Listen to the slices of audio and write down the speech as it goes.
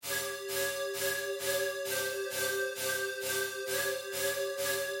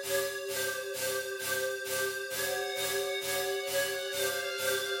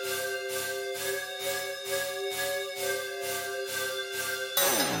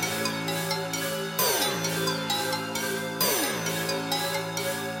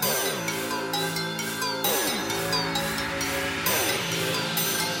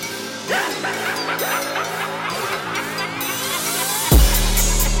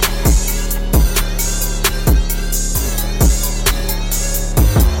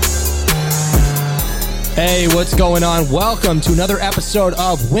Hey, what's going on? Welcome to another episode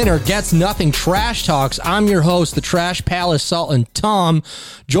of Winner Gets Nothing Trash Talks. I'm your host, the Trash Palace Sultan Tom.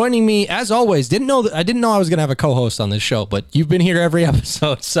 Joining me, as always, I didn't know I was going to have a co-host on this show, but you've been here every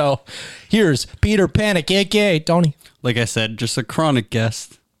episode. So here's Peter Panic, aka Tony. Like I said, just a chronic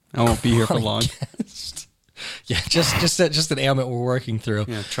guest. I won't be here for long. Yeah, just an ailment we're working through.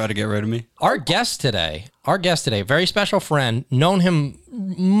 Yeah, try to get rid of me. Our guest today, very special friend, known him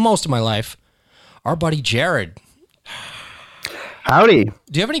most of my life. Our buddy Jared. Howdy.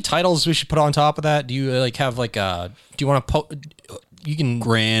 Do you have any titles we should put on top of that? Do you have do you want to you can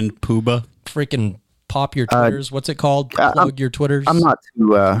Grand Pooba. freaking pop your Twitters? What's it called? Plug your Twitters? I'm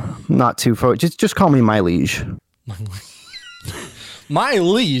not too just call me my liege. My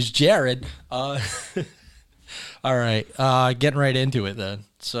liege, Jared. All right. Getting right into it then.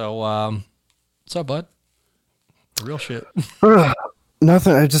 So what's up, bud? Real shit.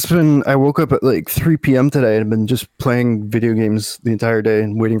 Nothing. I woke up at like 3 p.m. today and I've been just playing video games the entire day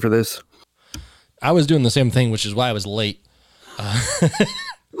and waiting for this. I was doing the same thing, which is why I was late.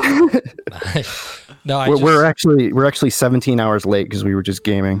 We're actually 17 hours late because we were just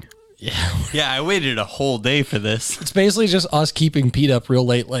gaming. Yeah, I waited a whole day for this. It's basically just us keeping Pete up real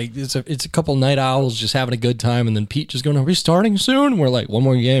late. Like it's a couple night owls just having a good time, and then Pete just going, "Are we starting soon?" We're like, "One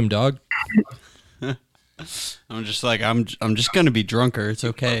more game, dog." I'm just like, I'm just gonna be drunker. It's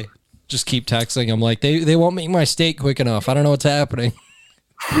okay. Just keep texting. I'm like, they won't make my steak quick enough. I don't know what's happening.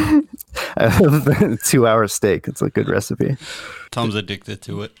 2 hour steak. It's a good recipe. Tom's addicted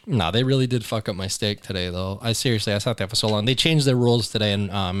to it. No, they really did fuck up my steak today, though. I sat there for so long. They changed their rules today in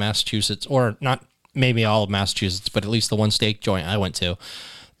Massachusetts, or not maybe all of Massachusetts, but at least the one steak joint I went to.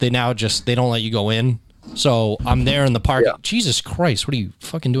 They don't let you go in. So I'm there in the park. Yeah. Jesus Christ, what are you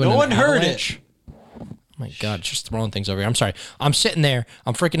fucking doing? No one heard it. Oh my God, just throwing things over here. I'm sorry. I'm sitting there.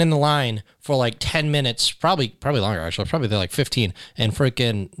 I'm freaking in the line for like 10 minutes, probably longer actually. Probably they're like 15, and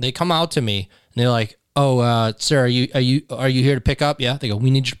freaking they come out to me and they're like, "Oh, sir, are you here to pick up?" Yeah. They go,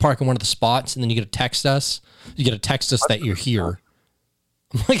 "We need you to park in one of the spots," and then you get to text us. You get to text us that you're here.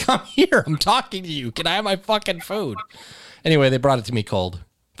 I'm like, "I'm here. I'm talking to you. Can I have my fucking food?" Anyway, they brought it to me cold.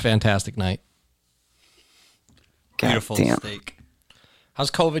 Fantastic night. Beautiful steak. How's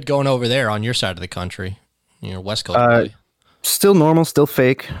COVID going over there on your side of the country? Your West Coast. Still normal, still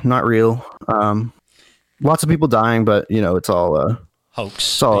fake, not real. Lots of people dying, but it's all hoax.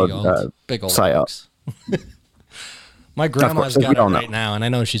 Solid, big old psyop. Hoax. My grandma's got it right now, and I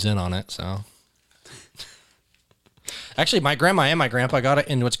know she's in on it. So, actually, my grandma and my grandpa got it.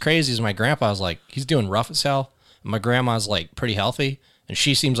 And what's crazy is my grandpa's like he's doing rough as hell. And my grandma's like pretty healthy, and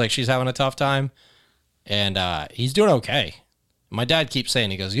she seems like she's having a tough time. And he's doing okay. My dad keeps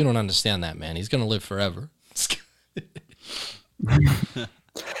saying, he goes, "You don't understand that, man. He's gonna live forever."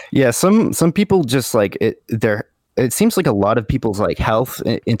 Yeah, some people just like it. It seems like a lot of people's like health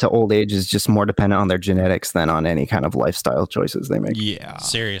into old age is just more dependent on their genetics than on any kind of lifestyle choices they make. Yeah,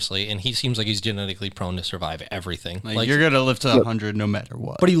 seriously. And he seems like he's genetically prone to survive everything. Like you're gonna live to 100 no matter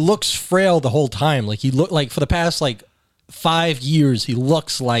what. But he looks frail the whole time. Like he looked like for the past 5 years, he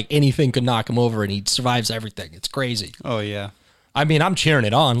looks like anything could knock him over, and he survives everything. It's crazy. Oh yeah. I mean, I'm cheering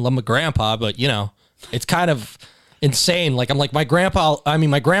it on. Love my grandpa, but it's kind of insane. Like I'm like my grandma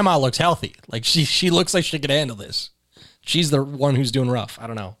looks healthy. Like she looks like she could handle this. She's the one who's doing rough. I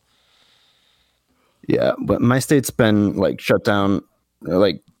don't know. Yeah, but my state's been like shut down,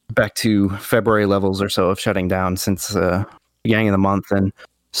 like back to February levels or so of shutting down since the beginning of the month, and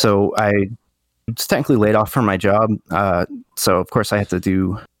so I was technically laid off from my job. So of course I have to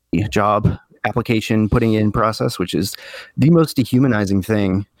do a job application putting in process, which is the most dehumanizing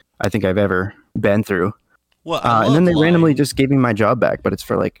thing I think I've ever been through. Well, and then they randomly just gave me my job back, but it's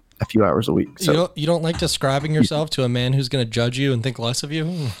for like a few hours a week. So you don't like describing yourself to a man who's going to judge you and think less of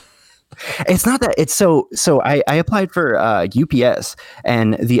you? It's not that. It's so I applied for UPS,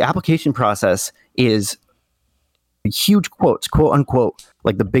 and the application process is huge quotes, quote unquote,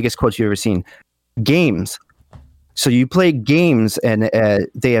 like the biggest quotes you've ever seen. Games. So you play games, and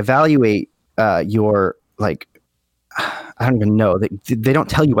they evaluate your like. I don't even know. They don't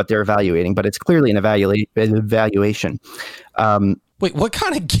tell you what they're evaluating, but it's clearly an evaluation. Wait, what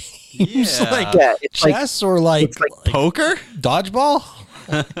kind of games? Yeah. It's chess or like poker? Dodgeball?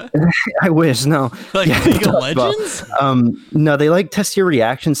 I wish. No. League of Legends? No, they like test your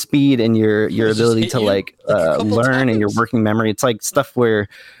reaction speed and your ability to learn and your working memory. It's like stuff where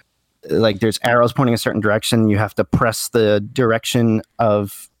like there's arrows pointing a certain direction. You have to press the direction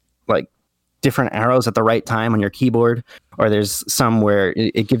of like different arrows at the right time on your keyboard, or there's some where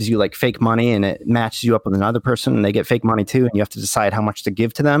it gives you like fake money and it matches you up with another person and they get fake money too, and you have to decide how much to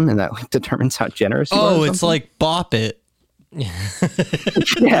give to them, and that like determines how generous you are. Oh, it's like Bop It.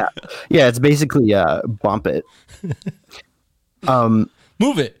 yeah, it's basically bump it.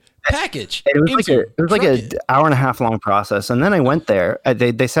 Move it. Package. It was like Insert, an hour and a half long process, and then I went there.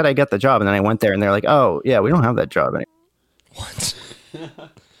 They said I got the job, and then I went there, and they're like, "Oh, yeah, we don't have that job anymore." What?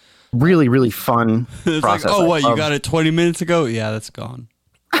 Really, really fun It's process. like, oh, what, you got it 20 minutes ago? Yeah, that's gone.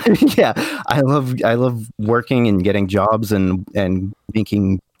 Yeah, I love working and getting jobs and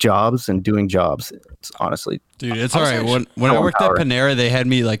making jobs and doing jobs. It's honestly, Dude, it's all right. When I worked at Panera, they had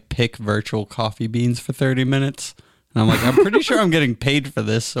me like pick virtual coffee beans for 30 minutes. And I'm like, I'm pretty sure I'm getting paid for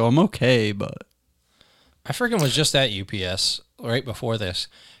this, so I'm okay, but I freaking was just at UPS right before this,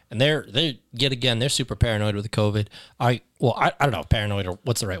 and they're super paranoid with the COVID. I don't know, paranoid or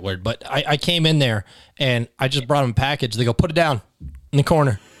what's the right word, but I came in there and I just brought them a package. They go, put it down in the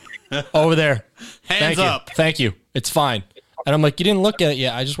corner over there. Hands up. Thank you. It's fine. And I'm like, you didn't look at it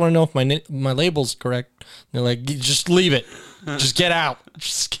yet. I just want to know if my label's correct. And they're like, just leave it. Just get out.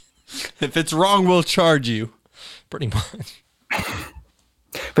 If it's wrong, we'll charge you. Pretty much.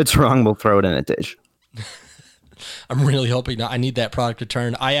 if it's wrong, we'll throw it in a dish. I'm really hoping not. I need that product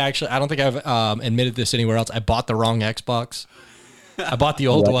returned. I don't think I've admitted this anywhere else. I bought the wrong Xbox. I bought the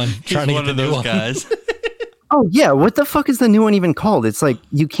old one, trying to get the new one. Guys. Oh yeah, what the fuck is the new one even called? It's like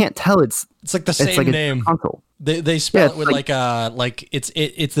you can't tell. It's like the same name. Console. They spell it with like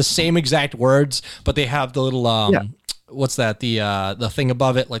it's the same exact words, but they have the little what's that, the thing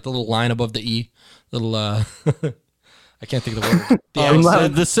above it, like the little line above the E, little I can't think of the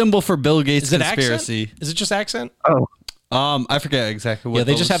word. The symbol for Bill Gates conspiracy. Accent? Is it just accent? Oh, I forget exactly what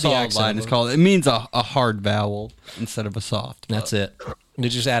they just have the accent line is called. It means a hard vowel instead of a soft. That's it. They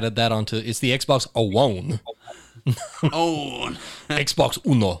just added that onto. It's the Xbox One. Xbox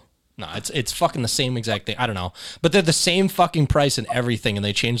Uno. No, it's fucking the same exact thing. I don't know, but they're the same fucking price and everything, and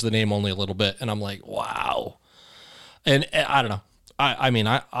they changed the name only a little bit, and I'm like, wow. And I don't know. I mean,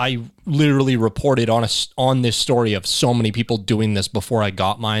 I literally reported on this story of so many people doing this before I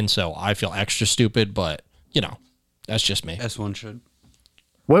got mine, so I feel extra stupid, but you know, that's just me. As one should.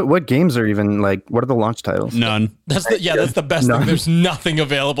 What games are even like? What are the launch titles? None. That's the best thing. There's nothing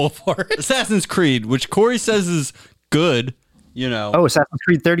available for it. Assassin's Creed, which Corey says is good. You know. Oh, Assassin's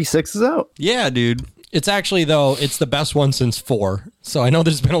Creed 36 is out. Yeah, dude. It's actually it's the best one since 4. So I know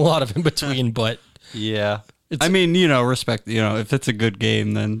there's been a lot of in between, but yeah. I mean, respect. If it's a good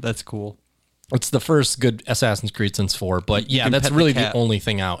game, then that's cool. It's the first good Assassin's Creed since 4, but yeah, that's really the only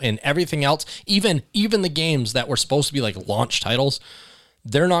thing out. And everything else, even the games that were supposed to be like launch titles,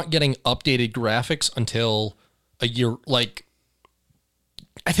 they're not getting updated graphics until a year. Like,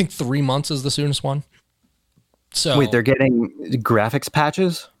 I think 3 months is the soonest one. So wait, they're getting graphics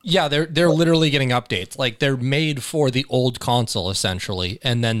patches? Yeah, they're literally getting updates. Like, they're made for the old console essentially,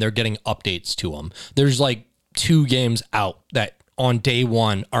 and then they're getting updates to them. There's like 2 games out that on day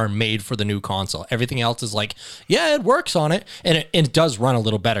one are made for the new console. Everything else is like, yeah, it works on it, and it does run a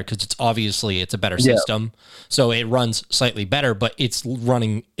little better because it's a better system, so it runs slightly better, but it's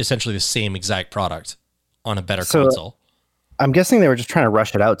running essentially the same exact product on a better console. I'm guessing they were just trying to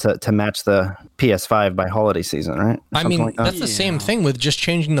rush it out to match the PS5 by holiday season, right? I mean, that's the same thing with just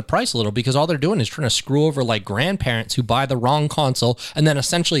changing the price a little, because all they're doing is trying to screw over like grandparents who buy the wrong console, and then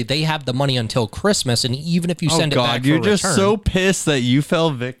essentially they have the money until Christmas, and even if you send it back for you're a just return, so pissed that you fell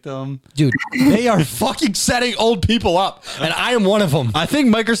victim. dude, they are fucking setting old people up, and I am one of them. I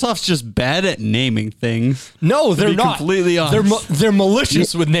think Microsoft's just bad at naming things. No, they're not. Completely honest. They're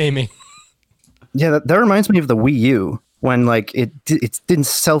malicious with naming. Yeah, that reminds me of the Wii U. When like it didn't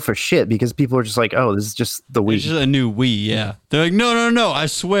sell for shit because people were just like, oh, this is just the Wii. It's just a new Wii, yeah. They're like, no, I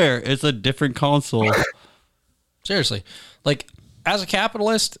swear, it's a different console. Seriously. Like, as a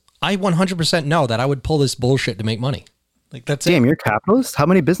capitalist, I 100% know that I would pull this bullshit to make money. Like, that's Damn, you're a capitalist? How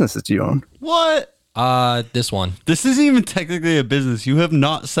many businesses do you own? What? This one. This isn't even technically a business. You have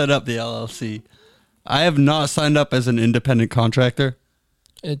not set up the LLC. I have not signed up as an independent contractor.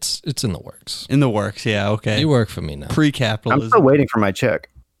 It's in the works. In the works, yeah, okay. You work for me now. Pre-capitalism. I'm still waiting for my check.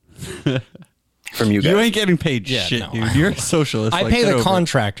 From you guys. You ain't getting paid Yeah, shit, no. dude. You're a socialist. I pay the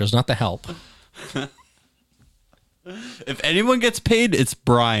contractors, not the help. If anyone gets paid, it's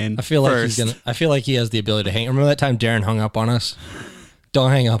Brian. I feel like he has the ability to hang. Remember that time Darren hung up on us?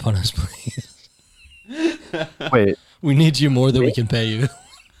 Don't hang up on us, please. Wait. We need you more than we can pay you.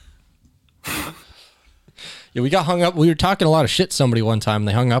 Yeah, we got hung up. We were talking a lot of shit to somebody one time, and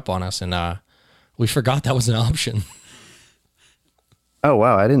they hung up on us, and we forgot that was an option. Oh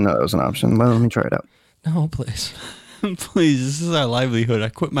wow, I didn't know that was an option. Well, let me try it out. No, please. Please, this is our livelihood. I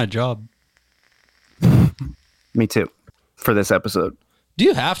quit my job. Me too. For this episode. Do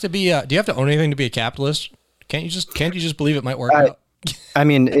you have to be? Do you have to own anything to be a capitalist? Can't you just believe it might work out? I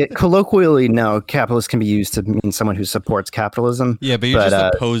mean, colloquially, no. Capitalist can be used to mean someone who supports capitalism. Yeah, but you're just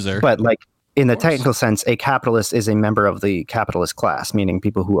a poser. But like in the technical sense, a capitalist is a member of the capitalist class, meaning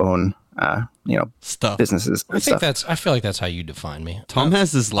people who own, stuff, businesses. I think I feel like that's how you define me. Tom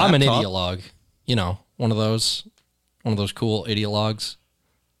has this laptop. I'm an ideologue. You know, one of those cool ideologues.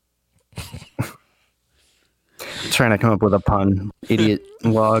 Trying to come up with a pun, idiot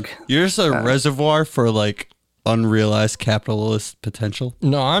log. You're just a reservoir for like unrealized capitalist potential.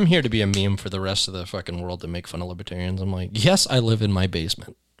 No, I'm here to be a meme for the rest of the fucking world to make fun of libertarians. I'm like, yes, I live in my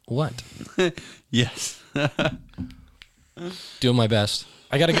basement. What? Yes. Doing my best.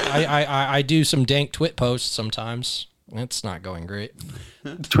 I do some dank twit posts sometimes. It's not going great.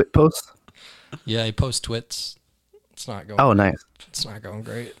 Twit posts? Yeah, I post twits. It's not going. Oh, nice. It's not going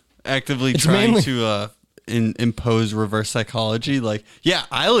great. Actively trying to impose reverse psychology. Like, yeah,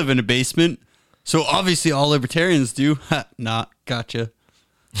 I live in a basement, so obviously all libertarians do. Not gotcha.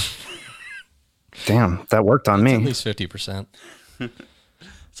 Damn, that worked on me. At least 50%.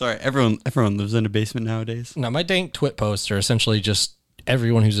 Sorry, everyone lives in a basement nowadays. No, my dank twit posts are essentially just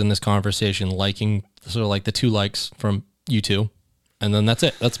everyone who's in this conversation liking, sort of like the 2 likes from you two, and then that's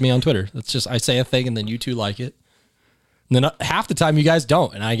it. That's me on Twitter. That's just I say a thing and then you two like it. And then half the time you guys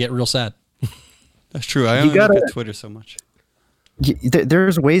don't, and I get real sad. That's true. I only look at Twitter so much.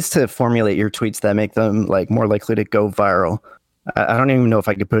 There's ways to formulate your tweets that make them like more likely to go viral. I don't even know if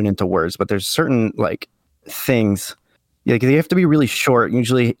I could put it into words, but there's certain like things. Like they have to be really short,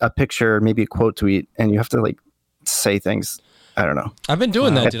 usually a picture, maybe a quote tweet, and you have to like say things. I don't know. I've been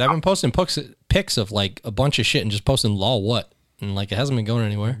doing that, dude. I've been posting pics of like a bunch of shit and just posting lol what, and like it hasn't been going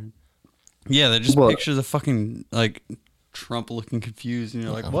anywhere. Yeah, they're just pictures of fucking like Trump looking confused, and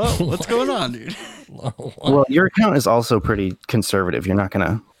you're like, "Whoa, what's going on, dude?" Well, your account is also pretty conservative. You're not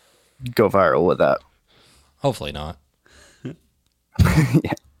gonna go viral with that. Hopefully not.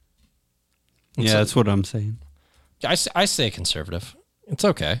 Yeah, that's what I'm saying. I stay conservative. It's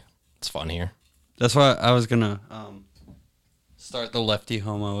okay. It's fun here. That's why I was gonna start the Lefty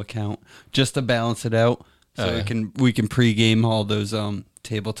Homo account just to balance it out, so we can pregame all those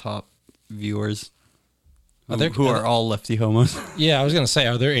tabletop viewers who are all Lefty Homos. Yeah, I was gonna say,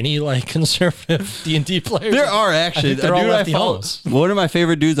 are there any like conservative D&D players? There are actually. They're all Lefty Homos. One of my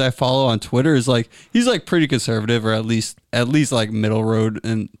favorite dudes I follow on Twitter is like he's like pretty conservative, or at least like middle road,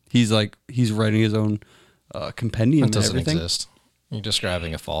 and he's writing his own compendium. That doesn't and everything. exist. You're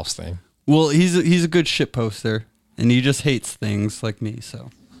describing a false thing. Well, he's a good shit poster, and he just hates things like me. So,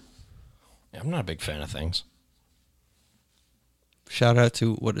 yeah, I'm not a big fan of things. Shout out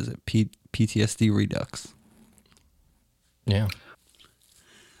to what is it? PTSD Redux. Yeah.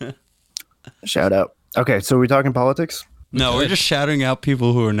 Shout out. Okay, so we're talking politics? No, we're just shouting out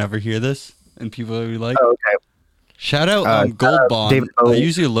people who will never hear this and people that we like. Oh, okay. Shout out Gold Bond. I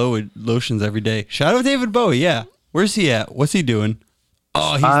use your lotions every day. Shout out David Bowie. Yeah. Where's he at? What's he doing?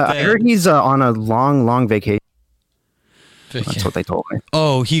 Oh, he's dead. I heard he's on a long vacation. That's what they told me.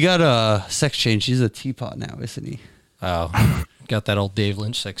 Oh, he got a sex change. He's a teapot now, isn't he? Oh, got that old Dave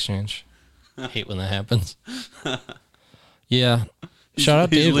Lynch sex change. I hate when that happens. Yeah. Shout out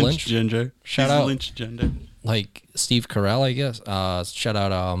Dave Lynch. Ginger. Shout out Lynch Ginger. Like Steve Carell, I guess. Shout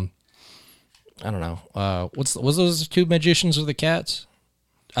out I don't know. Was those 2 magicians with the cats?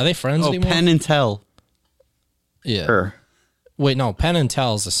 Are they friends anymore? Penn and Tell. Yeah. Sure. Wait, no. Penn and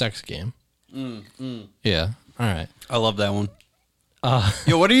Tell is a sex game. Yeah. All right. I love that one.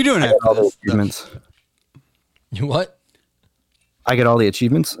 Yo, what are you doing I get all after the this? achievements. You what? I get all the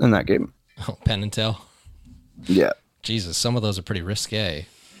achievements in that game. Oh, Penn and Tell. Yeah. Jesus, some of those are pretty risque.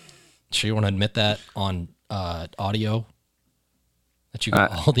 Sure you want to admit that on audio? That you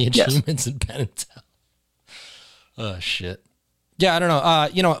got all the achievements in Penn and Tell. Oh shit. Yeah, I don't know.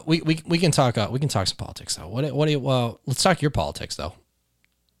 You know, we can talk some politics though. What do you let's talk your politics though.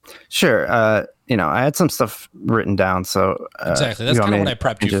 Sure. I had some stuff written down, so exactly. That's kind of what I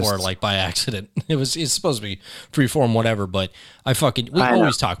prepped you for, like by accident. It's supposed to be freeform, whatever. But we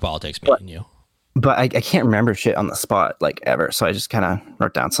always talk politics, me and you. But I can't remember shit on the spot like ever, so I just kind of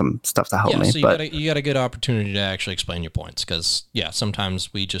wrote down some stuff to help me. So you got a good opportunity to actually explain your points, because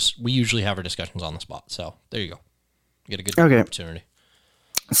sometimes we usually have our discussions on the spot. So there you go. You get a good opportunity.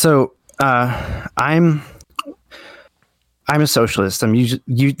 So I'm a socialist. I'm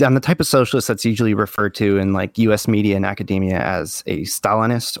the type of socialist that's usually referred to in like U.S. media and academia as a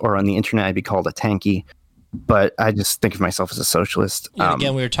Stalinist, or on the internet I'd be called a tanky. but I just think of myself as a socialist. Yeah,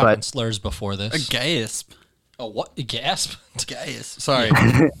 again, we were talking but- slurs before A this. gasp. Oh, what? Gasp? Gasp. Sorry.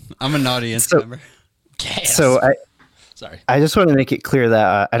 I'm an audience So- member. Gasp. So Sorry. I just want to make it clear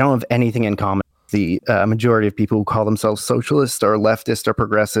that I don't have anything in common with the majority of people who call themselves socialist or leftist or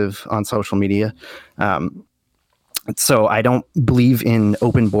progressive on social media. So I don't believe in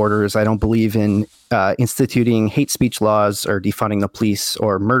open borders. I don't believe in instituting hate speech laws or defunding the police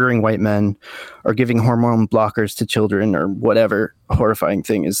or murdering white men or giving hormone blockers to children or whatever horrifying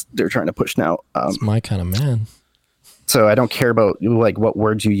thing is they're trying to push now. It's my kind of man. So I don't care about like what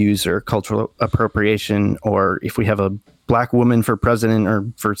words you use or cultural appropriation or if we have a black woman for president or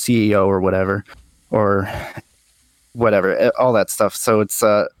for CEO or whatever, all that stuff. So it's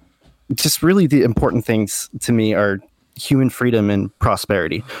just really the important things to me are human freedom and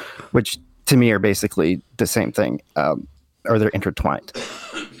prosperity, which to me are basically the same thing, or they're intertwined.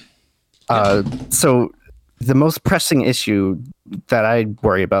 So the most pressing issue that I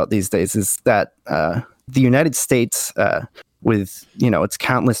worry about these days is that the United States, with its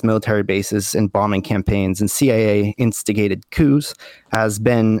countless military bases and bombing campaigns and CIA instigated coups, has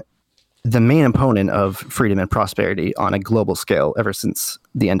been the main opponent of freedom and prosperity on a global scale ever since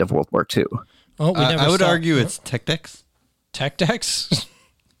the end of World War II. Oh, I would argue it's tech decks. tech decks.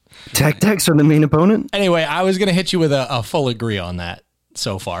 Tech decks are the main opponent. Anyway, I was gonna hit you with a full agree on that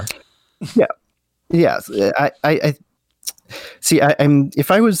so far. Yeah. Yes. I see.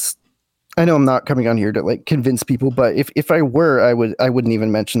 If I was, I know I'm not coming on here to like convince people, but if I were, I wouldn't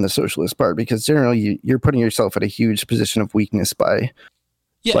even mention the socialist part because generally you're putting yourself at a huge position of weakness by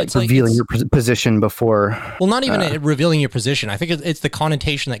Yeah, revealing your position before. Well, not even revealing your position. I think it's the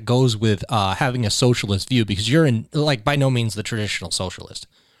connotation that goes with having a socialist view because you're in by no means the traditional socialist.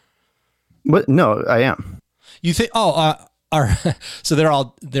 What? No, I am. You think? So they're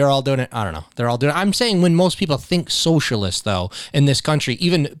all doing it. I don't know. They're all doing it. I'm saying when most people think socialist, though, in this country,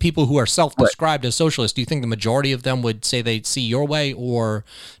 even people who are self-described as socialists, do you think the majority of them would say they'd see your way, or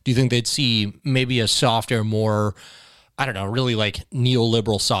do you think they'd see maybe a softer, more, I don't know, really like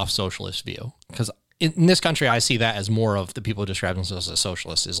neoliberal soft socialist view? Because in this country, I see that as more of the people who describe themselves as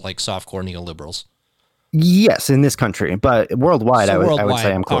socialists is like softcore neoliberals. Yes, in this country, but worldwide, So I would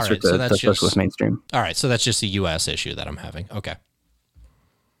say I'm closer right, so to that's the socialist mainstream. All right, so that's just a U.S. issue that I'm having. Okay.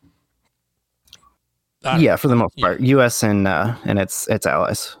 Yeah, for the most part, U.S. and its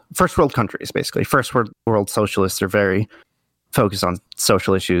allies, first world countries, basically. First world socialists are very focused on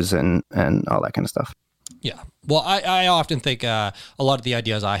social issues and all that kind of stuff. Yeah. Well, I often think a lot of the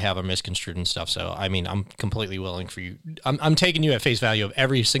ideas I have are misconstrued and stuff. So, I mean, I'm completely willing for you. I'm taking you at face value of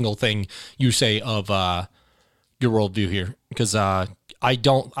every single thing you say of your worldview here, because I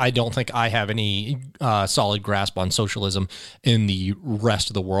don't think I have any solid grasp on socialism in the rest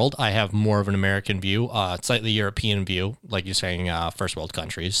of the world. I have more of an American view, slightly European view, like you're saying, first world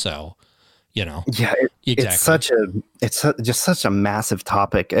countries. So, Yeah, exactly. It's just such a massive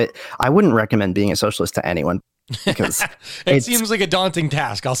topic. I wouldn't recommend being a socialist to anyone because it seems like a daunting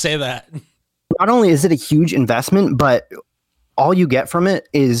task. I'll say that. Not only is it a huge investment, but all you get from it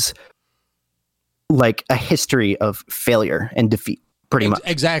is like a history of failure and defeat. Pretty much.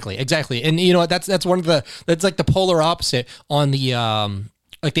 Exactly. And you know what? That's one of that's like the polar opposite on the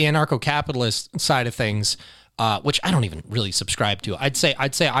like the anarcho-capitalist side of things, which I don't even really subscribe to. I'd say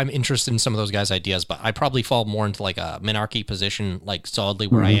I'm interested in some of those guys' ideas, but I probably fall more into like a minarchy position, like solidly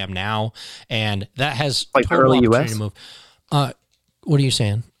where I am now, and that has like total early opportunity US. to move. What are you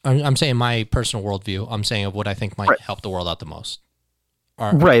saying? I'm saying my personal worldview. I'm saying of what I think might help the world out the most.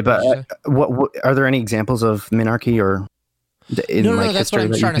 Right, but what are there any examples of minarchy or? No, that's what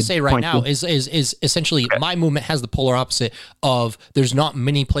I'm trying to say right now is essentially my movement has the polar opposite of there's not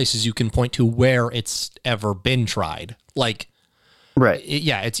many places you can point to where it's ever been tried. Like, right.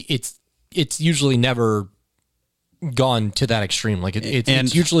 It's usually never gone to that extreme. Like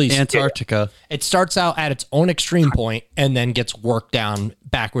it's usually Antarctica. It starts out at its own extreme point and then gets worked down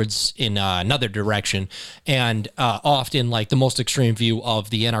backwards in another direction. And often like the most extreme view of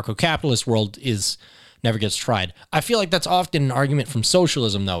the anarcho-capitalist world never gets tried. I feel like that's often an argument from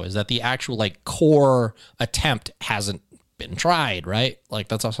socialism, though, is that the actual like core attempt hasn't been tried, right? Like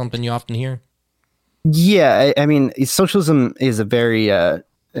that's something you often hear. Yeah, I mean, socialism is a very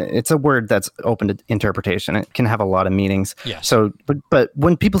it's a word that's open to interpretation. It can have a lot of meanings. Yes. So, but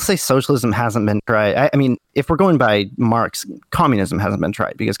when people say socialism hasn't been tried, I mean, if we're going by Marx, communism hasn't been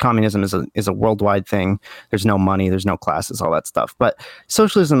tried because communism is a worldwide thing. There's no money, there's no classes, all that stuff. But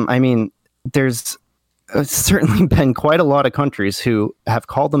socialism, I mean, there's certainly been quite a lot of countries who have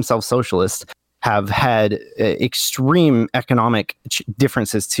called themselves socialists have had extreme economic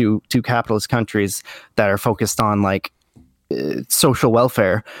differences to capitalist countries that are focused on like social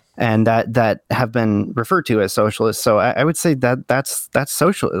welfare and that have been referred to as socialist. So I would say that's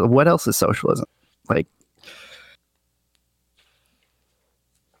social. What else is socialism? Like,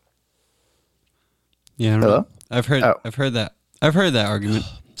 yeah, I don't hello? know. I've heard that argument.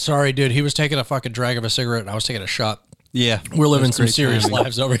 Sorry, dude. He was taking a fucking drag of a cigarette, and I was taking a shot. Yeah, We're living that's some great serious timing.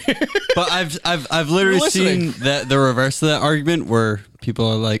 lives over here. But I've literally You're listening. seen that the reverse of that argument, where people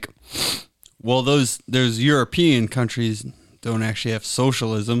are like, well, those European countries don't actually have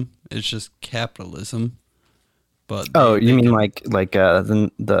socialism; it's just capitalism. But You mean like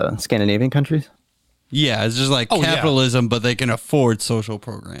the Scandinavian countries? yeah, it's just like Oh, yeah. capitalism, but they can afford social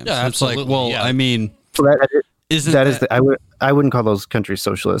programs. Yeah, It's like, absolutely, well, yeah. I mean, So isn't that is I wouldn't call those countries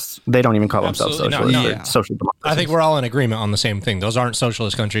socialists. They don't even call themselves Absolutely not, socialists. no. They're Yeah. social democracies. I think we're all in agreement on the same thing. Those aren't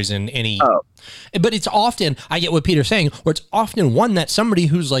socialist countries in any. Oh. But it's often, I get what Peter's saying, where it's often one that somebody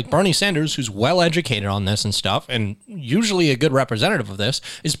who's like Bernie Sanders, who's well educated on this and stuff, and usually a good representative of this,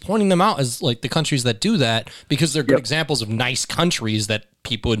 is pointing them out as like the countries that do that because they're good examples of nice countries that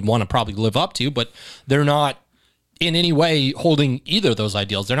people would want to probably live up to, but they're not in any way holding either of those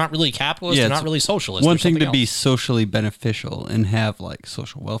ideals. They're not really capitalist. Yeah, they're it's not really socialist. one They're thing to something be else. socially beneficial and have like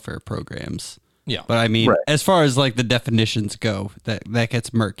social welfare programs. Yeah. But I mean, Right. as far as like the definitions go, that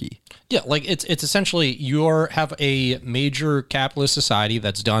gets murky. Yeah, like it's essentially you have a major capitalist society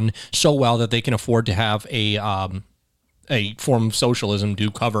that's done so well that they can afford to have a form of socialism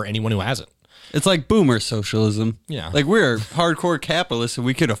to cover anyone who hasn't. It's like boomer socialism. Yeah. Like we're hardcore capitalists and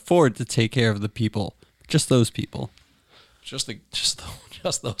we could afford to take care of the people. Just those people. Just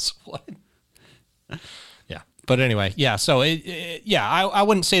those what? Yeah, but anyway, yeah. So I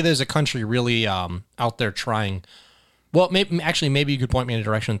wouldn't say there's a country really out there trying. Well, maybe you could point me in a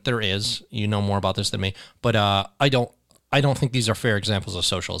direction that there is. You know more about this than me, but I don't think these are fair examples of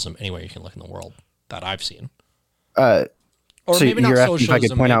socialism anywhere you can look in the world that I've seen. Or So maybe not you're asking if I could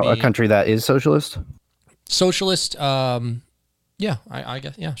socialism, point out a maybe country that is socialist? socialist. Yeah, I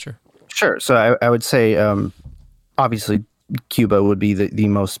guess. Yeah, sure. Sure. So I would say, obviously, Cuba would be the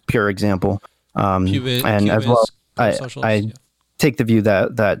most pure example. Cuba, and Cuba as well, is socialist, I yeah. take the view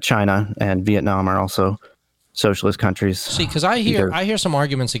that China and Vietnam are also socialist countries. See, because I hear some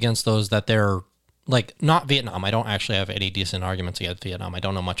arguments against those that they're like not Vietnam. I don't actually have any decent arguments against Vietnam. I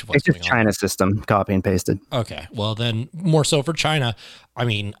don't know much of what's It's just going on. China's system, copy and pasted. Okay, well then more so for China. I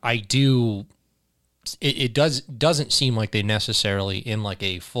mean, I do. It doesn't seem like they necessarily in like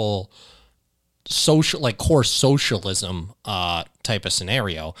a full social like core socialism type of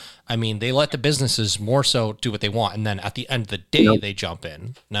scenario. I mean, they let the businesses more so do what they want, and then at the end of the day, Nope. they jump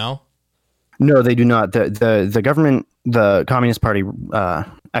in. No. No, they do not. The government, the Communist Party,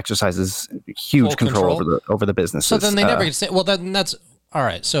 exercises huge Full control control? over the businesses. So then they never get to say. Well, then that's all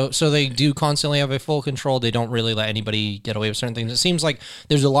right. So they do constantly have a full control. They don't really let anybody get away with certain things. It seems like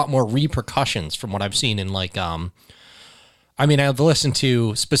there's a lot more repercussions from what I've seen in like. I mean, I've listened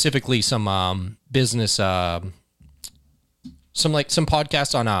to specifically some business, some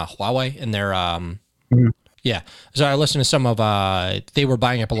podcasts on Huawei and their yeah. So I listened to some of they were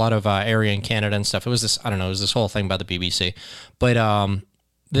buying up a lot of area in Canada and stuff. It was this whole thing by the BBC, but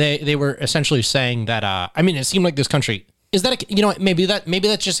they were essentially saying that I mean, it seemed like this country is that maybe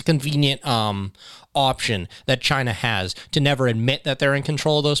that's just a convenient option that China has to never admit that they're in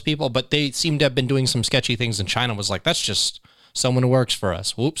control of those people, but they seem to have been doing some sketchy things, and China was like, that's just someone who works for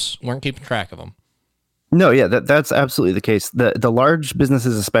us. Whoops, weren't keeping track of them. No, yeah, that's absolutely the case. The large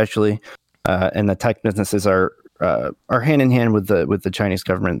businesses, especially, and the tech businesses are hand in hand with the Chinese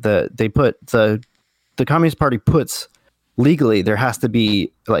government. They put the Communist Party puts legally there has to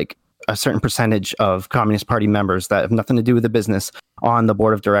be like a certain percentage of Communist Party members that have nothing to do with the business on the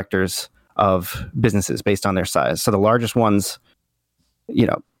board of directors of businesses based on their size. So the largest ones,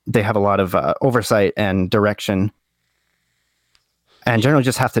 they have a lot of oversight and direction, and generally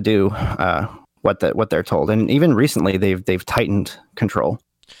just have to do what they're told. And even recently, they've tightened control.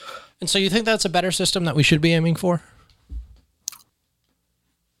 And so you think that's a better system that we should be aiming for?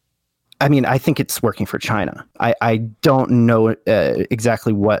 I mean, I think it's working for China. I don't know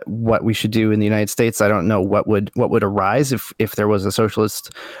exactly what we should do in the United States. I don't know what would arise if there was a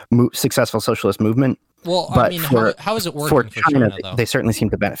successful socialist movement. Well, But I mean, how is it working for for China, China though? they certainly seem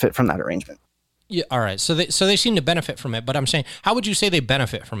to benefit from that arrangement. Yeah, all right. So they seem to benefit from it, but I'm saying, how would you say they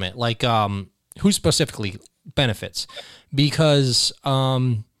benefit from it? Like, who specifically benefits? Because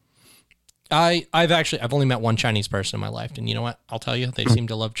I've only met one Chinese person in my life, and you know what? I'll tell you, they seem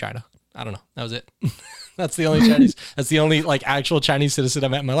to love China. I don't know. That was it. That's the only Chinese. That's the only like actual Chinese citizen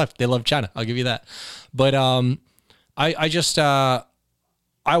I've met in my life. They love China. I'll give you that. But I just I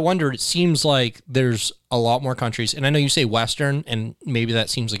wondered. It seems like there's a lot more countries, and I know you say Western, and maybe that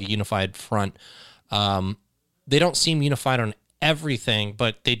seems like a unified front. They don't seem unified on everything,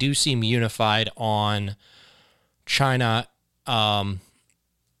 but they do seem unified on China. Having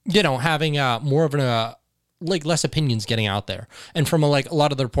more of an like less opinions getting out there. And from a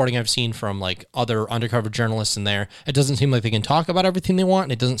lot of the reporting I've seen from like other undercover journalists in there, it doesn't seem like they can talk about everything they want.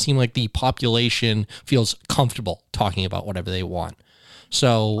 And it doesn't seem like the population feels comfortable talking about whatever they want.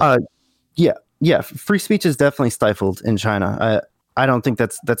 So, yeah. Free speech is definitely stifled in China. I don't think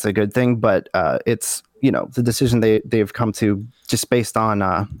that's a good thing, but it's, the decision they've come to just based on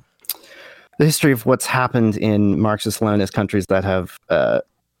the history of what's happened in Marxist-Leninist countries that have,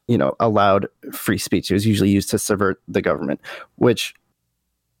 allowed free speech. It was usually used to subvert the government, which,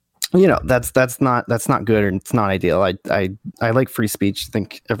 that's not good, or it's not ideal. I like free speech. I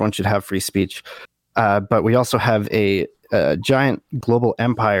think everyone should have free speech. But we also have a giant global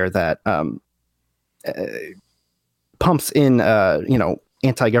empire that pumps in,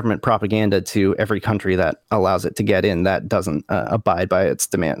 anti-government propaganda to every country that allows it to get in that doesn't abide by its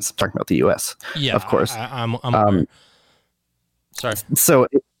demands. I'm talking about the U.S., of course. I'm sorry. So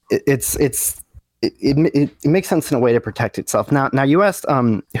it makes sense in a way to protect itself. Now you asked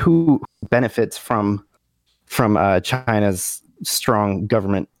who benefits from China's strong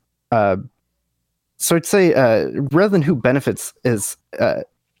government. So I'd say rather than who benefits is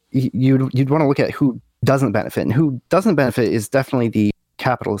you'd want to look at who doesn't benefit, and who doesn't benefit is definitely the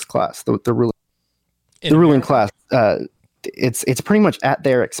capitalist class, the ruling class. It's pretty much at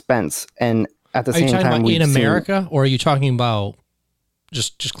their expense, and at the same time, are you talking about in America, or are you talking about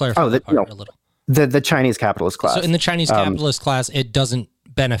just clarify that part a little? The Chinese capitalist class. So in the Chinese capitalist class, it doesn't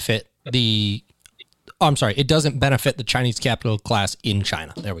benefit the. Oh, I'm sorry, it doesn't benefit the Chinese capital class in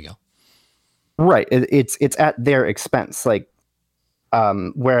China. There we go. Right, it's at their expense.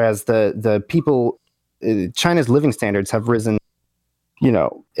 Whereas the people, China's living standards have risen,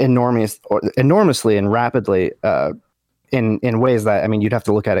 enormously and rapidly in ways that, you'd have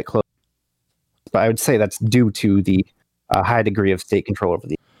to look at it close. But I would say that's due to the high degree of state control over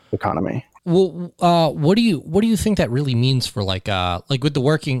the economy. Well, what do you think that really means for like with the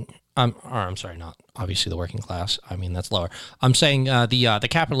working? I'm sorry, not obviously the working class. That's lower. I'm saying the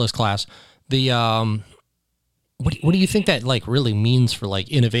capitalist class. What do you think that really means for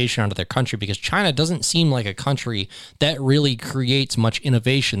innovation out of their country? Because China doesn't seem like a country that really creates much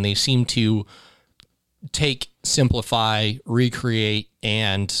innovation. They seem to take, simplify, recreate,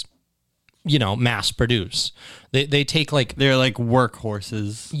 and mass produce. They take they're like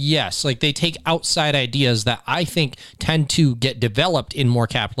workhorses. Yes, they take outside ideas that I think tend to get developed in more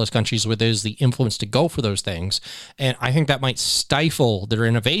capitalist countries where there's the influence to go for those things, and I think that might stifle their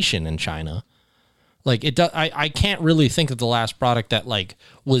innovation in China. It does. I can't really think of the last product that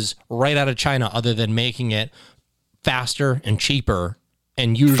was right out of China, other than making it faster and cheaper,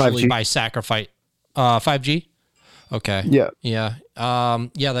 and usually 5G. By sacrifice. 5G. Okay. Yeah. Yeah.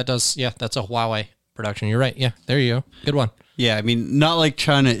 That does. Yeah, that's a Huawei production. You're right. Yeah. There you go. Good one. Yeah. Not like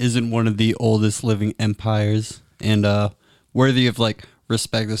China isn't one of the oldest living empires and worthy of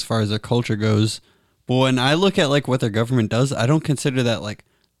respect as far as their culture goes. But when I look at what their government does, I don't consider that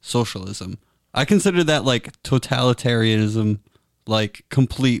socialism. I consider that totalitarianism,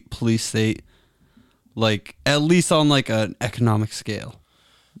 complete police state, at least on an economic scale.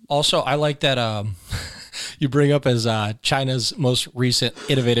 Also, I like that you bring up as China's most recent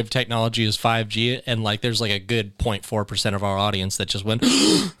innovative technology is 5G, and there's a good 0.4% of our audience that just went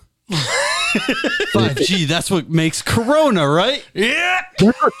 5G. That's what makes Corona, right? Yeah,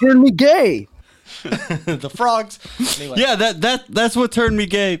 that's what turned me gay. The frogs. Anyway. Yeah, that's what turned me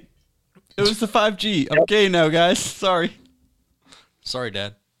gay. It was the 5G. I'm gay now, guys. Sorry,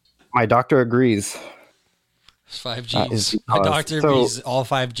 Dad. My doctor agrees. It's 5Gs. My doctor agrees. All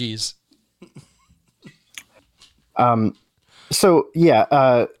 5Gs.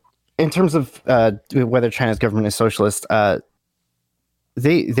 In terms of whether China's government is socialist,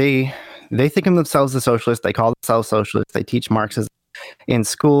 they think of themselves as socialist. They call themselves socialist. They teach Marxism in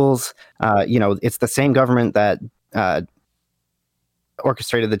schools. It's the same government that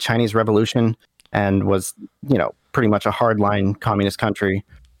orchestrated the Chinese Revolution and was, pretty much a hardline communist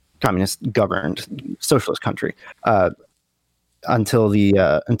governed socialist country until the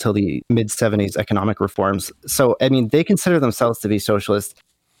mid '70s economic reforms. So they consider themselves to be socialist.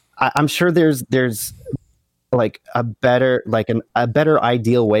 I'm sure there's a better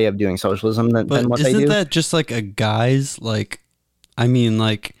ideal way of doing socialism than what they do. Isn't that just a guy's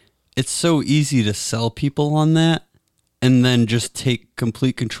it's so easy to sell people on that and then just take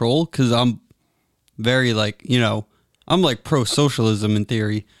complete control, because I'm very like, I'm like pro-socialism in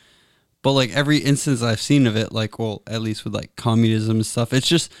theory, but like every instance I've seen of it, like, well, at least with like communism and stuff, it's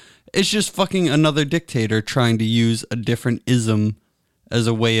just fucking another dictator trying to use a different ism as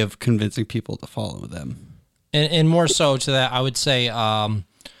a way of convincing people to follow them. And more so to that, I would say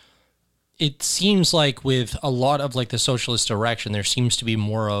it seems like with a lot of like the socialist direction, there seems to be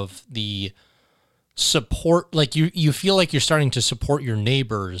more of the support. Like you feel like you're starting to support your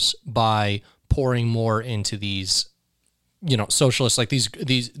neighbors by pouring more into these, socialists, like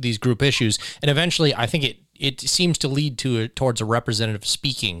these group issues. And eventually I think it seems to lead towards a representative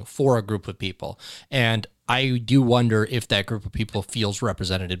speaking for a group of people. And I do wonder if that group of people feels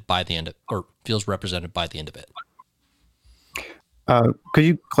represented by the end of it. Could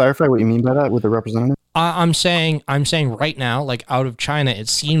you clarify what you mean by that with the representative? I'm saying right now, like out of China, it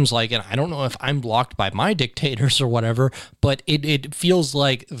seems like, and I don't know if I'm blocked by my dictators or whatever, but it feels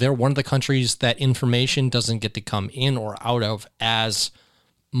like they're one of the countries that information doesn't get to come in or out of as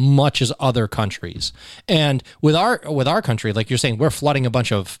much as other countries. And with our country, like you're saying, we're flooding a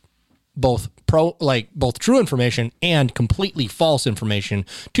bunch of both true information and completely false information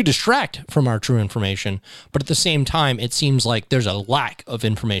to distract from our true information. But at the same time, it seems like there's a lack of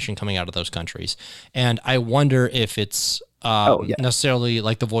information coming out of those countries. And I wonder if it's necessarily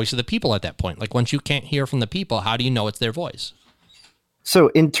like the voice of the people at that point. Like once you can't hear from the people, how do you know it's their voice? So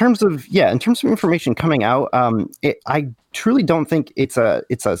in terms of information coming out, I truly don't think it's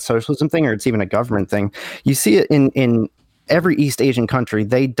a socialism thing or it's even a government thing. You see it in every East Asian country.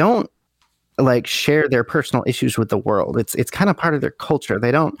 They don't like share their personal issues with the world. It's kind of part of their culture.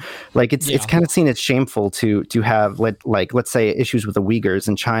 They don't like it's kind of seen as shameful to have let's say issues with the Uyghurs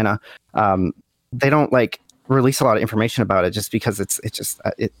in China. They don't like release a lot of information about it just because it's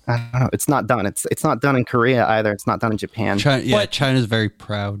I don't know. It's not done. It's not done in Korea either. It's not done in Japan. China's very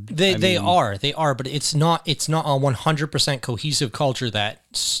proud. They are, but it's not a 100% cohesive culture that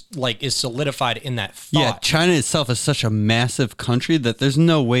like is solidified in that thought. Yeah, China itself is such a massive country that there's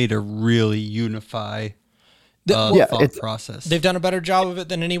no way to really unify thought process. They've done a better job of it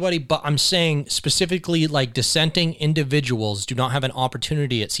than anybody, but I'm saying specifically like dissenting individuals do not have an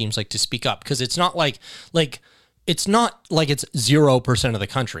opportunity, it seems like, to speak up, because it's not like it's not like it's 0% of the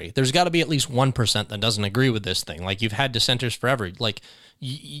country. There's got to be at least 1% that doesn't agree with this thing. Like you've had dissenters forever. Like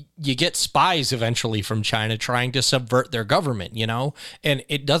you get spies eventually from China trying to subvert their government, and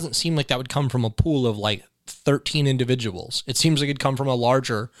it doesn't seem like that would come from a pool of like 13 individuals. It seems like it'd come from a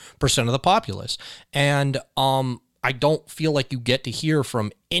larger percent of the populace. And I don't feel like you get to hear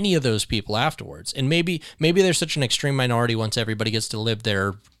from any of those people afterwards. And maybe there's such an extreme minority once everybody gets to live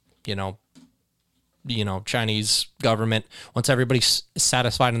their, Chinese government, once everybody's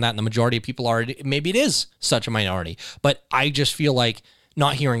satisfied in that and the majority of people are, maybe it is such a minority. But I just feel like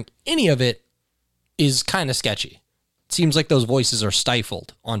not hearing any of it is kind of sketchy. It seems like those voices are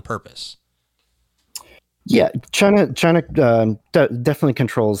stifled on purpose. Yeah, China definitely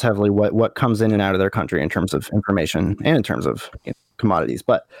controls heavily what comes in and out of their country in terms of information and in terms of commodities.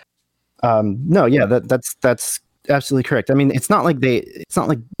 But that's absolutely correct. I mean, it's not like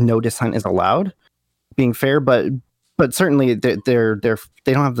no dissent is allowed, being fair, but certainly they don't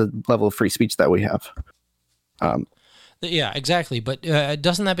have the level of free speech that we have. Yeah, exactly. But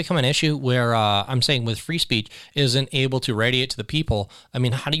doesn't that become an issue where I'm saying with free speech isn't able to radiate to the people? I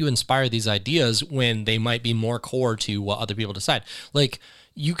mean, how do you inspire these ideas when they might be more core to what other people decide? Like,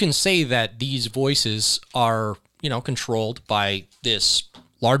 you can say that these voices are, controlled by this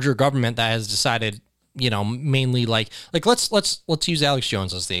larger government that has decided, mainly like let's use Alex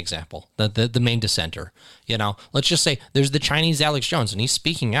Jones as the example, the main dissenter. Let's just say there's the Chinese Alex Jones and he's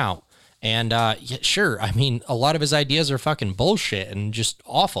speaking out. And sure, I mean, a lot of his ideas are fucking bullshit and just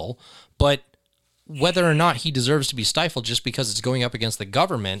awful, but whether or not he deserves to be stifled just because it's going up against the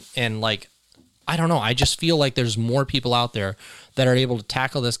government, and like, I don't know, I just feel like there's more people out there that are able to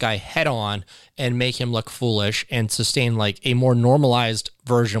tackle this guy head on and make him look foolish and sustain like a more normalized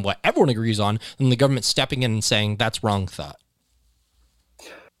version of what everyone agrees on than the government stepping in and saying that's wrong thought.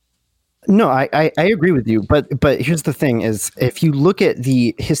 No, I agree with you, but here's the thing: is if you look at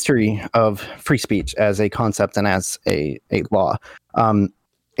the history of free speech as a concept and as a law,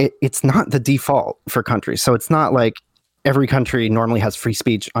 it's not the default for countries. So it's not like every country normally has free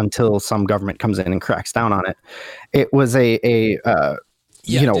speech until some government comes in and cracks down on it. It was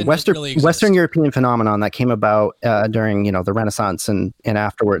Western European phenomenon that came about during the Renaissance and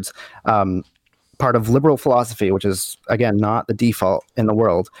afterwards. Part of liberal philosophy, which is again not the default in the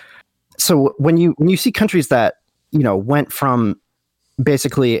world. So when you see countries that went from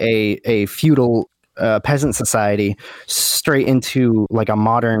basically a feudal peasant society straight into like a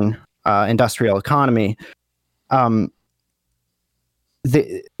modern industrial economy. Obviously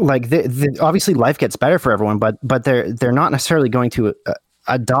life gets better for everyone, but they're not necessarily going to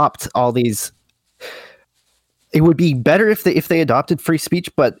adopt all these. It would be better if they adopted free speech,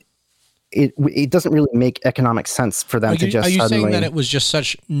 but it doesn't really make economic sense for them to just. Are you suddenly... saying that it was just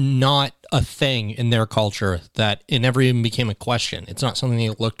such not a thing in their culture that it never even became a question? It's not something they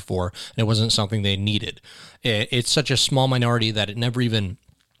looked for, and it wasn't something they needed. It's such a small minority that it never even.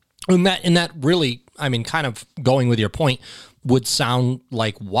 And that really, I mean, kind of going with your point, would sound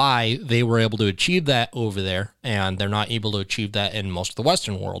like why they were able to achieve that over there, and they're not able to achieve that in most of the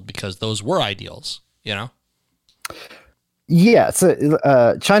Western world, because those were ideals, you know? Yeah, so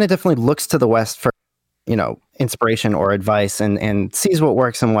China definitely looks to the West for, inspiration or advice, and sees what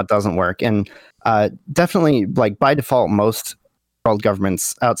works and what doesn't work. And definitely, like by default, most world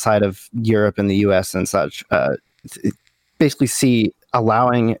governments outside of Europe and the US and such basically see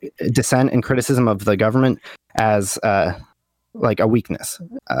allowing dissent and criticism of the government as like a weakness.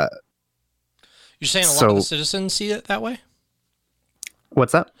 You're saying a lot of the citizens see it that way?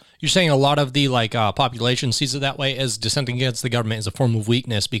 What's that? You're saying a lot of the population sees it that way, as dissenting against the government is a form of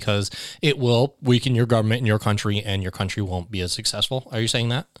weakness because it will weaken your government in your country and your country won't be as successful. Are you saying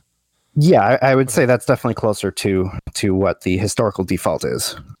that? Yeah, I would say that's definitely closer to what the historical default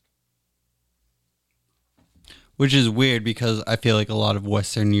is. Which is weird because I feel like a lot of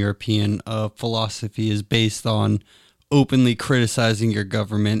Western European philosophy is based on openly criticizing your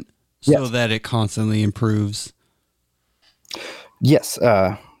government so that it constantly improves. Yes.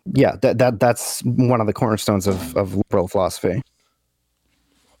 Yeah, that's one of the cornerstones of liberal philosophy.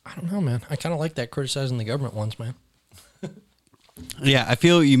 I don't know, man. I kind of like that criticizing the government ones, man. Yeah, I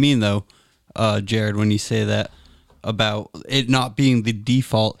feel what you mean, though, Jared, when you say that about it not being the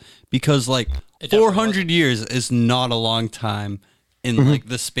default, because 400 years is not a long time in like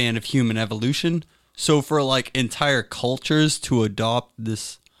the span of human evolution. So for entire cultures to adopt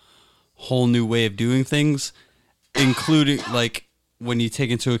this whole new way of doing things, including when you take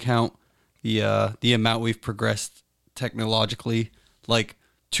into account the amount we've progressed technologically,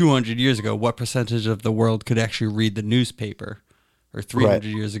 200 years ago, what percentage of the world could actually read the newspaper, or 300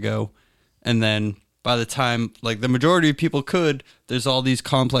 years ago? And then by the time the majority of people could, there's all these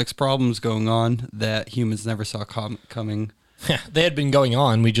complex problems going on that humans never saw coming. They had been going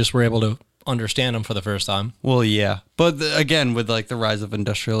on. We just were able to understand them for the first time. Well, yeah. But again, with the rise of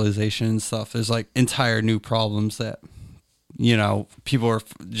industrialization and stuff, there's entire new problems that people are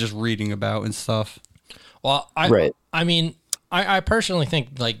just reading about and stuff. Well, I mean, I personally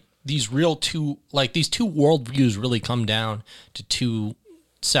think these two worldviews really come down to two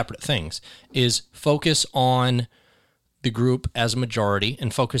separate things: is focus on the group as a majority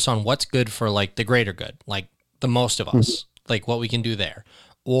and focus on what's good for the greater good, the most of us, what we can do there,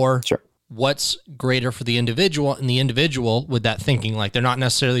 or what's greater for the individual, and the individual with that thinking, they're not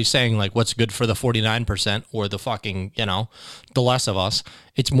necessarily saying what's good for the 49% or the fucking, the less of us.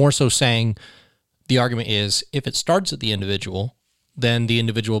 It's more so saying the argument is if it starts at the individual, then the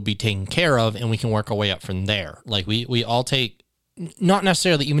individual will be taken care of and we can work our way up from there. We all take, not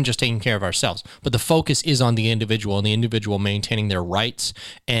necessarily even just taking care of ourselves, but the focus is on the individual and the individual maintaining their rights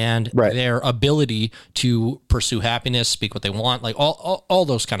and their ability to pursue happiness, speak what they want, all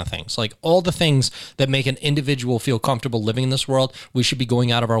those kind of things, all the things that make an individual feel comfortable living in this world. We should be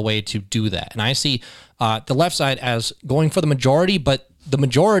going out of our way to do that. And I see the left side as going for the majority, but the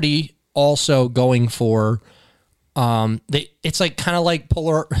majority also going for it's kind of like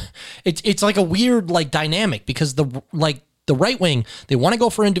polar. It's like a weird dynamic, because the right wing, they want to go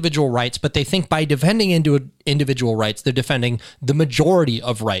for individual rights, but they think by defending individual rights, they're defending the majority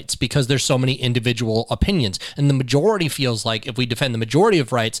of rights because there's so many individual opinions. And the majority feels like if we defend the majority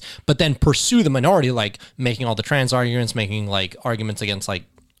of rights, but then pursue the minority, making all the trans arguments, making arguments against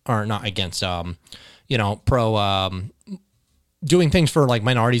or not against, doing things for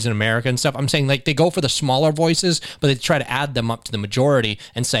minorities in America and stuff. I'm saying they go for the smaller voices, but they try to add them up to the majority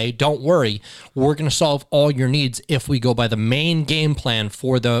and say, don't worry, we're going to solve all your needs if we go by the main game plan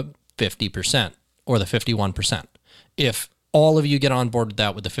for the 50% or the 51%. If all of you get on board with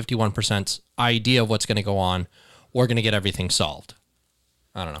that, with the 51%'s idea of what's going to go on, we're going to get everything solved.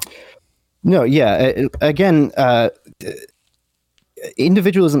 I don't know. No, yeah. Again,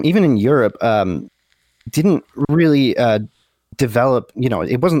 individualism, even in Europe, didn't really develop.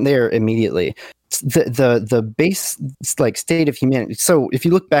 It wasn't there immediately. The base state of humanity. So if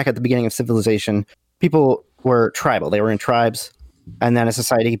you look back at the beginning of civilization, people were tribal. They were in tribes, and then a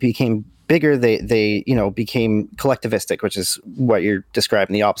society became bigger, they became collectivistic, which is what you're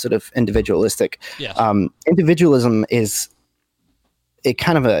describing, the opposite of individualistic. Yes. Individualism is a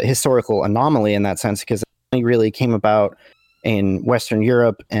kind of a historical anomaly in that sense, because it only really came about in Western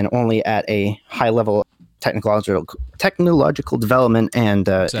Europe and only at a high level of technological development and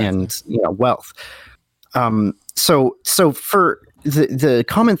wealth. So for the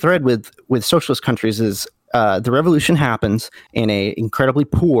common thread with socialist countries is the revolution happens in a incredibly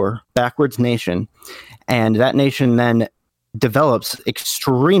poor, backwards nation, and that nation then develops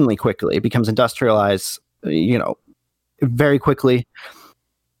extremely quickly. It becomes industrialized, very quickly.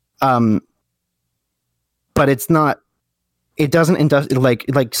 But it's not. It doesn't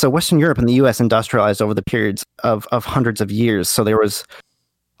so Western Europe and the U.S. industrialized over the periods of hundreds of years. So there was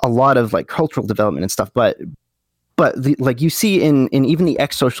a lot of like cultural development and stuff, but you see in even the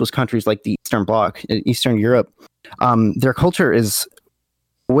ex-socialist countries like the Eastern Bloc, Eastern Europe, their culture is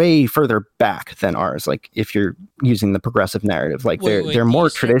way further back than ours. Like if you're using the progressive narrative, like they're more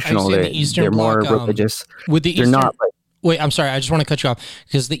traditional, they're more religious. With the they're Eastern, not like. Wait, I'm sorry. I just want to cut you off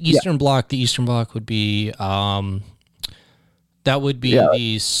because the Eastern Bloc would be that would be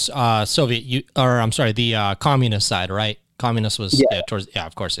the Soviet, the communist side, right? Communist was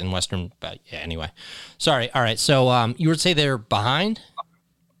of course in Western, but yeah. Anyway, sorry. All right. So you would say they're behind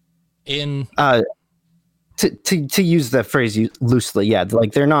in to use the phrase loosely, yeah.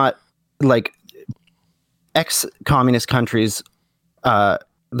 Like they're not like ex-communist countries that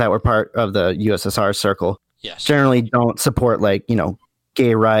were part of the USSR circle. Yes. Generally don't support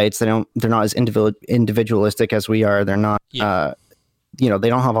gay rights. They're not as individualistic as we are. They're not they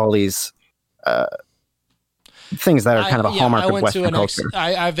don't have all these things that are kind of a hallmark of Western culture.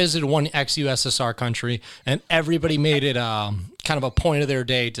 I visited one ex-USSR country, and everybody made it kind of a point of their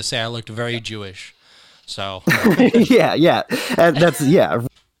day to say I looked very Jewish. So that's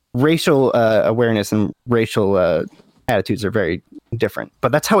racial awareness and racial attitudes are very different,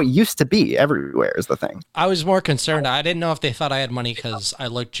 but that's how it used to be everywhere is the thing. I was more concerned. I didn't know if they thought I had money because I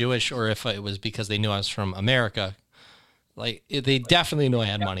looked Jewish or if it was because they knew I was from America. Like they definitely knew I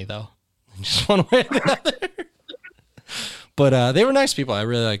had money though. Just one way or the other. But they were nice people. I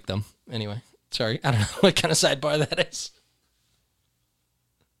really liked them. Anyway, sorry. I don't know what kind of sidebar that is.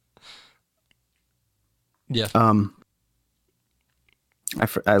 Yeah.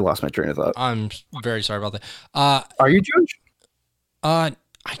 I lost my train of thought. I'm very sorry about that. Are you Jewish? I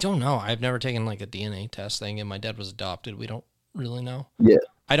don't know. I've never taken like a DNA test thing, and my dad was adopted. We don't really know. Yeah.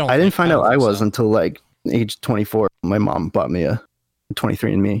 I didn't find out I was so. Until like age 24. My mom bought me a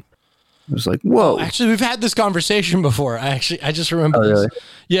 23andMe. I was like, whoa. Actually, we've had this conversation before. I just remember this. Really?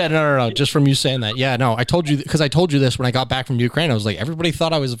 Yeah, no. Just from you saying that. Yeah, no. I told you because I told you this when I got back from Ukraine. I was like, everybody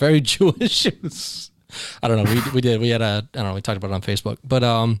thought I was very Jewish. I don't know. We did. We had I don't know. We talked about it on Facebook, but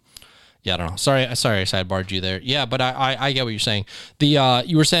yeah, I don't know. Sorry, I sidebarred you there. Yeah, but I get what you're saying.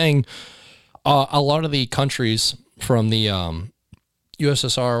 You were saying a lot of the countries from the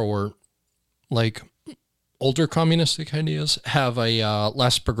USSR or like older communistic ideas have a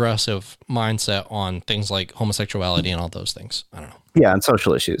less progressive mindset on things like homosexuality and all those things. I don't know. Yeah, and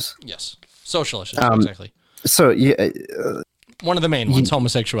social issues. Yes, social issues exactly. So yeah. One of the main ones,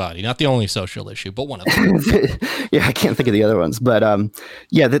 homosexuality, not the only social issue, but one of them. Yeah, I can't think of the other ones, but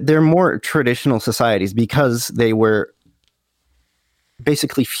they're more traditional societies because they were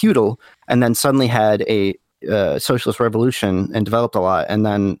basically feudal, and then suddenly had a socialist revolution and developed a lot, and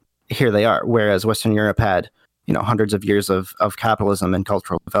then here they are. Whereas Western Europe had, hundreds of years of capitalism and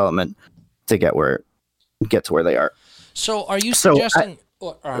cultural development to get to where they are. So, are you suggesting?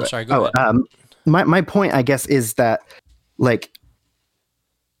 I'm sorry. Go ahead. My point, I guess, is that. Like,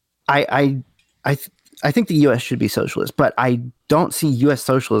 I think the U.S. should be socialist, but I don't see U.S.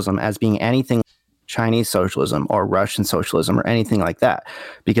 socialism as being anything like Chinese socialism or Russian socialism or anything like that,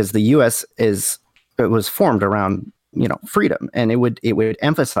 because the U.S. was formed around freedom, and it would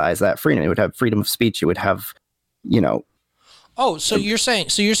emphasize that freedom. It would have freedom of speech. It would have, Oh, so you're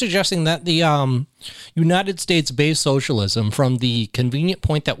suggesting that the United States-based socialism, from the convenient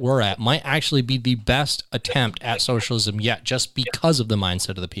point that we're at, might actually be the best attempt at socialism yet, just because of the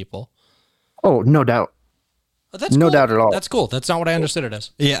mindset of the people. Oh, no doubt. That's no cool. doubt at all. That's cool. That's not what I understood it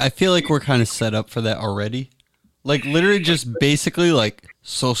as. Yeah, I feel like we're kind of set up for that already. Like literally, just basically like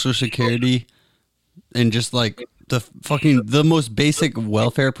Social Security, and just like the most basic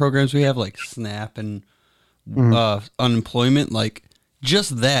welfare programs we have, like SNAP and. Unemployment, like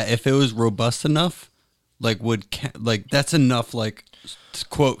just that, if it was robust enough, like that's enough, like to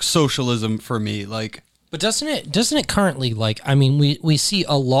quote socialism for me. Like, but doesn't it currently, like, I mean, we see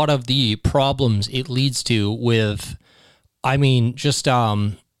a lot of the problems it leads to with, I mean, just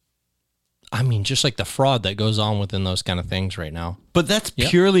I mean, just like the fraud that goes on within those kind of things right now. But that's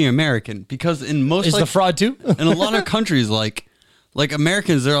purely American, because in most Is the fraud too? in a lot of countries, like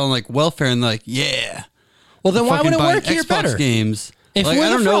Americans, they're on like welfare and they're like, yeah. Well, then why would it work here Xbox better? games. If Like, we're I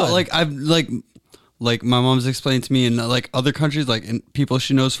the don't know. fraud. Like I've like my mom's explained to me in like other countries, like in people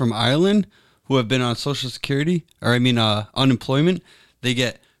she knows from Ireland who have been on Social Security, or I mean unemployment, they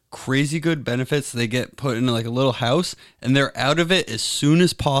get crazy good benefits. They get put in like a little house and they're out of it as soon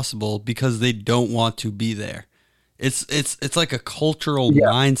as possible because they don't want to be there. It's like a cultural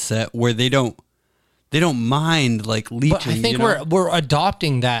mindset where they don't mind like leeching. But I think we're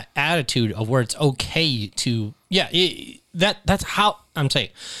adopting that attitude of where it's okay to that's how I'm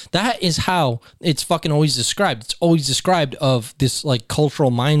saying that is how it's fucking always described. It's always described of this like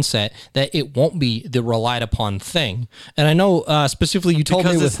cultural mindset that it won't be the relied upon thing. And I know specifically you told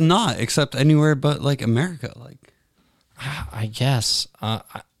because me it's not except anywhere but like America. Like I guess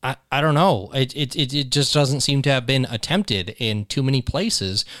I don't know. It just doesn't seem to have been attempted in too many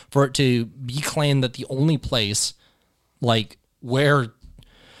places for it to be claimed that the only place like where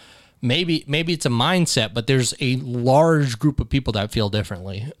maybe it's a mindset, but there's a large group of people that feel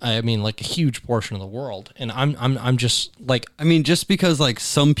differently. I mean, like a huge portion of the world. And I'm just like, I mean, just because like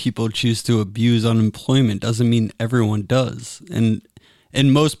some people choose to abuse unemployment doesn't mean everyone does. And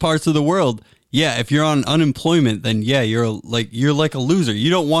in most parts of the world, yeah, if you're on unemployment, then yeah, you're like a loser. You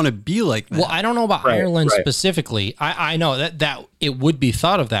don't want to be like that. well, I don't know about Ireland specifically. I know that it would be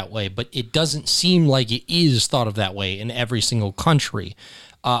thought of that way, but it doesn't seem like it is thought of that way in every single country.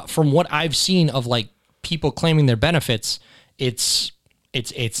 From what I've seen of like people claiming their benefits, it's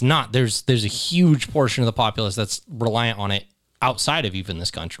not. There's a huge portion of the populace that's reliant on it outside of even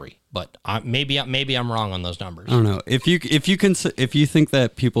this country. But maybe I'm wrong on those numbers. I don't know. If you think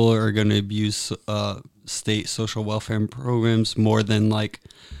that people are going to abuse state social welfare programs more than like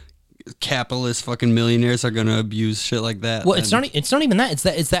capitalist fucking millionaires are going to abuse shit like that. Well, it's not even that.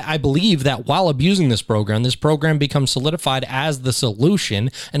 It's that I believe that while abusing this program becomes solidified as the solution,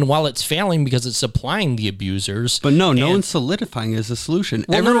 and while it's failing because it's supplying the abusers. But no one's solidifying it as a solution.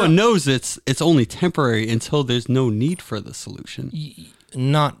 Well, everyone knows it's only temporary until there's no need for the solution.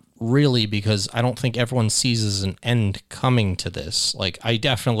 Not really, because I don't think everyone sees as an end coming to this. Like, I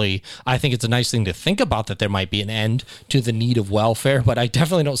think it's a nice thing to think about that there might be an end to the need of welfare, but I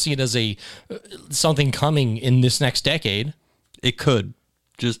definitely don't see it as something coming in this next decade. It could.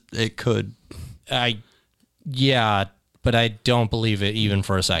 It could. Yeah, but I don't believe it even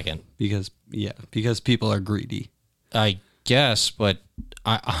for a second. Because people are greedy. I guess, but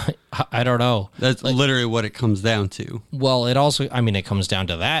I don't know. That's literally what it comes down to. Well, it comes down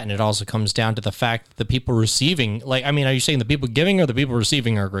to that, and it also comes down to the fact that the people receiving, are you saying the people giving or the people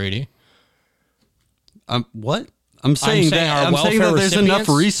receiving are greedy? What? I'm saying that there's enough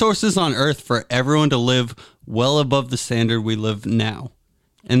resources on Earth for everyone to live well above the standard we live now.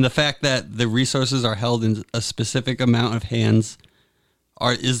 And the fact that the resources are held in a specific amount of hands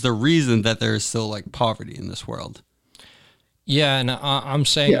is the reason that there is still like poverty in this world. Yeah, and I'm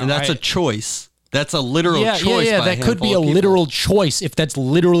saying... And that's a choice. That's a literal choice. Yeah, that could be a literal choice if that's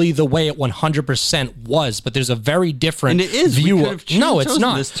literally the way it 100% was. But there's a very different view of... No, it's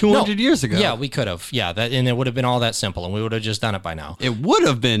not. This 200 years ago. Yeah, we could have. Yeah, and it would have been all that simple, and we would have just done it by now. It would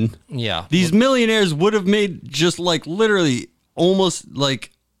have been. Yeah. These millionaires would have made just like literally almost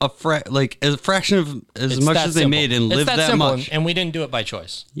like a fraction of as much as they made and lived that much. And we didn't do it by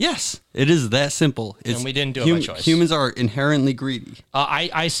choice. Yes, it is that simple. And we didn't do it by choice. Humans are inherently greedy.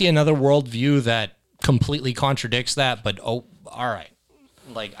 I see another worldview that completely contradicts that, but all right.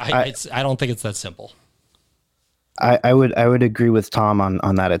 Like I don't think it's that simple. I would agree with Tom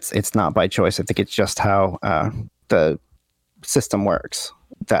on that. It's not by choice. I think it's just how the system works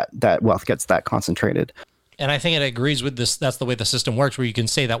that wealth gets that concentrated. And I think it agrees with this. That's the way the system works, where you can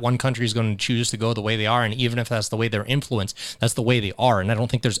say that one country is going to choose to go the way they are. And even if that's the way they're influenced, that's the way they are. And I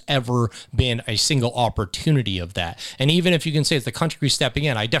don't think there's ever been a single opportunity of that. And even if you can say it's the country stepping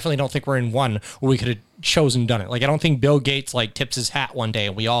in, I definitely don't think we're in one where we could have chosen done it. Like, I don't think Bill Gates like tips his hat one day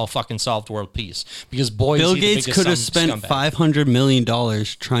and we all fucking solved world peace, because Bill Gates could have spent $500 million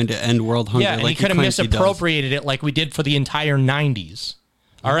trying to end world hunger. Yeah, and he could have misappropriated it like we did for the entire 90s.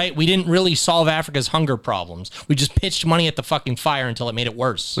 All right, we didn't really solve Africa's hunger problems. We just pitched money at the fucking fire until it made it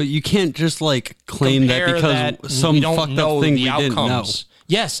worse. But you can't just like claim that because some fucked up thing we didn't know.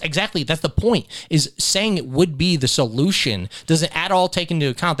 Yes, exactly. That's the point. Is saying it would be the solution doesn't at all take into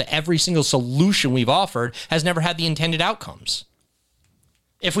account that every single solution we've offered has never had the intended outcomes.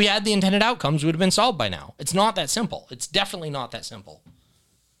 If we had the intended outcomes, it would have been solved by now. It's not that simple. It's definitely not that simple.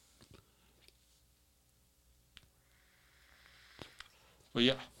 Well,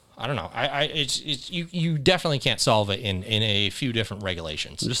 yeah, I don't know. It's you definitely can't solve it in a few different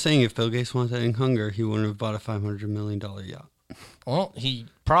regulations. I'm just saying, if Bill Gates wanted to end hunger, he wouldn't have bought a $500 million yacht. Well, he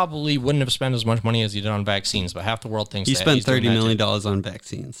probably wouldn't have spent as much money as he did on vaccines, but half the world thinks he that spent he's doing $30 that million too. on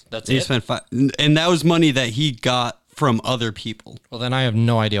vaccines. That's he it? spent and that was money that he got from other people. Well, then I have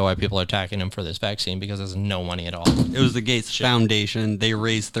no idea why people are attacking him for this vaccine because there's no money at all. It was the Gates Foundation. They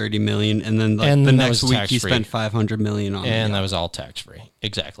raised $30 million, and then And the that next was week he tax-free. spent $500 million on And it. that was all tax-free.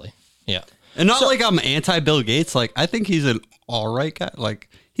 Exactly. Yeah. And not like I'm anti Bill Gates. Like, I think he's an all right guy. Like,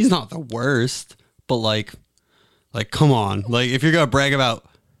 he's not the worst, but like come on. Like, if you're gonna brag about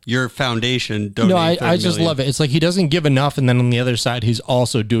your foundation, donate No, I $30 just million. love it. It's like he doesn't give enough, and then on the other side, he's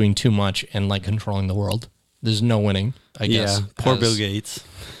also doing too much and like controlling the world. There's no winning, I guess. Yeah, poor as- Bill Gates.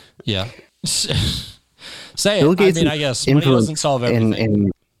 Yeah. Say Bill it. I Gates' mean, I guess money influence doesn't solve everything.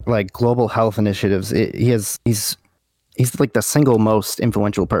 in like global health initiatives. He's like the single most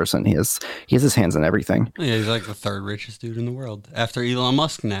influential person. He has his hands in everything. Yeah, he's like the third richest dude in the world after Elon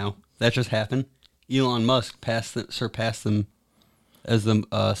Musk. Now that just happened. Elon Musk surpassed them as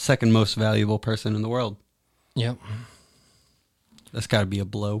the second most valuable person in the world. Yep. That's got to be a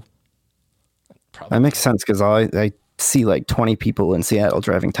blow. Probably. That makes sense because I see like 20 people in Seattle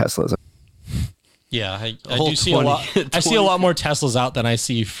driving Teslas. Yeah, I whole do see a 20 lot. I see a 20. lot more Teslas out than I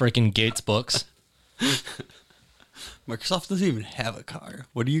see freaking Gates books. Microsoft doesn't even have a car.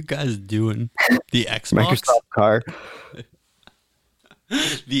 What are you guys doing? The Xbox? Microsoft car.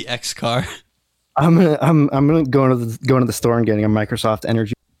 The X car? I'm gonna go into the store and getting a Microsoft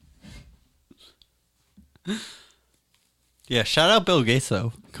Energy. Yeah, shout out Bill Gates,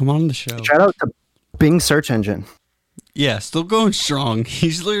 though. Come on the show. Shout out to Bing search engine. Yeah, still going strong.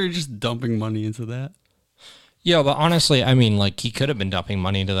 He's literally just dumping money into that. Yeah, but honestly, I mean, like, he could have been dumping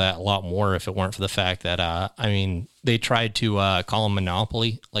money into that a lot more if it weren't for the fact that, I mean, they tried to call him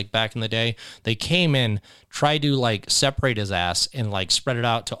monopoly, like, back in the day. They came in, tried to, like, separate his ass and, like, spread it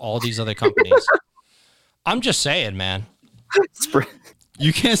out to all these other companies. I'm just saying, man.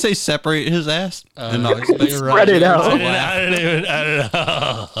 You can't say separate his ass. But you're right. Spread it out. I don't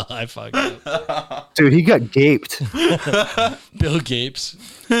know. I fucked up. Dude, he got gaped. Bill Gates.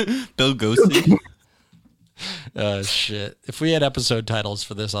 Bill Ghosty. Shit. If we had episode titles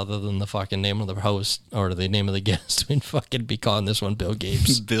for this other than the fucking name of the host or the name of the guest, we'd fucking be calling this one Bill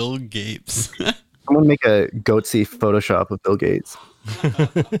Gates. Bill Gates. I'm gonna make a goatsy Photoshop of Bill Gates.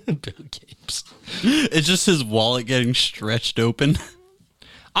 Bill Gates. It's just his wallet getting stretched open.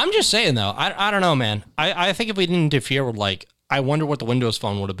 I'm just saying though, I don't know, man. I think if we didn't interfere with like, I wonder what the Windows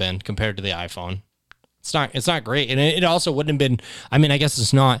Phone would have been compared to the iPhone. It's not great, and it also wouldn't have been. I mean, I guess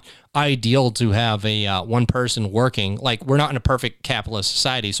it's not ideal to have a one person working. Like, we're not in a perfect capitalist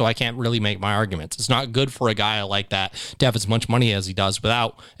society, so I can't really make my arguments. It's not good for a guy like that to have as much money as he does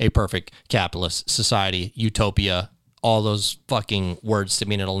without a perfect capitalist society, utopia, all those fucking words that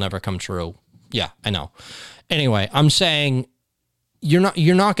mean it'll never come true. Yeah, I know. Anyway, I'm saying you're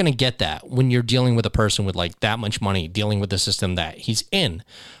not going to get that when you're dealing with a person with like that much money, dealing with the system that he's in.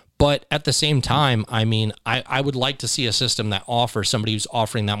 But at the same time, I mean, I would like to see a system that offers somebody who's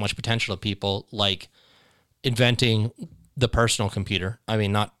offering that much potential to people, like inventing the personal computer. I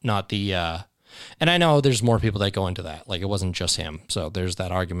mean, not the, and I know there's more people that go into that. Like, it wasn't just him. So there's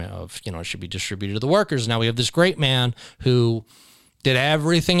that argument of, it should be distributed to the workers. Now we have this great man who did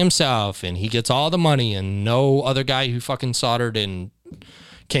everything himself and he gets all the money and no other guy who fucking soldered and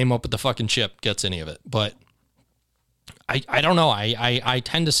came up with the fucking chip gets any of it. But I don't know. I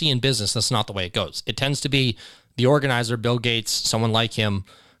tend to see in business that's not the way it goes. It tends to be the organizer, Bill Gates, someone like him,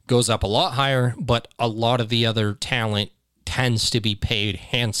 goes up a lot higher, but a lot of the other talent tends to be paid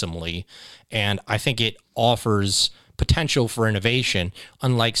handsomely. And I think it offers potential for innovation,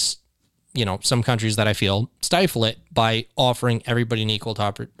 unlike some countries that I feel stifle it by offering everybody an equal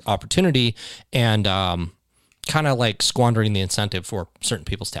opportunity and kind of like squandering the incentive for certain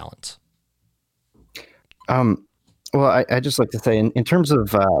people's talents. Well, I just like to say in terms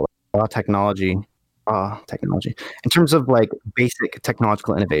of technology, in terms of like basic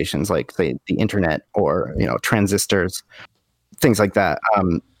technological innovations, like say the internet or transistors, things like that.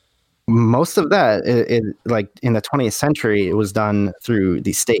 Most of that, like in the 20th century, it was done through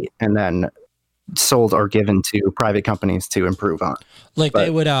the state and then sold or given to private companies to improve on. Like they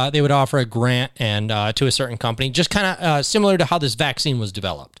would offer a grant and to a certain company, just kind of similar to how this vaccine was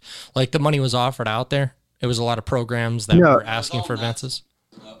developed. Like the money was offered out there. It was a lot of programs that were asking for advances.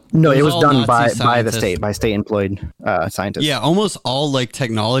 No, it was all done Nazi by the scientists. state employed scientists. Yeah, almost all like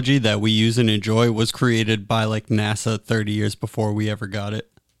technology that we use and enjoy was created by like NASA 30 years before we ever got it.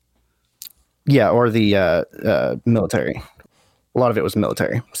 Yeah, or the military. A lot of it was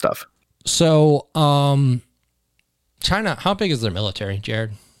military stuff. So, China, how big is their military,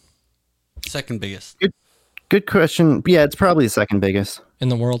 Jared? Second biggest. Good question. Yeah, it's probably the second biggest in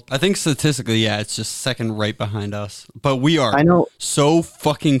the world. I think statistically, yeah, it's just second right behind us. But we are so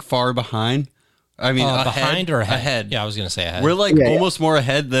fucking far behind. I mean, behind or ahead? Ahead. Yeah, I was going to say ahead. We're like almost more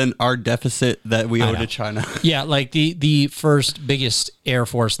ahead than our deficit that we owe to China. Yeah, like the first biggest air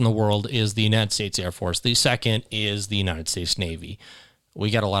force in the world is the United States Air Force. The second is the United States Navy. We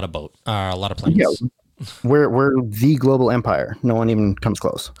got a lot of a lot of planes. Yeah, we're the global empire. No one even comes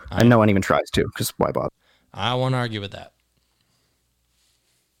close, and no one even tries to. Because why bother? I won't argue with that.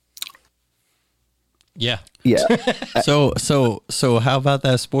 Yeah. Yeah. So how about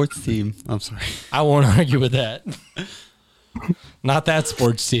that sports team? I'm sorry. I won't argue with that. Not that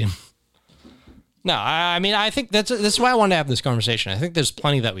sports team. No, I mean, I think that's why I wanted to have this conversation. I think there's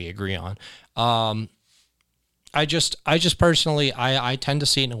plenty that we agree on. I just personally, I tend to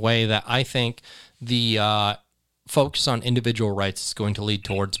see it in a way that I think the focus on individual rights is going to lead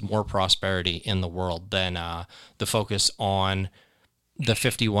towards more prosperity in the world than the focus on the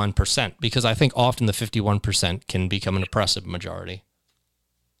 51%, because I think often the 51% can become an oppressive majority.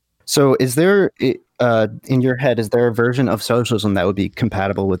 So is there, in your head, is there a version of socialism that would be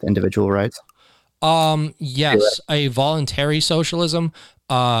compatible with individual rights? Yes, a voluntary socialism,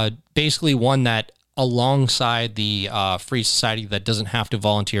 basically one that alongside the free society that doesn't have to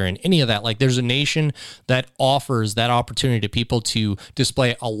volunteer in any of that. Like there's a nation that offers that opportunity to people to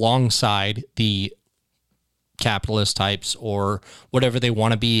display alongside the capitalist types or whatever they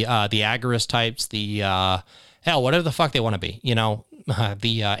want to be, the agorist types, the whatever the fuck they want to be,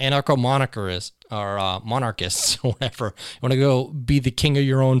 the anarcho-monarchists or monarchists or whatever. You want to go be the king of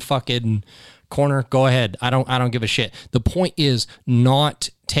your own fucking corner? Go ahead. I don't give a shit. The point is not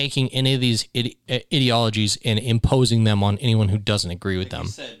taking any of these ideologies and imposing them on anyone who doesn't agree with them.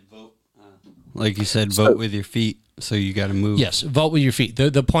 Like you said, vote with your feet. So you got to move. Yes, vote with your feet.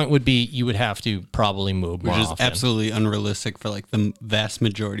 The point would be you would have to probably move more often. Which is often. Absolutely unrealistic for like the vast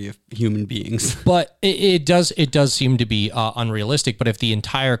majority of human beings. But it does seem to be unrealistic. But if the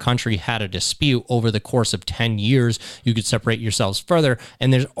entire country had a dispute over the course of 10 years, you could separate yourselves further.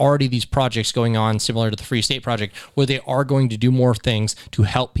 And there's already these projects going on similar to the Free State Project where they are going to do more things to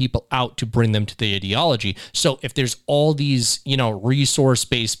help people out to bring them to the ideology. So if there's all these,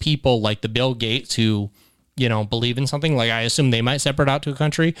 resource-based people like the Bill Gates who believe in something, like I assume they might separate out to a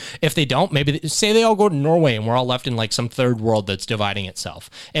country. If they don't, maybe say they all go to Norway and we're all left in like some third world that's dividing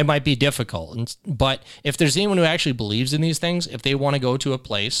itself. It might be difficult. But if there's anyone who actually believes in these things, if they want to go to a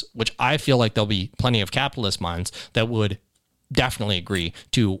place, which I feel like there'll be plenty of capitalist minds that would definitely agree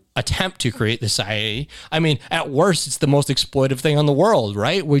to attempt to create this society. I mean, at worst, it's the most exploitive thing on the world,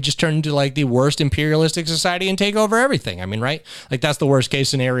 right? We just turn into like the worst imperialistic society and take over everything. I mean, right? Like that's the worst case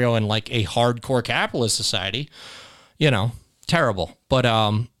scenario in like a hardcore capitalist society, terrible. But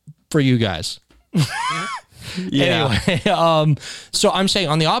for you guys. Yeah. Anyway, so I'm saying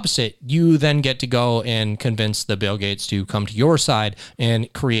on the opposite, you then get to go and convince the Bill Gates to come to your side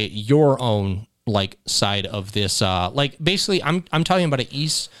and create your own like side of this, like basically I'm talking about an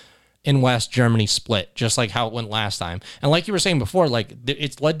East and West Germany split, just like how it went last time. And like you were saying before, like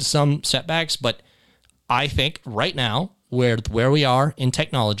it's led to some setbacks, but I think right now where we are in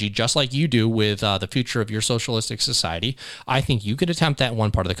technology, just like you do with the future of your socialistic society, I think you could attempt that in one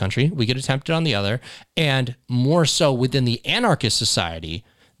part of the country. We could attempt it on the other. And more so within the anarchist society,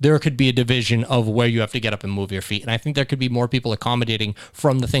 there could be a division of where you have to get up and move your feet. And I think there could be more people accommodating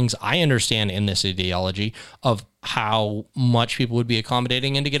from the things I understand in this ideology of how much people would be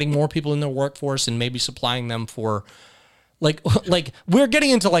accommodating into getting more people in their workforce and maybe supplying them for like we're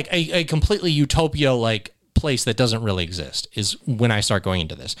getting into like a completely utopia like place that doesn't really exist is when I start going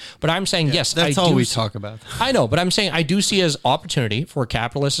into this. But I'm saying, yes, that's all we talk about. I know, but I'm saying I do see as opportunity for a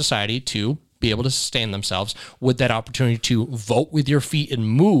capitalist society to be able to sustain themselves with that opportunity to vote with your feet and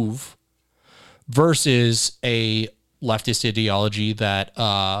move versus a leftist ideology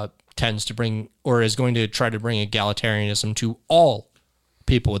that tends to bring or is going to try to bring egalitarianism to all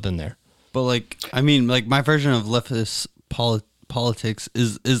people within there. But like, I mean, like my version of leftist politics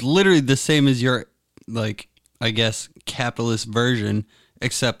is literally the same as your, like, I guess, capitalist version,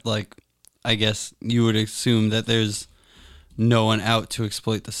 except like, I guess you would assume that there's no one out to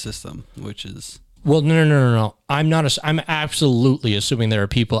exploit the system, which is... Well, no. I'm absolutely assuming there are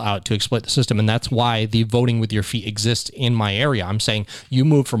people out to exploit the system, and that's why the voting with your feet exists in my area. I'm saying you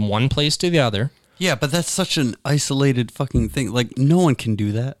move from one place to the other. Yeah, but that's such an isolated fucking thing. Like, no one can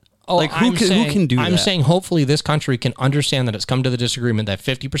do that. Like, who can do that? I'm saying hopefully this country can understand that it's come to the disagreement that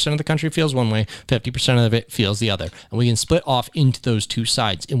 50% of the country feels one way, 50% of it feels the other. And we can split off into those two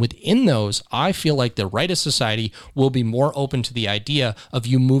sides. And within those, I feel like the right of society will be more open to the idea of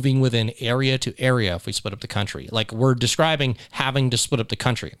you moving within area to area if we split up the country. Like we're describing having to split up the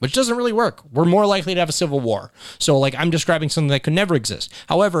country, which doesn't really work. We're more likely to have a civil war. So like I'm describing something that could never exist.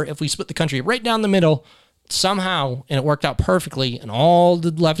 However, if we split the country right down the middle, somehow, and it worked out perfectly, and all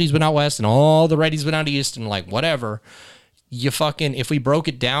the lefties went out west and all the righties went out east and like whatever, if we broke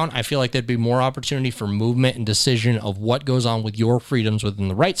it down, I feel like there'd be more opportunity for movement and decision of what goes on with your freedoms within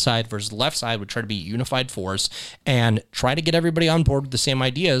the right side versus the left side would try to be a unified force and try to get everybody on board with the same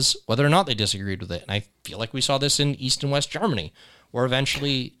ideas, whether or not they disagreed with it. And I feel like we saw this in East and West Germany, where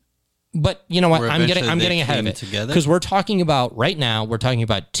eventually... But you know what? I'm getting ahead of it because we're talking about right now. We're talking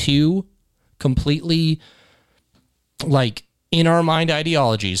about two completely like in our mind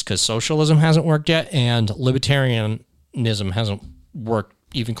ideologies because socialism hasn't worked yet and libertarianism hasn't worked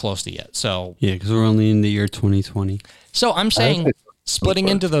even closely yet. So yeah, because we're only in the year 2020. So I'm saying splitting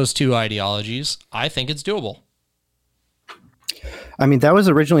into those two ideologies, I think it's doable. I mean, that was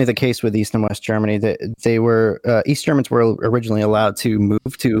originally the case with East and West Germany. That they were East Germans were originally allowed to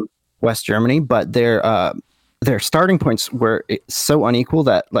move to West Germany, but their starting points were so unequal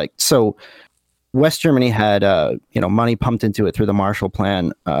that West Germany had money pumped into it through the Marshall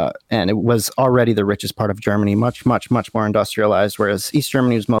Plan, and it was already the richest part of Germany, much more industrialized. Whereas East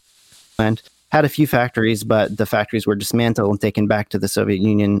Germany was mostly land, had a few factories, but the factories were dismantled and taken back to the Soviet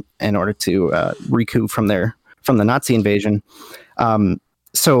Union in order to recoup from the Nazi invasion.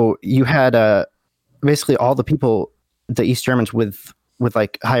 So you had basically all the people, the East Germans with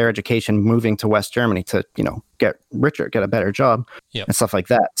like higher education, moving to West Germany to get richer, get a better job, and stuff like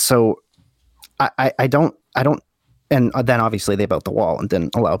that. So I don't, and then obviously they built the wall and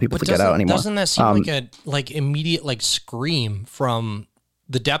didn't allow people to get out anymore. Doesn't that seem like a immediate scream from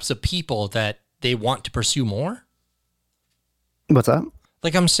the depths of people that they want to pursue more? What's that?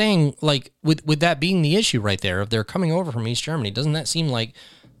 Like I'm saying, with that being the issue right there, if they're coming over from East Germany, doesn't that seem like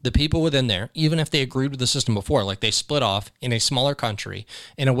the people within there, even if they agreed with the system before, like they split off in a smaller country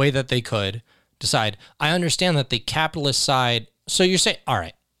in a way that they could decide, I understand that the capitalist side, so you're saying, all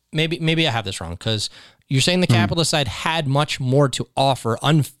right, maybe I have this wrong, because you're saying the capitalist side had much more to offer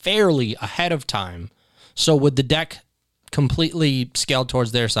unfairly ahead of time. So with the deck completely scaled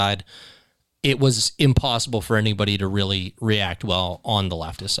towards their side, it was impossible for anybody to really react well on the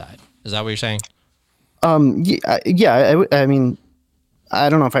leftist side. Is that what you're saying? Yeah. I mean, I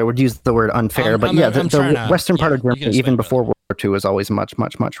don't know if I would use the word unfair, but the western part of Germany, even before World War II, was always much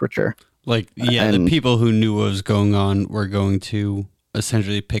richer. The people who knew what was going on were going to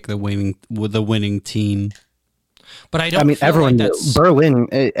essentially pick the winning team. But I mean, everyone knew. Berlin.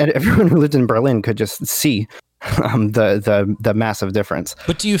 Everyone who lived in Berlin could just see the massive difference.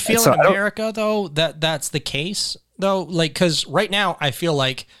 But do you feel in America though that's the case though? Because right now I feel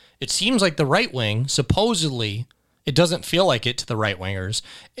like it seems like the right wing supposedly. It doesn't feel like it to the right wingers.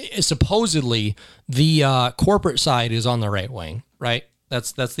 Supposedly, the corporate side is on the right wing, right?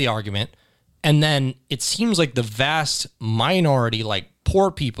 That's the argument. And then it seems like the vast minority,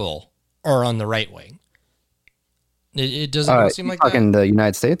 poor people, are on the right wing. It doesn't seem like that. In the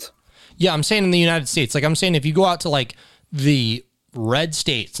United States? Yeah, I'm saying in the United States. I'm saying if you go out to the red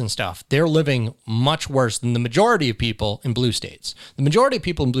states and stuff, they're living much worse than the majority of people in blue states. The majority of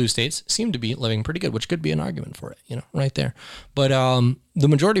people in blue states seem to be living pretty good, which could be an argument for it, right there. But the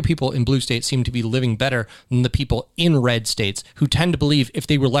majority of people in blue states seem to be living better than the people in red states who tend to believe if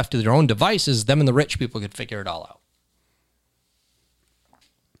they were left to their own devices, them and the rich people could figure it all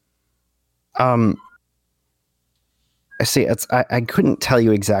out. I see. I couldn't tell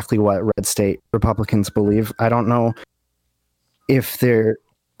you exactly what red state Republicans believe. I don't know if they're,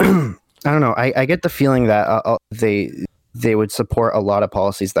 I don't know. I get the feeling that they would support a lot of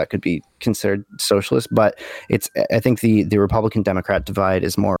policies that could be considered socialist, but I think the Republican Democrat divide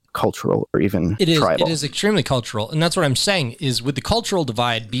is more cultural or even tribal. It is extremely cultural. And that's what I'm saying is with the cultural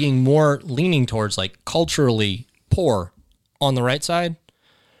divide being more leaning towards culturally poor on the right side,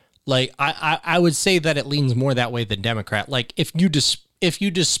 I would say that it leans more that way than Democrat. If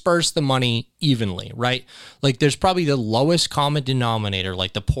you disperse the money evenly, right? There's probably the lowest common denominator,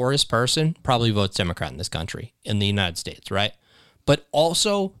 the poorest person probably votes Democrat in this country, in the United States, right? But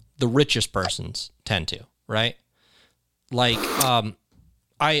also the richest persons tend to, right? I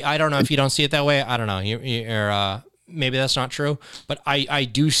don't know if you don't see it that way. I don't know. You're maybe that's not true, but I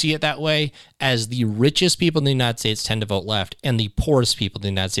do see it that way, as the richest people in the United States tend to vote left and the poorest people in the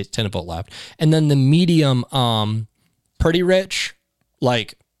United States tend to vote left. And then the medium, pretty rich,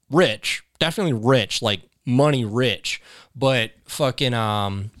 rich, definitely rich, like money rich, but fucking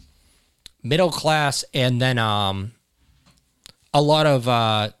middle class, and then a lot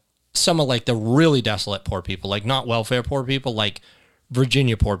of some of like the really desolate poor people, like not welfare poor people, like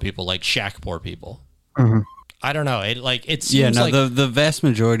Virginia poor people, like shack poor people. I don't know. It seems like the vast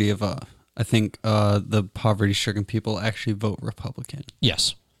majority of I think the poverty-stricken people actually vote Republican.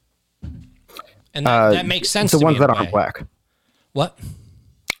 yes, and that makes sense. The to ones me in that a aren't way. black. What?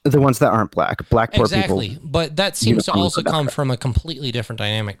 The ones that aren't black poor Exactly, people. but that seems to know, also come Democrat. from a completely different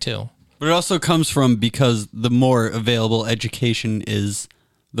dynamic too. But it also comes from because the more available education is,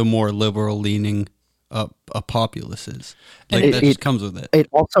 the more liberal-leaning a populace is. Like, that just comes with it. It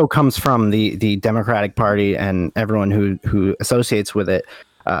also comes from the Democratic Party and everyone who associates with it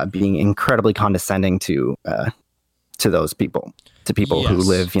being incredibly condescending to those people, to people who Yes.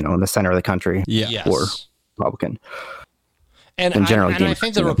 live, in the center of the country, Yeah. or Republican. And And generally I Democrats,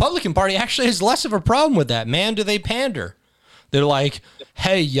 think the Republican Party actually has less of a problem with that. Man, do they pander? They're like,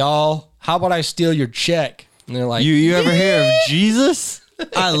 "Hey, y'all, how about I steal your check?" And they're like, You ever hear of Jesus?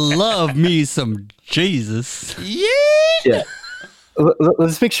 I love me some Jesus. Yeah.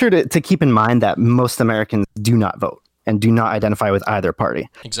 Let's make sure to keep in mind that most Americans do not vote and do not identify with either party.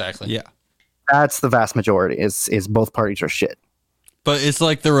 Exactly. Yeah. That's the vast majority. Is both parties are shit. But it's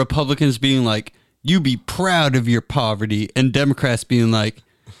like the Republicans being like, you be proud of your poverty, and Democrats being like,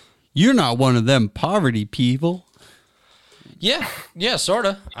 you're not one of them poverty people. Yeah, sort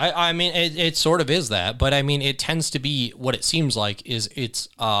of. I mean, it sort of is that, but I mean, it tends to be what it seems like is it's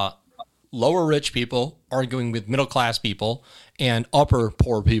lower rich people arguing with middle class people and upper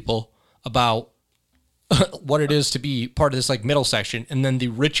poor people about what it is to be part of this like middle section, and then the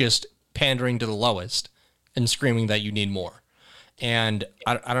richest pandering to the lowest and screaming that you need more. And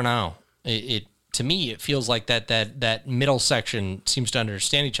I don't know. It to me, it feels like that middle section seems to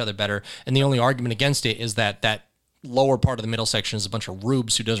understand each other better, and the only argument against it is that lower part of the middle section is a bunch of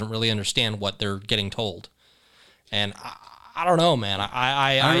rubes who doesn't really understand what they're getting told. And I don't know, man.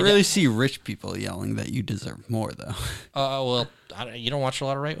 I don't really see rich people yelling that you deserve more, though. Well, you don't watch a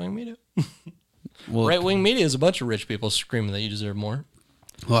lot of right wing media. Well, Right wing media is a bunch of rich people screaming that you deserve more.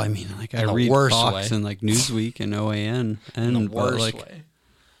 well, I mean, like I In the read worst Fox way. and like Newsweek and OAN, and In the but, worst like, way.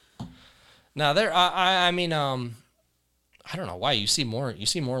 Now there, I mean, I don't know why you see more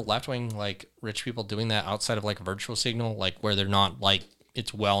left wing like rich people doing that outside of like a virtual signal, like where they're not like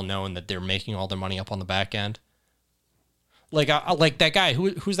it's well known that they're making all their money up on the back end. Like I like that guy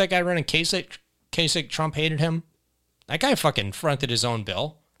who's that guy running Kasich? Kasich, Trump hated him. That guy fucking fronted his own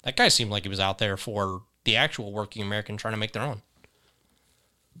bill. That guy seemed like he was out there for the actual working American trying to make their own.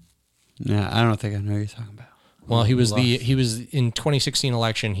 yeah, I don't think I know what you're talking about. Well, he was in 2016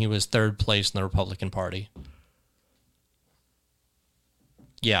 election, he was third place in the Republican Party.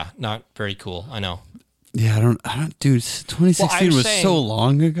 Yeah, not very cool. I know. Yeah, I don't, dude. 2016 Well, was saying- so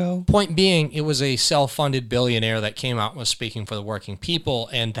long ago. Point being, it was a self-funded billionaire that came out and was speaking for the working people,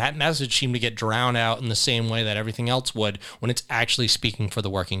 and that message seemed to get drowned out in the same way that everything else would when it's actually speaking for the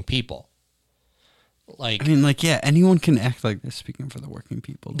working people. Like I mean, like, yeah, anyone can act like they're speaking for the working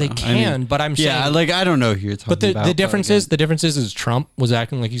people. they though. can, I mean, but I'm saying, yeah, like I don't know who you're talking but about. the difference again, is Trump was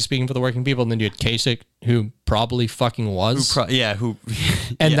acting like he's speaking for the working people, and then you had Kasich, who probably fucking was, who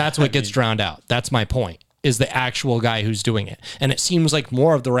and yeah, that's what I gets mean, drowned out. That's my point. Is the actual guy who's doing it. And it seems like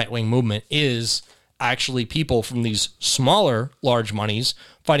more of the right-wing movement is actually people from these smaller large monies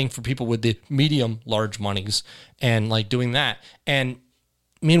fighting for people with the medium large monies and like doing that. And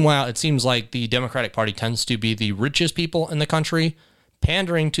meanwhile, it seems like the Democratic Party tends to be the richest people in the country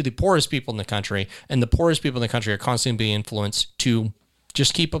pandering to the poorest people in the country, and the poorest people in the country are constantly being influenced to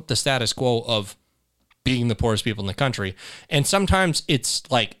just keep up the status quo of being the poorest people in the country. And sometimes it's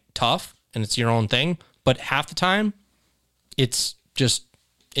like tough and it's your own thing, but half the time it's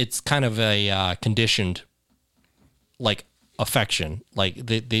kind of a conditioned like affection. Like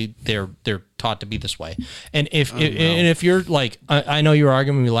they're taught to be this way. And if you're like, I know you were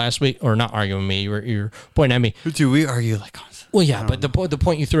arguing with me last week, or not arguing with me, you're pointing at me. Do we argue like constantly? Well, yeah, but the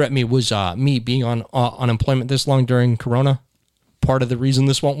point you threw at me was me being on unemployment this long during Corona. Part of the reason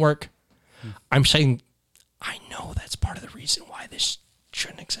this won't work. I'm saying, I know that's part of the reason why this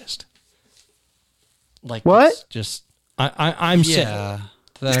shouldn't exist. Like What? it's just I'm saying. Yeah.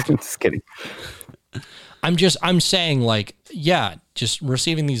 Just kidding. I'm saying like, yeah, just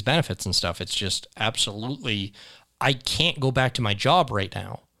receiving these benefits and stuff. It's just absolutely, I can't go back to my job right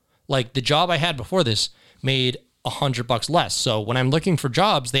now. Like the job I had before this made $100 less. So when I'm looking for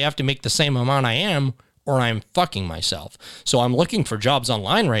jobs, they have to make the same amount I am, or I'm fucking myself. So I'm looking for jobs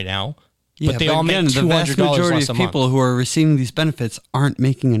online right now, Yeah, but they all make the vast $200 majority less a of month. people who are receiving these benefits aren't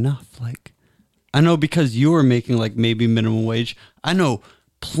making enough. Like, I know because you are making like maybe minimum wage. I know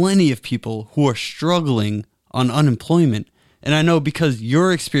plenty of people who are struggling on unemployment. And I know because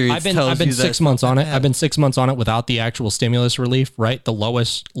your experience I've been tells you that 6 months on it. I've been 6 months on it without the actual stimulus relief, right? The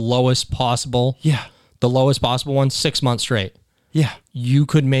lowest possible. Yeah. The lowest possible one, 6 months straight. Yeah. You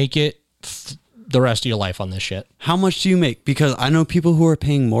could make it the rest of your life on this shit. How much do you make? Because I know people who are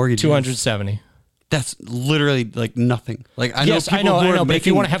paying mortgages. 270. That's literally like nothing. Like I know Yes, people I know, who I are know. But if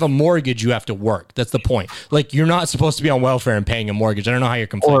you making- want to have a mortgage, you have to work. That's the point. Like, you're not supposed to be on welfare and paying a mortgage. I don't know how you're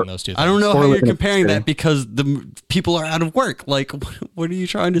conflating those two things. I don't know Or how you're living in comparing the that because the people are out of work. Like, what are you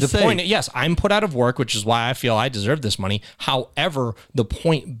trying to The say? point, yes, I'm put out of work, which is why I feel I deserve this money. However, the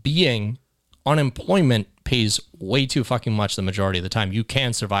point being, unemployment pays way too fucking much the majority of the time. You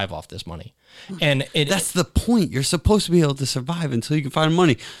can survive off this money. And That's the point. You're supposed to be able to survive until you can find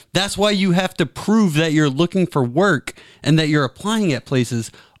money. That's why you have to prove that you're looking for work and that you're applying at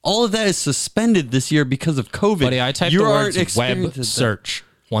places. All of that is suspended this year because of COVID. buddy, I type You the aren't words web experiencing that. search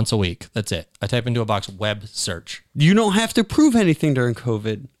once a week. That's it. I type into a box web search. You don't have to prove anything during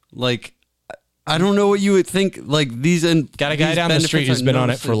COVID. Like, I don't know what you would think. Like these and Got a guy these down the street benefits who's are been on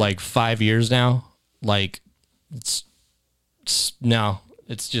it for noticeable. like 5 years now. Like, it's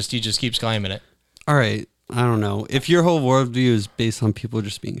just, he just keeps claiming it. All right. I don't know. If your whole worldview is based on people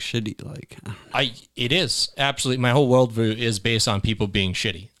just being shitty, like It is absolutely, my whole worldview is based on people being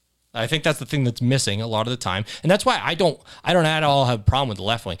shitty. I think that's the thing that's missing a lot of the time, and that's why I don't at all have a problem with the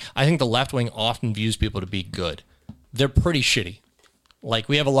left wing. I think the left wing often views people to be good. They're pretty shitty. Like,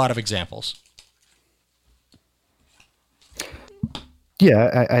 we have a lot of examples.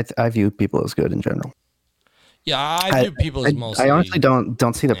 Yeah, I view people as good in general. Yeah, I view people as mostly. I honestly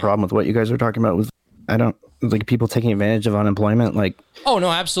don't see the problem with what you guys are talking about. I don't like people taking advantage of unemployment. Like, Oh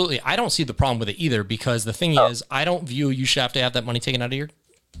no, absolutely. I don't see the problem with it either, because the thing is, I don't view you should have to have that money taken out of your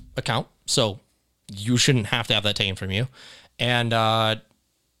account. So you shouldn't have to have that taken from you. And I'm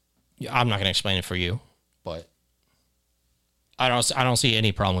not going to explain it for you, but I don't see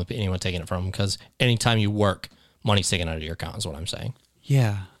any problem with anyone taking it from them, because anytime you work, money's taken out of your account is what I'm saying.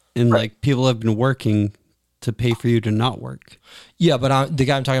 yeah, and like people have been working to pay for you to not work. Yeah, but the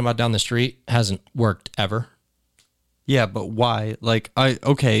guy I'm talking about down the street hasn't worked ever. Yeah, but why? Like,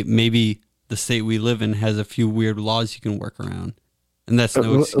 okay, maybe the state we live in has a few weird laws you can work around, and that's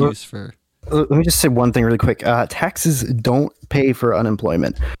no excuse for. let me just say one thing really quick. Taxes don't pay for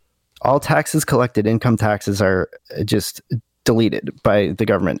unemployment. All taxes collected, income taxes, are just deleted by the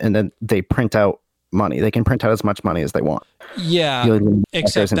government, and then they print out money. They can print out as much money as they want. Yeah, There's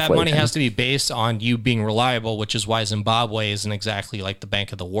except that money inflation. has to be based on you being reliable, which is why Zimbabwe isn't exactly like the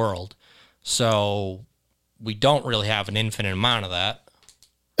Bank of the World. So we don't really have an infinite amount of that.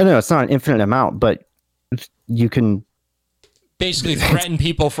 No, it's not an infinite amount, but you can. Basically threaten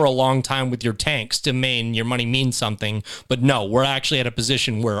people for a long time with your tanks to mean your money means something. But no, we're actually at a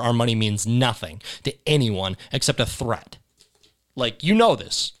position where our money means nothing to anyone except a threat. Like, you know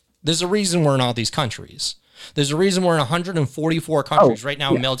this. There's a reason we're in all these countries. There's a reason we're in 144 countries right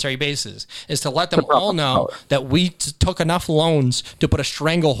now in military bases, is to let them all know that we took enough loans to put a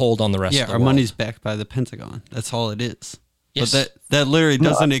stranglehold on the rest Yeah, of the our world. money's backed by the Pentagon. That's all it is. Yes. But that literally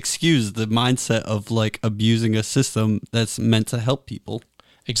doesn't excuse the mindset of like abusing a system that's meant to help people.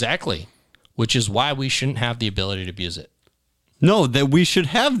 Exactly. Which is why we shouldn't have the ability to abuse it. No, that we should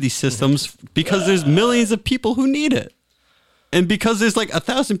have these systems because there's millions of people who need it. And because there's like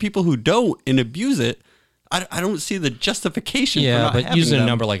 1,000 people who don't and abuse it, I don't see the justification for Yeah, not but having using them. a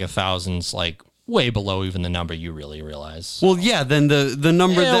number like 1,000's like way below even the number you really realize. Well, yeah, then the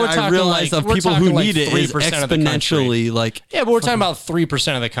number Yeah, we're that I talking realize like- of we're people talking who like need it is 3% of the country. exponentially like Yeah, but we're talking about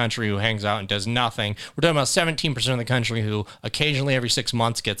 3% of the country who hangs out and does nothing. We're talking about 17% of the country who occasionally every 6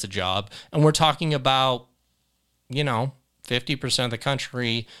 months gets a job. And we're talking about, 50% of the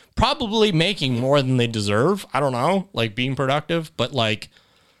country probably making more than they deserve. I don't know, like being productive. But like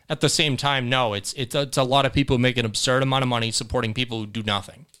at the same time, no, it's a lot of people who make an absurd amount of money supporting people who do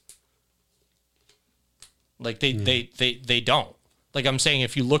nothing. Like they don't. Like I'm saying,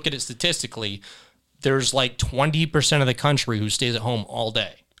 if you look at it statistically, there's like 20% of the country who stays at home all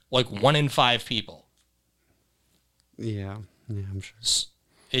day. Like 1 in 5 people. yeah, I'm sure.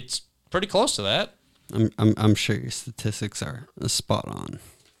 It's pretty close to that. I'm sure your statistics are spot on.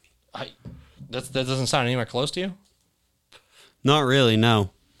 That doesn't sound anywhere close to you. Not really, no.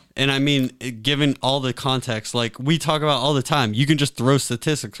 And I mean, given all the context, like we talk about all the time, you can just throw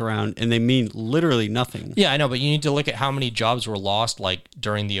statistics around and they mean literally nothing. Yeah, I know, but you need to look at how many jobs were lost like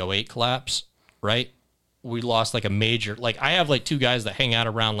during the 08 collapse, right? We lost like a major, like I have like 2 guys that hang out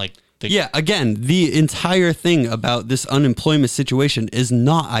around like Yeah, again, the entire thing about this unemployment situation is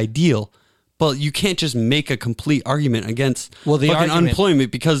not ideal. But you can't just make a complete argument against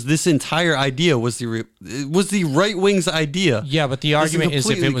unemployment because this entire idea was the right wing's idea. Yeah, but the argument is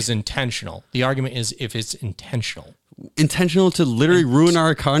if it was intentional. The argument is if it's intentional. Intentional to literally ruin our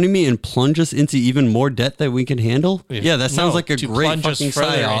economy and plunge us into even more debt that we can handle? Yeah, that sounds like a great fucking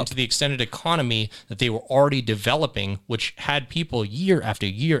psyop. Into the extended economy that they were already developing, which had people year after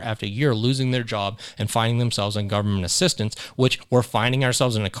year after year losing their job and finding themselves on government assistance, which we're finding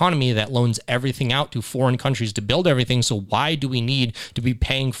ourselves in an economy that loans everything out to foreign countries to build everything. So why do we need to be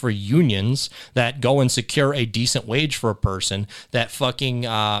paying for unions that go and secure a decent wage for a person that fucking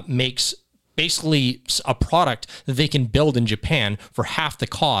makes basically a product that they can build in Japan for half the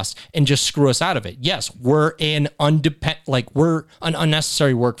cost and just screw us out of it? Yes, we're we're an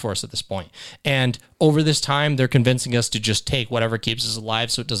unnecessary workforce at this point. And over this time, they're convincing us to just take whatever keeps us alive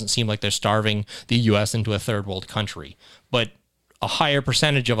so it doesn't seem like they're starving the U.S. into a third world country. But a higher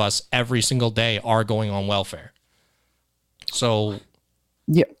percentage of us every single day are going on welfare. So,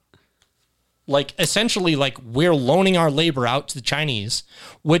 yeah. Essentially, we're loaning our labor out to the Chinese,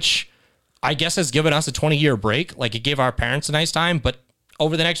 which I guess has given us a 20-year break. It gave our parents a nice time, but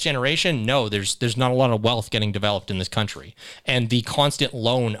over the next generation, no, there's not a lot of wealth getting developed in this country. And the constant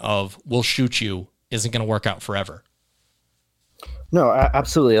loan of we'll shoot you isn't going to work out forever. No,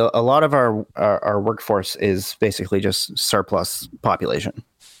 absolutely. A lot of our workforce is basically just surplus population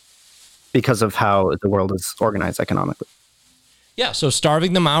because of how the world is organized economically. Yeah, so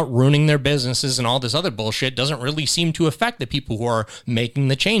starving them out, ruining their businesses and all this other bullshit doesn't really seem to affect the people who are making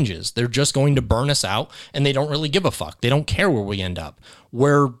the changes. They're just going to burn us out, and they don't really give a fuck. They don't care where we end up.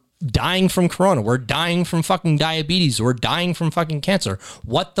 We're dying from corona. We're dying from fucking diabetes. We're dying from fucking cancer.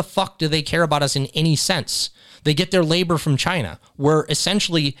 What the fuck do they care about us in any sense? They get their labor from China. We're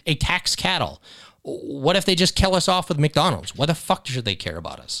essentially a tax cattle. What if they just kill us off with McDonald's? Why the fuck should they care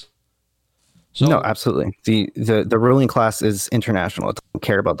about us? So, no, absolutely. The ruling class is international. It doesn't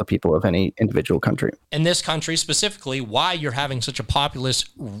care about the people of any individual country. In this country specifically, why you're having such a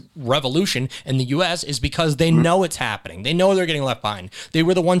populist revolution in the U.S. is because they know it's happening. They know they're getting left behind. They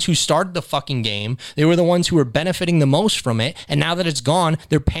were the ones who started the fucking game. They were the ones who were benefiting the most from it. And now that it's gone,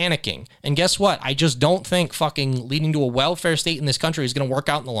 they're panicking. And guess what? I just don't think fucking leading to a welfare state in this country is going to work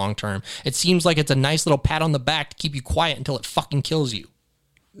out in the long term. It seems like it's a nice little pat on the back to keep you quiet until it fucking kills you.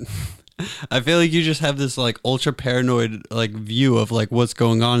 I feel like you just have this ultra paranoid view of what's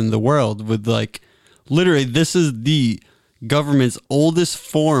going on in the world with literally this is the government's oldest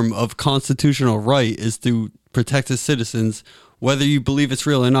form of constitutional right is to protect its citizens, whether you believe it's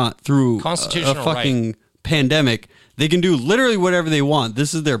real or not, through a fucking pandemic. They can do literally whatever they want.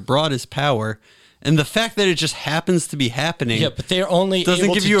 This is their broadest power. And the fact that it just happens to be happening, but they're only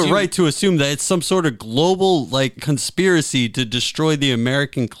doesn't give you a right to assume that it's some sort of global conspiracy to destroy the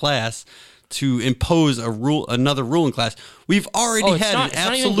American class, to impose another ruling class. We've already had an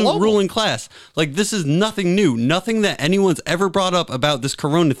absolute ruling class. This is nothing new. Nothing that anyone's ever brought up about this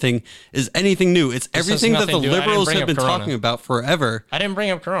corona thing is anything new. It's everything that the liberals have been talking about forever. I didn't bring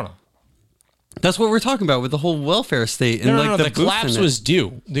up corona. That's what we're talking about with the whole welfare state and no, the collapse was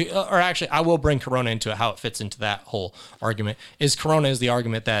due. Or actually, I will bring corona into how it fits into that whole argument. Corona is the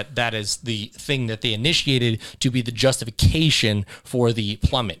argument that is the thing that they initiated to be the justification for the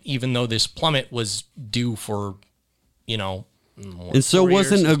plummet, even though this plummet was due for, and so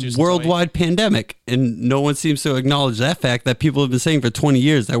wasn't a worldwide pandemic. And no one seems to acknowledge that fact that people have been saying for 20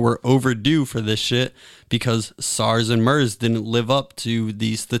 years that we're overdue for this shit because SARS and MERS didn't live up to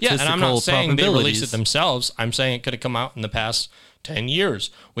the statistical probabilities. Yeah, and I'm not saying they released it themselves. I'm saying it could have come out in the past 10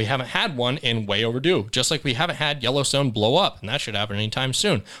 years. We haven't had one and way overdue. Just like we haven't had Yellowstone blow up, and that should happen anytime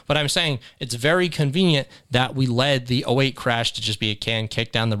soon. But I'm saying it's very convenient that we led the '08 crash to just be a can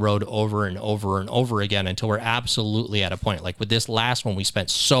kicked down the road over and over and over again until we're absolutely at a point. With this last one, we spent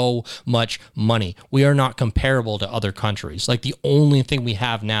so much money. We are not comparable to other countries. The only thing we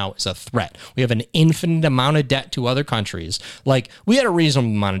have now is a threat. We have an infinite amount of debt to other countries. We had a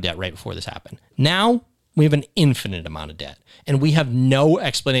reasonable amount of debt right before this happened. Now, we have an infinite amount of debt, and we have no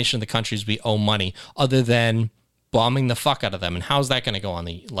explanation of the countries we owe money other than bombing the fuck out of them. And how's that going to go on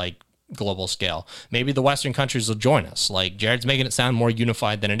the global scale? Maybe the Western countries will join us. Jared's making it sound more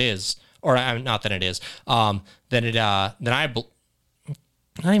unified than it is, or not than it is. Than I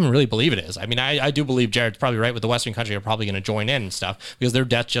don't even really believe it is. I mean, I do believe Jared's probably right with the Western countries are probably going to join in and stuff because their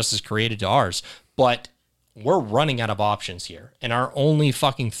debt just is created to ours, but we're running out of options here. And our only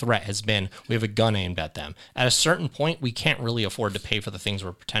fucking threat has been we have a gun aimed at them. At a certain point, we can't really afford to pay for the things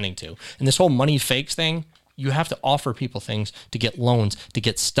we're pretending to. And this whole money fakes thing, You have to offer people things to get loans, to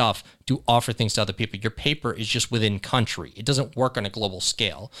get stuff, to offer things to other people. Your paper is just within country. It doesn't work on a global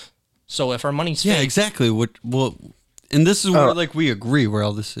scale. So if our money's fake, exactly. And this is where like we agree where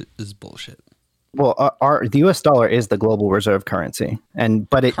all this is bullshit. Well, the U.S. dollar is the global reserve currency,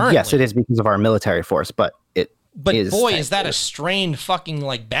 but yes, it is because of our military force. But is that a strained fucking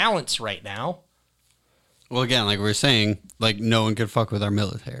like balance right now? Well, again, like we're saying, like no one could fuck with our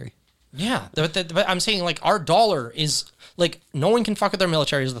military. Yeah, but I'm saying like our dollar is like no one can fuck with our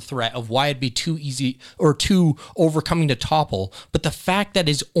military is the threat of why it'd be too easy or too overcoming to topple. But the fact that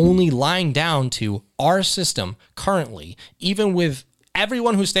is only lying down to our system currently, even with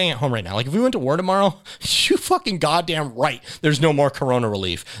everyone who's staying at home right now. Like if we went to war tomorrow, you fucking goddamn right. There's no more corona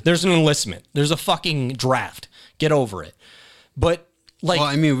relief. There's an enlistment. There's a fucking draft. Get over it. But like, well,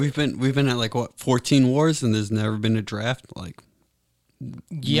 I mean, we've been at like what 14 wars and there's never been a draft. Like.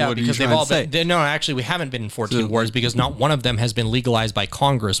 Yeah, because they've all been. No, actually, we haven't been in 14 wars because not one of them has been legalized by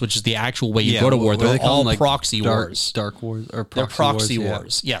Congress, which is the actual way you go to war. They're all like proxy wars. Dark wars or they're proxy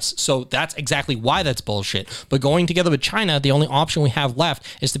wars. Yes. So that's exactly why that's bullshit. But going together with China, the only option we have left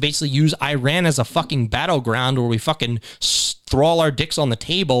is to basically use Iran as a fucking battleground where we fucking throw all our dicks on the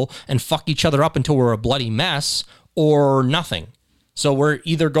table and fuck each other up until we're a bloody mess or nothing. So we're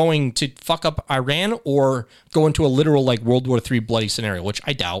either going to fuck up Iran or go into a literal like World War III bloody scenario, which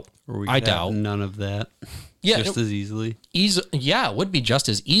I doubt. I doubt none of that. Yeah, just as easily. Yeah, it would be just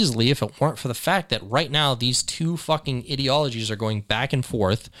as easily if it weren't for the fact that right now these two fucking ideologies are going back and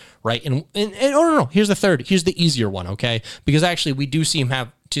forth, right? And no. Here's the third. Here's the easier one, okay? Because actually, we do seem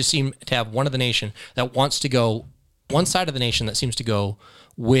to have one of the nation that wants to go, one side of the nation that seems to go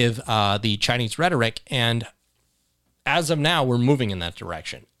with the Chinese rhetoric and. As of now, we're moving in that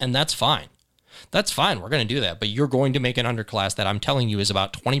direction, and that's fine. That's fine. We're going to do that, but you're going to make an underclass that I'm telling you is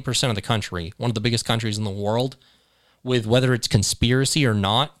about 20% of the country, one of the biggest countries in the world, with whether it's conspiracy or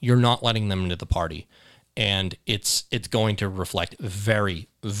not, you're not letting them into the party, and it's going to reflect very,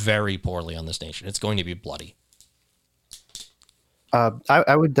 very poorly on this nation. It's going to be bloody.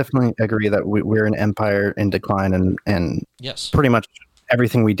 I would definitely agree that we're an empire in decline, and yes, pretty much.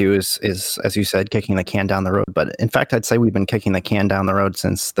 Everything we do is, as you said, kicking the can down the road. But in fact, I'd say we've been kicking the can down the road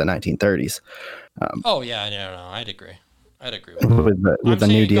since the 1930s. I'd agree. With the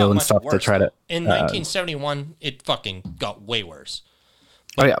New Deal and stuff to try to. In 1971, it fucking got way worse.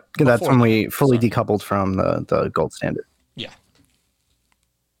 But that's when we fully decoupled from the gold standard. Yeah.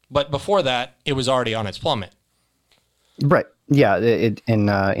 But before that, it was already on its plummet. Right. Yeah. In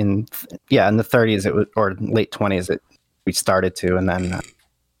the 30s, it was, or late 20s, we started to, and then,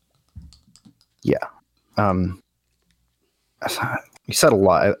 you said a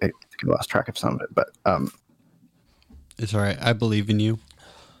lot. I think I lost track of some of it, but it's all right. I believe in you.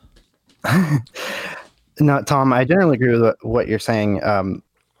 No, Tom, I generally agree with what you're saying. I'm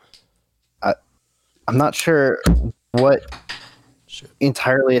not sure what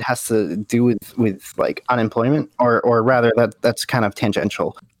entirely it has to do with like unemployment, or rather that's kind of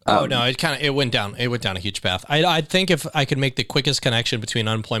tangential. No, it went down a huge path. I think if I could make the quickest connection between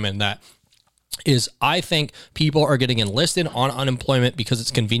unemployment and that is I think people are getting enlisted on unemployment because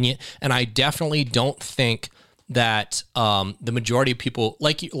it's convenient. And I definitely don't think that the majority of people,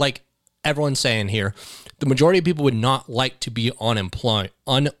 like everyone's saying here, the majority of people would not like to be unemployment.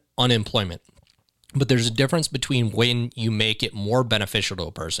 But there's a difference between when you make it more beneficial to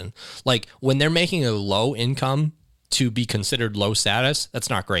a person. Like when they're making a low income to be considered low status, that's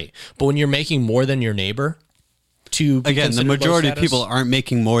not great. But when you're making more than your neighbor to be again, the majority of people aren't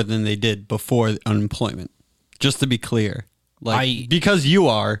making more than they did before unemployment. Just to be clear, because you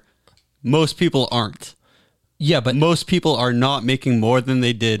are, most people aren't. Yeah, but most people are not making more than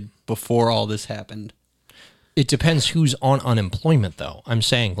they did before all this happened. It depends who's on unemployment, though. I'm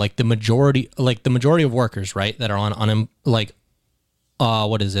saying the majority of workers, right, that are on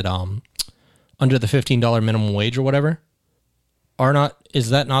under the $15 minimum wage or whatever,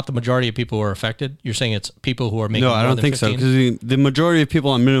 is that not the majority of people who are affected? You're saying it's people who are making more than 15? No, I don't think so, because the majority of people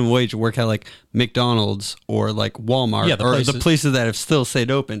on minimum wage work at like McDonald's or like Walmart the places that have still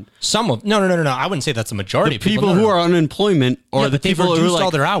stayed open. No. I wouldn't say that's the majority of people. Who are on unemployment or the people who reduced all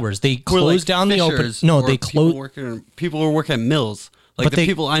their hours. They closed down the open. No, they closed. People who work at mills. But the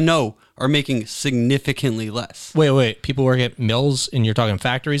people I know are making significantly less. Wait. People work at mills, and you're talking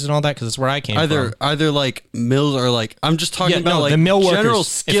factories and all that, because that's where I came from. Either like mills or like I'm just talking about like the mill general workers.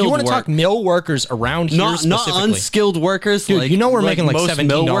 skilled If you want to work. talk mill workers around here not unskilled workers. Dude, we're making like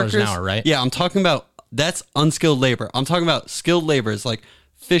 $17 an hour, right? Yeah, I'm talking about that's unskilled labor. I'm talking about skilled laborers like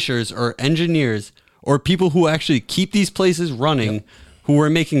fishers or engineers or people who actually keep these places running. Yep. who were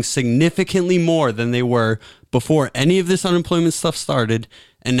making significantly more than they were before any of this unemployment stuff started,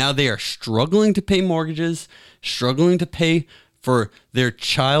 and now they are struggling to pay mortgages, struggling to pay for their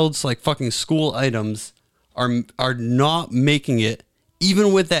child's like fucking school items, are not making it,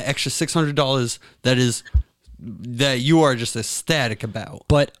 even with that extra $600 that you are just ecstatic about.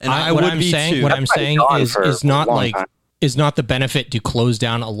 But and what I'm saying is not like time. is not the benefit to close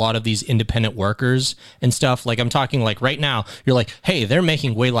down a lot of these independent workers and stuff. Like I'm talking like right now, you're like, hey, they're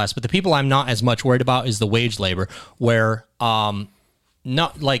making way less, but the people I'm not as much worried about is the wage labor, where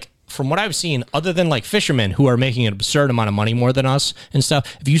not like from what I've seen, other than like fishermen who are making an absurd amount of money more than us and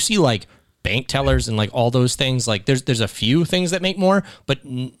stuff. If you see like bank tellers and like all those things, like there's a few things that make more, but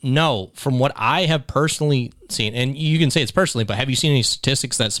no, from what I have personally seen, and you can say it's personally, but have you seen any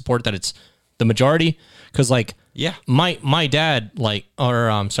statistics that support that it's the majority? Because like, yeah, my dad, like,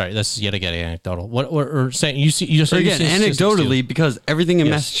 or sorry, this is yet again anecdotal. What or saying you just again anecdotally, because everything in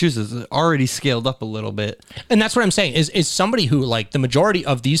Massachusetts is already scaled up a little bit, and that's what I'm saying is somebody who like the majority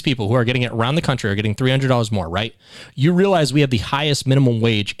of these people who are getting it around the country are getting $300 more, right? You realize we have the highest minimum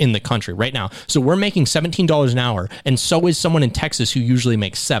wage in the country right now, so we're making $17 an hour, and so is someone in Texas who usually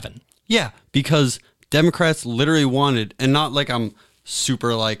makes $7. Yeah, because Democrats literally wanted, and not like I'm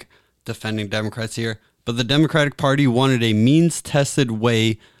super like defending Democrats here, but the Democratic Party wanted a means-tested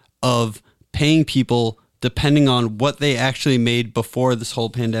way of paying people depending on what they actually made before this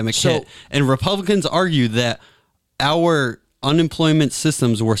whole pandemic hit. And Republicans argue that our unemployment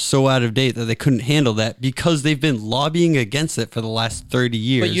systems were so out of date that they couldn't handle that because they've been lobbying against it for the last 30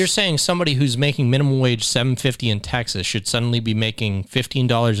 years. But you're saying somebody who's making minimum wage $7.50 in Texas should suddenly be making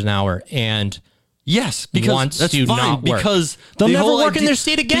 $15 an hour and... Yes, because that's fine. Not work. Because they'll never work in their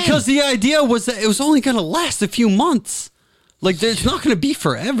state again. Because the idea was that it was only going to last a few months. Like, it's not going to be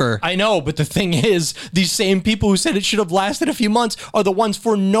forever. I know, but the thing is, these same people who said it should have lasted a few months are the ones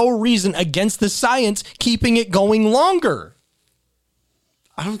for no reason against the science keeping it going longer.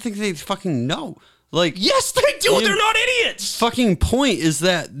 I don't think they fucking know. Like, yes, they do. They're not idiots. Fucking point is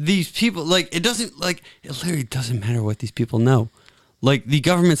that these people, like, it literally doesn't matter what these people know. Like, the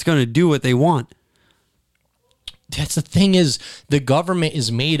government's going to do what they want. That's the thing is the government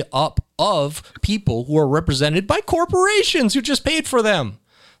is made up of people who are represented by corporations who just paid for them.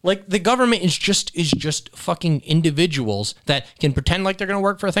 Like the government is just fucking individuals that can pretend like they're going to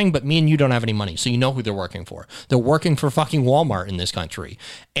work for a thing, but me and you don't have any money. So you know who they're working for. They're working for fucking Walmart in this country.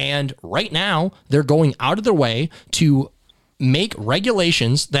 And right now they're going out of their way to make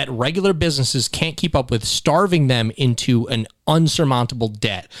regulations that regular businesses can't keep up with, starving them into an unsurmountable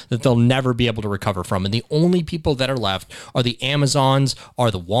debt that they'll never be able to recover from. And the only people that are left are the Amazons,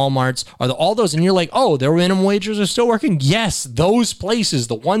 are the Walmarts, are all those. And you're like, oh, their minimum wages are still working? Yes, those places,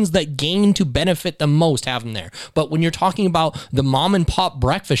 the ones that gain to benefit the most, have them there. But when you're talking about the mom and pop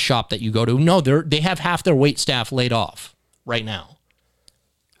breakfast shop that you go to, no, they have half their wait staff laid off right now.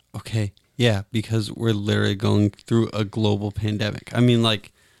 Okay. Yeah, because we're literally going through a global pandemic.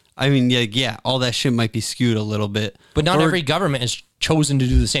 Yeah, all that shit might be skewed a little bit. But not every government has chosen to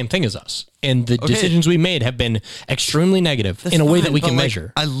do the same thing as us. And the decisions we made have been extremely negative in a way that we can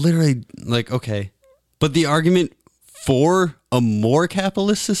measure. I literally, okay. But the argument for a more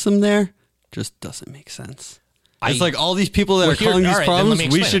capitalist system there just doesn't make sense. It's like all these people that are causing these problems,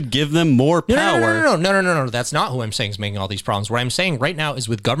 we should give them more power. No. That's not who I'm saying is making all these problems. What I'm saying right now is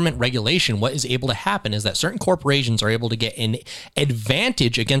with government regulation, what is able to happen is that certain corporations are able to get an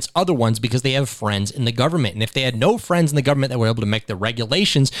advantage against other ones because they have friends in the government. And if they had no friends in the government that were able to make the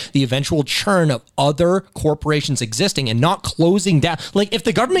regulations, the eventual churn of other corporations existing and not closing down. Like if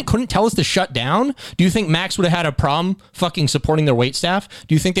the government couldn't tell us to shut down, do you think Max would have had a problem fucking supporting their wait staff?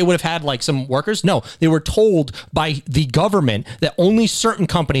 Do you think they would have had like some workers? No, they were told by the government that only certain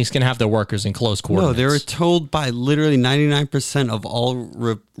companies can have their workers in close coordinates. No, they were told by literally 99% of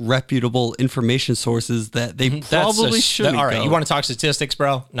all reputable information sources that they probably shouldn't. All right, you want to talk statistics,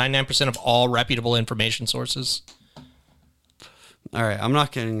 bro? 99% of all reputable information sources. All right, I'm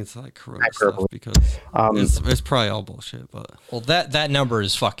not getting into like corona stuff because it's probably all bullshit. But that number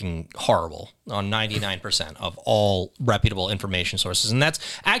is fucking horrible on 99% of all reputable information sources, and that's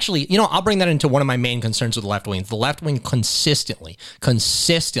actually, I'll bring that into one of my main concerns with the left wing. The left wing consistently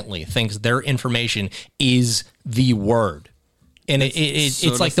thinks their information is the word. And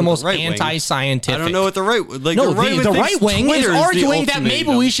it's like the most anti-scientific. I don't know what the right the right wing is arguing that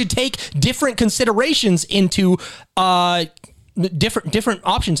maybe we should take different considerations into different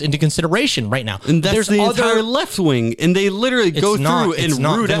options into consideration right now. And that's the entire left wing, and they literally go through and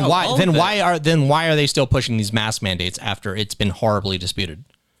root out. Why are they still pushing these mask mandates after it's been horribly disputed?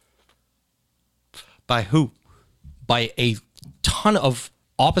 By who? By a ton of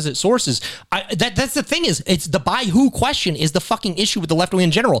opposite sources. That's the thing is, it's the by who question is the fucking issue with the left wing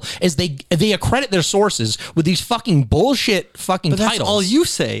in general, is they accredit their sources with these fucking bullshit fucking titles. That's all you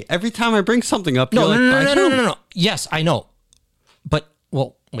say. Every time I bring something up, No, you're no. Yes, I know. But,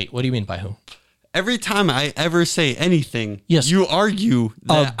 well, wait, what do you mean by who? Every time I ever say anything, yes, you argue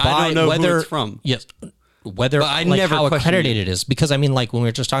that I don't know whether, who it's from. Yes. Whether, I never how accredited you. it is. Because, I mean, like, when we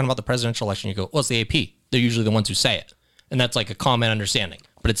were just talking about the presidential election, you go, well, it's the AP. They're usually the ones who say it. And that's like a common understanding.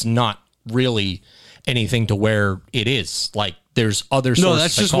 But it's not really anything to where it is. Like, there's other sources. No,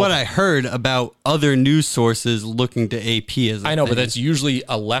 that's just what I heard about other news sources looking to AP as I know, but that's usually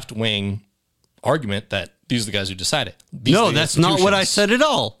a left-wing argument that these are the guys who decide it. No, that's not what I said at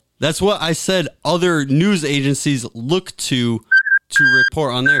all. That's what I said other news agencies look to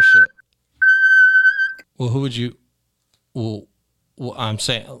report on their shit. Well, who would you... Well, I'm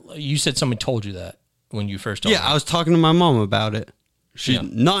saying... You said someone told you that when you first told me. Yeah, I was talking to my mom about it. She's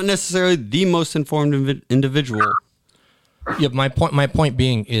not necessarily the most informed individual. Yeah, my point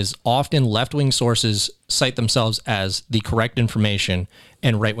being is often left-wing sources cite themselves as the correct information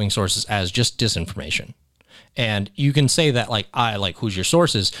and right-wing sources as just disinformation. And you can say that like who's your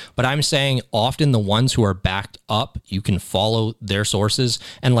sources, but I'm saying often the ones who are backed up, you can follow their sources,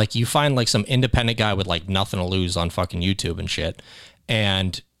 and like you find like some independent guy with like nothing to lose on fucking YouTube and shit,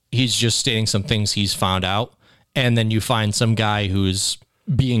 and he's just stating some things he's found out. And then you find some guy who's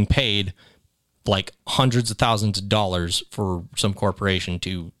being paid like hundreds of thousands of dollars for some corporation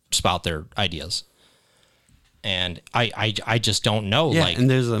to spout their ideas. And I just don't know. Yeah, like, and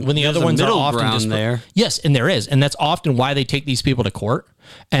there's when the other ones are often just there. Yes, and there is. And that's often why they take these people to court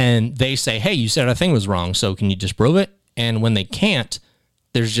and they say, hey, you said our thing was wrong, so can you disprove it? And when they can't,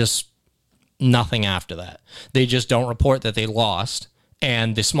 there's just nothing after that. They just don't report that they lost.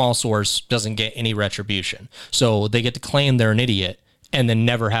 And the small source doesn't get any retribution. So they get to claim they're an idiot and then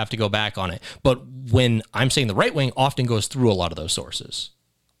never have to go back on it. But when I'm saying the right wing often goes through a lot of those sources,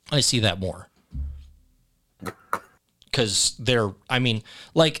 I see that more. Because they're, I mean,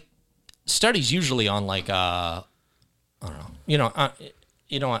 like studies usually on like, I don't know,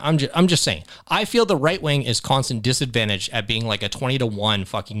 I'm just saying, I feel the right wing is constant disadvantage at being like a 20-to-1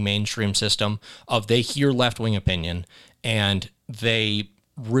 fucking mainstream system of they hear left wing opinion and they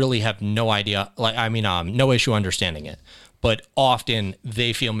really have no idea, like, I mean, no issue understanding it, but often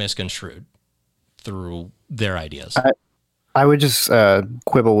they feel misconstrued through their ideas. I would just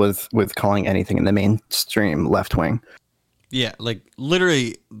quibble with calling anything in the mainstream left wing. Yeah, like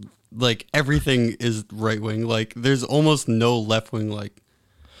literally, like everything is right wing. Like there's almost no left wing. Like,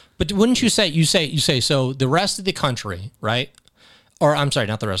 but wouldn't you say so? The rest of the country, right? Or I'm sorry,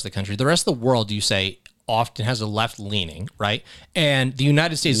 not the rest of the country. The rest of the world, you say, often has a left leaning, right? And the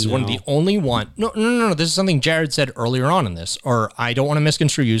United States is one of the only one. No. This is something Jared said earlier on in this, or I don't want to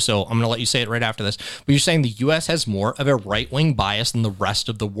misconstrue you, so I'm going to let you say it right after this. But you're saying the U.S. has more of a right-wing bias than the rest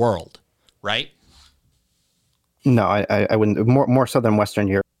of the world, right? No, I wouldn't. More so than Western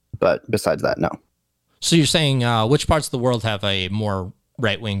Europe, but besides that, no. So you're saying which parts of the world have a more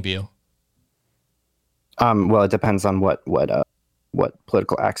right-wing view? Well, it depends on what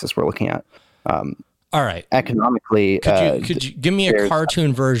political axis we're looking at. All right. Economically, could you give me a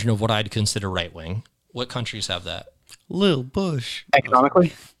cartoon version of what I'd consider right wing? What countries have that? Lil Bush.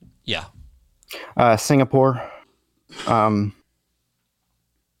 Economically? Yeah. Singapore. I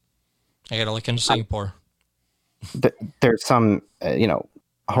gotta look into Singapore. There's some,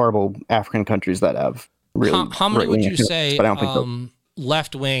 horrible African countries that have really. How many would you say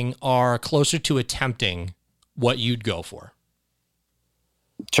left wing are closer to attempting what you'd go for?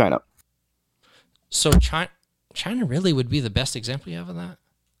 China. So China really would be the best example you have of that?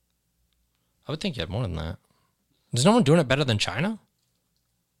 I would think you had more than that. Is no one doing it better than China?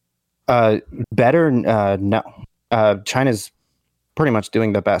 Better? No. China's pretty much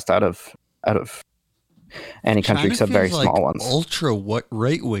doing the best out of any country except very small ones. Ultra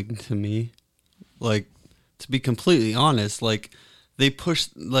right wing to me. Like, to be completely honest, like they push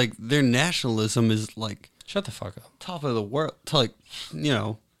like their nationalism is like shut the fuck up. Top of the world,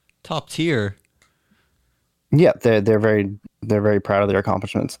 top tier. Yeah, they're very proud of their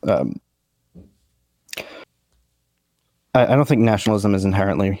accomplishments. I don't think nationalism is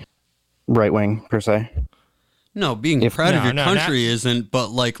inherently right wing per se. No, being proud of your country isn't, but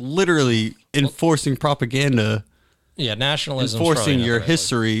like literally enforcing propaganda. Yeah, nationalism. Enforcing your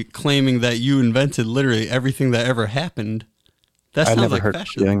history, claiming that you invented literally everything that ever happened. That sounds like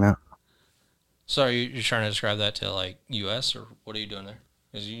fascism. Doing that. So are you trying to describe that to like U.S. or what are you doing there?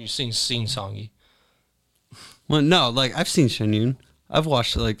 Because you sing songy. Well, no, like I've seen Shenyun. I've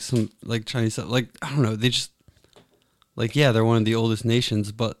watched like some like Chinese stuff. Like I don't know, they just Like, yeah, they're one of the oldest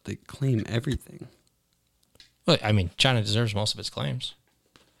nations, but they claim everything. Well, I mean, China deserves most of its claims,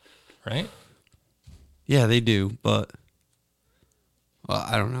 right? Yeah, they do, but well,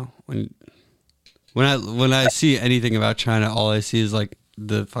 I don't know. When I see anything about China, all I see is like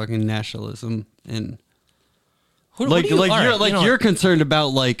the fucking nationalism and you're concerned about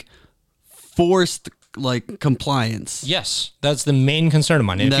like forced like compliance. Yes, that's the main concern of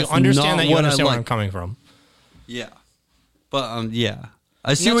mine. And if you understand that, you understand where I'm coming from. Yeah, but yeah,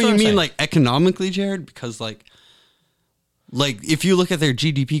 I see what you mean. Like economically, Jared, because like if you look at their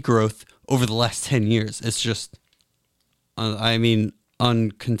GDP growth over the last 10 years, it's just, I mean,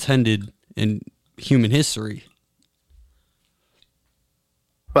 uncontended in human history.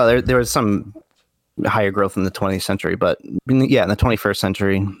 Well, there was some higher growth in the 20th century, but yeah, in the 21st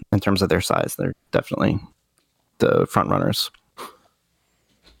century, in terms of their size, they're definitely the front runners.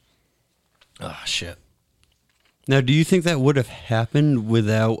 Oh, shit. Now, do you think that would have happened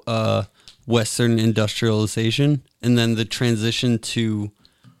without Western industrialization and then the transition to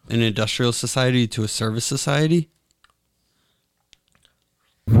an industrial society to a service society?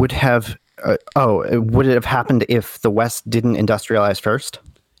 Would it have happened if the West didn't industrialize first?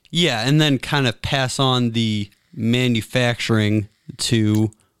 Yeah, and then kind of pass on the manufacturing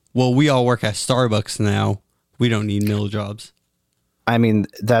to, well, we all work at Starbucks now. We don't need mill jobs. I mean,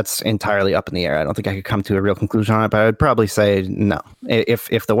 that's entirely up in the air. I don't think I could come to a real conclusion on it, but I would probably say no. If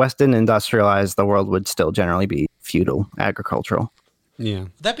the West didn't industrialize, the world would still generally be feudal, agricultural. Yeah.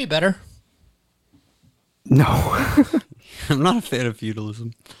 Would that be better? No. I'm not a fan of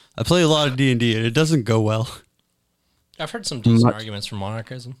feudalism. I play a lot of D&D, and it doesn't go well. I've heard some decent arguments for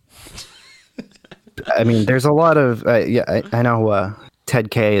monarchism. I mean, there's a lot of I know Ted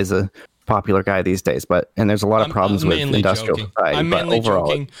Kaye is a popular guy these days, and there's a lot of problems with industrial society. I'm mainly overall,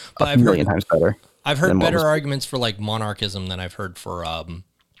 joking, but a million times better. I've heard better arguments for like monarchism than I've heard for I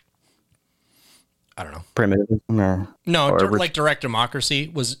don't know, primitivism like direct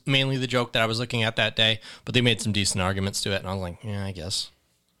democracy was mainly the joke that I was looking at that day. But they made some decent arguments to it, and I was like, yeah, I guess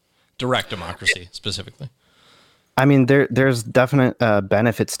direct democracy specifically. I mean, there's definite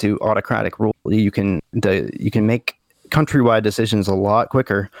benefits to autocratic rule. You can make countrywide decisions a lot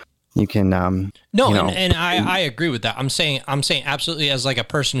quicker. You can and I agree with that. I'm saying absolutely as like a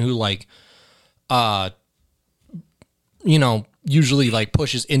person who like usually like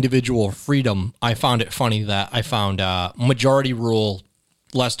pushes individual freedom. I found it funny that I found majority rule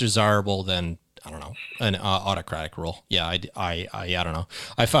less desirable than, I don't know, an autocratic rule. Yeah, I don't know.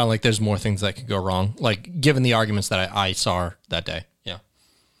 I found like there's more things that could go wrong, like given the arguments that I saw that day. Yeah.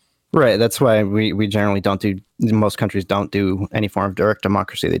 Right. That's why we generally don't do, most countries don't do any form of direct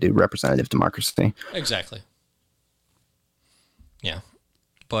democracy. They do representative democracy. Exactly. Yeah.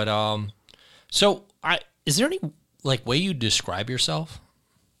 But, so is there any like way you describe yourself?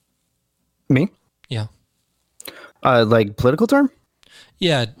 Me? Yeah. Like political term?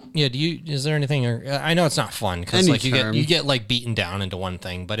 Yeah. Is there anything, I know it's not fun because like you get like beaten down into one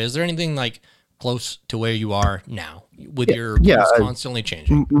thing, but is there anything like close to where you are now with your views constantly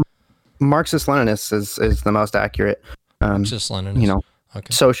changing? Marxist-Leninist is the most accurate. Marxist-Leninist.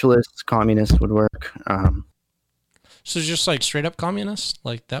 Okay. Socialist, communist would work. So just like straight up communist,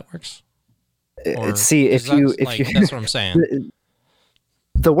 like that works? See, if you that's what I'm saying.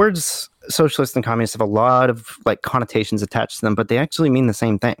 The words socialist and communist have a lot of like connotations attached to them, but they actually mean the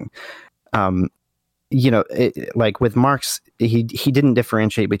same thing. Like with Marx, he didn't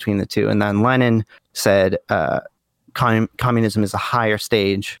differentiate between the two, and then Lenin said communism is a higher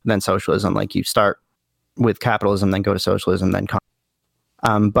stage than socialism. Like you start with capitalism, then go to socialism, then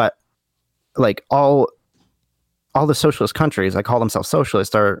but like all the socialist countries that call themselves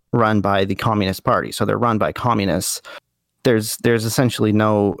socialist are run by the Communist Party, so they're run by communists. There's essentially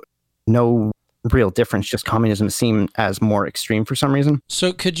no real difference. Just communism is seen as more extreme for some reason.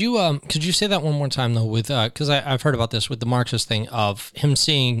 So could you say that one more time though? With because I've heard about this with the Marxist thing of him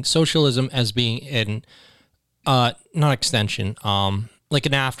seeing socialism as being an not extension, like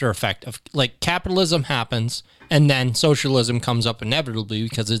an after effect of like capitalism happens and then socialism comes up inevitably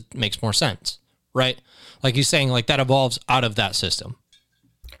because it makes more sense, right? Like he's saying, like that evolves out of that system.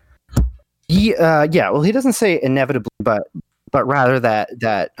 Well, he doesn't say inevitably, but rather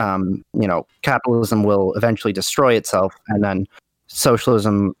that capitalism will eventually destroy itself, and then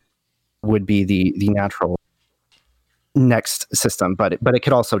socialism would be the natural next system. But it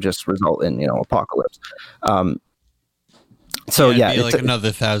could also just result in apocalypse. It'd be like another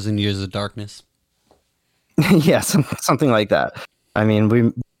 1,000 years of darkness. Yeah, something like that. I mean,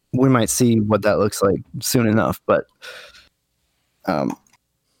 we might see what that looks like soon enough, but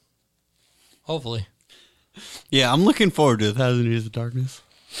hopefully. Yeah, I'm looking forward to 1,000 Years of Darkness.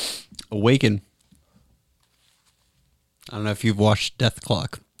 Awaken. I don't know if you've watched Death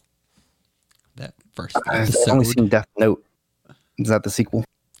Clock. That first I've only episode. seen Death Note. Is that the sequel?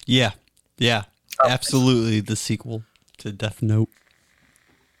 Yeah. Yeah. Oh, Absolutely the sequel to Death Note.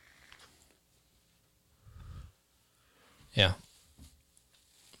 Yeah.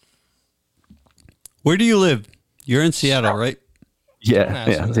 Where do you live? You're in Seattle, right? Yeah,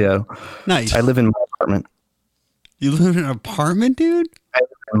 Nice. yeah. Nice. I live in my apartment. You live in an apartment, dude? I live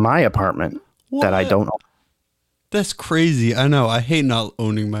in my apartment that I What? don't own. That's crazy. I know. I hate not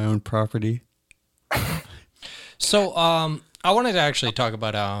owning my own property. So, I wanted to actually talk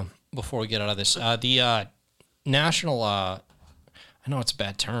about before we get out of this, the national. I know it's a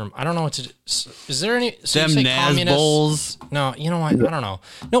bad term. I don't know what to. Is there any? So you Them say Nazbols. No, you know what? I don't know.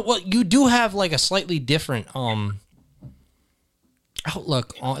 No, well, you do have like a slightly different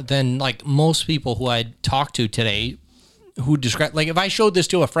outlook than like most people who I talked to today, who describe like if I showed this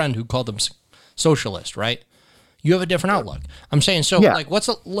to a friend who called them socialist, right? You have a different outlook. I'm saying so. Yeah. Like,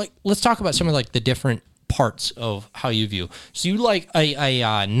 let's talk about some of like the different parts of how you view. So you like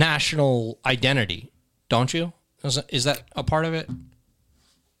a national identity, don't you? Is that a part of it?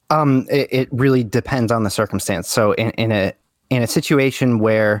 It really depends on the circumstance. So in a situation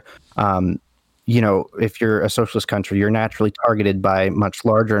where if you're a socialist country, you're naturally targeted by much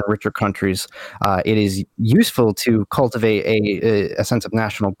larger and richer countries. It is useful to cultivate a sense of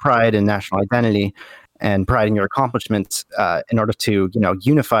national pride and national identity and pride in your accomplishments in order to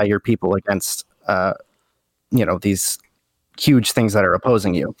unify your people against these huge things that are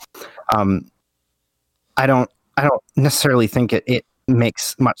opposing you. I don't necessarily think it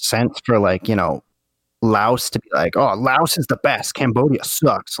makes much sense for Laos to be like, oh, Laos is the best, Cambodia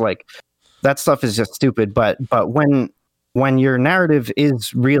sucks. Like that stuff is just stupid. But when your narrative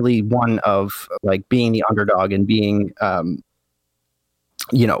is really one of like being the underdog and being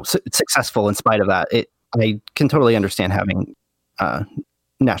successful in spite of that, I can totally understand having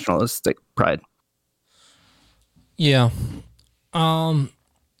nationalistic pride. Yeah.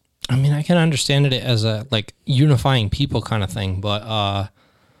 I mean, I can understand it as a like unifying people kind of thing, but I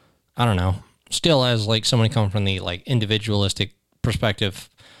don't know. Still, as like somebody coming from the like individualistic perspective,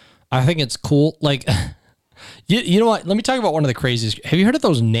 I think it's cool. Like, you know what? Let me talk about one of the craziest. Have you heard of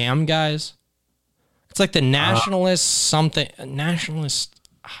those NAM guys? It's like the nationalist nationalist.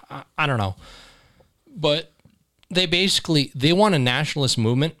 I don't know, but they want a nationalist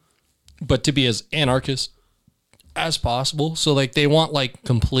movement, but to be as anarchist as possible. So like they want like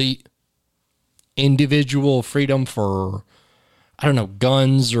complete individual freedom for, I don't know,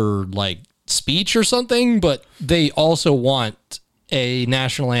 guns or like speech or something, but they also want a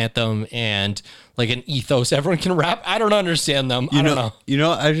national anthem and like an ethos everyone can rap. I don't understand them. I don't know. You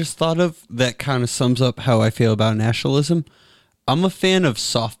know, I just thought of that kind of sums up how I feel about nationalism. I'm a fan of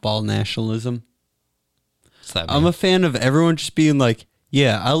softball nationalism. What's that I'm mean? a fan of everyone just being like,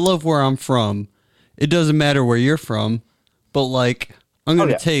 yeah, I love where I'm from. It doesn't matter where you're from, but like I'm going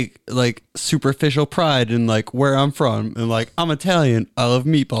to take like superficial pride in like where I'm from and like I'm Italian. I love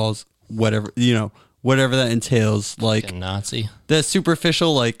meatballs, whatever that entails. Like A Nazi. that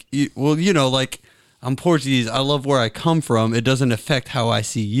superficial, like, like I'm Portuguese. I love where I come from. It doesn't affect how I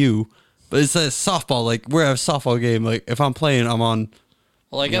see you. But it's a softball, like we're at a softball game. Like if I'm playing, I'm on.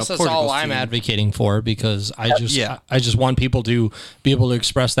 Well, I guess that's Portugal's all I'm team. advocating for because I just want people to be able to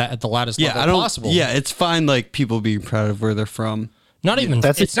express that at the loudest level possible. Yeah, it's fine. Like people being proud of where they're from. Not even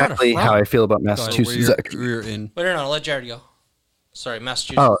That's it's exactly not a how I front. feel about Where Massachusetts. you're in. Wait, no, let Jared go. Sorry,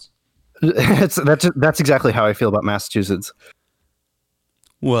 Massachusetts. That's exactly how I feel about Massachusetts.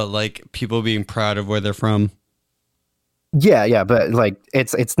 Well, like people being proud of where they're from. Yeah, but like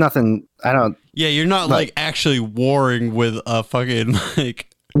it's nothing. I don't. Yeah, you're not like actually warring with a fucking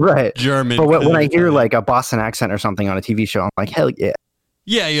like Right. German. But when I hear like a Boston accent or something on a TV show, I'm like, hell yeah.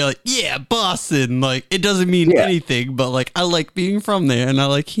 Yeah, you're like, yeah, Boston. Like it doesn't mean anything, but like I like being from there and I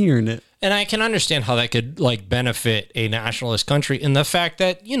like hearing it. And I can understand how that could like benefit a nationalist country in the fact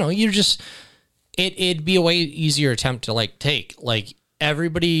that, you just it'd be a way easier attempt to like take. Like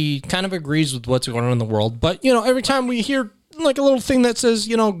everybody kind of agrees with what's going on in the world, but every time we hear like a little thing that says,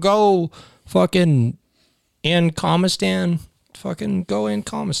 go fucking Ancomistan, fucking go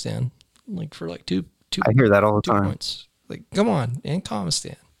Ancomistan. Like for like two I hear that all the 2 time. points. Like, come on,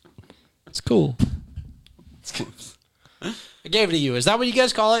 Ancomistan. It's cool. I gave it to you. Is that what you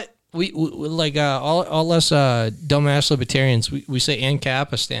guys call it? We like all us dumbass libertarians. We say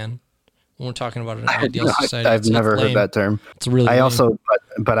Ancapistan when we're talking about an ideal society. I've never heard lame. that term. It's really. I lame. also,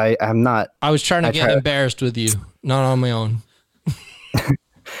 but I'm not. I was trying to get try- embarrassed with you, not on my own.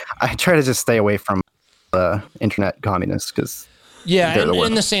 I try to just stay away from internet communists because Yeah, they're the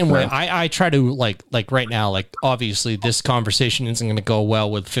in the worst. same way, Yeah. I try to like right now, like obviously this conversation isn't going to go well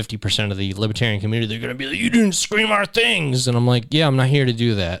with 50% of the libertarian community. They're going to be like, "You didn't scream our things," and I'm like, "Yeah, I'm not here to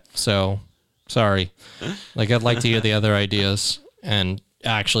do that." So, sorry. Like, I'd like to hear the other ideas and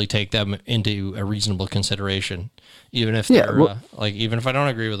actually take them into a reasonable consideration, even if Yeah, they're well- even if I don't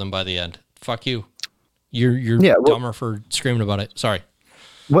agree with them by the end. Fuck you. You're Yeah, well- dumber for screaming about it. Sorry.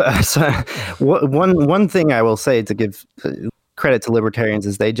 One thing I will say to give credit to libertarians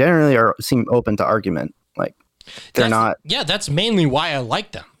is they generally seem open to argument. Like they're not. Yeah, that's mainly why I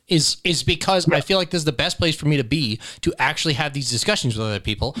like them. Is because I feel like this is the best place for me to be to actually have these discussions with other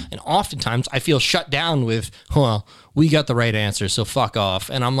people. And oftentimes I feel shut down with, well, we got the right answer, so fuck off.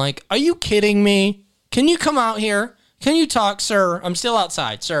 And I'm like, are you kidding me? Can you come out here? Can you talk, sir? I'm still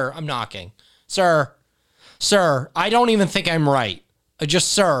outside. Sir, I'm knocking. Sir, I don't even think I'm right.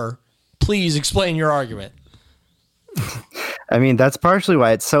 Sir, please explain your argument. I mean, that's partially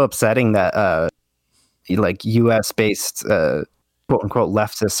why it's so upsetting that like U.S. based quote unquote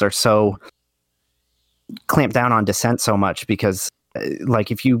leftists are so clamped down on dissent so much because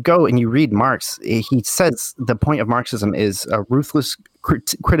like if you go and you read Marx, he says the point of Marxism is a ruthless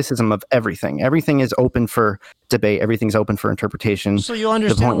criticism of everything. Everything is open for debate. Everything's open for interpretation. So you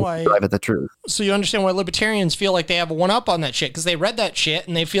understand why? Is to drive at the truth. So you understand why libertarians feel like they have a one up on that shit because they read that shit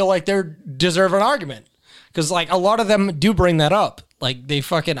and they feel like they deserve an argument. Because like a lot of them do bring that up. Like they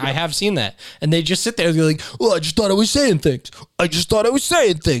fucking, I have seen that, and they just sit there and be like, "Oh, I just thought I was saying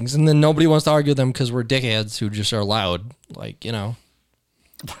things. And then nobody wants to argue with them because we're dickheads who just are loud. Like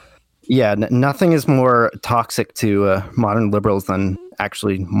Yeah, nothing is more toxic to modern liberals than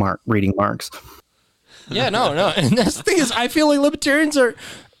actually reading Marx. Yeah, no. And that's the thing is, I feel like libertarians are.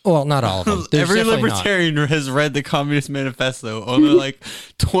 Well, not all of them. There's Every definitely not. libertarian has read the Communist Manifesto. Only like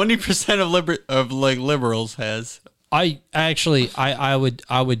 20% of liberals has. I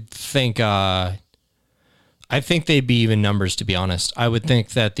would think I think they'd be even numbers, to be honest. I would think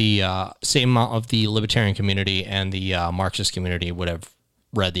that the same amount of the libertarian community and the Marxist community would have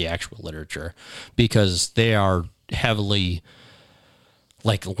read the actual literature because they are heavily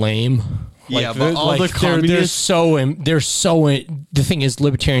like lame. Yeah, but all the they're communists. the thing is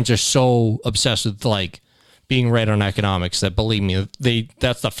libertarians are so obsessed with like being right on economics that believe me,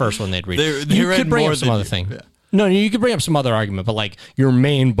 that's the first one they'd read. They You read could bring more up some than other you. thing. Yeah. No, you could bring up some other argument, but like your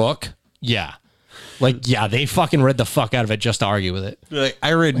main book, yeah. Like, yeah, they fucking read the fuck out of it just to argue with it. Like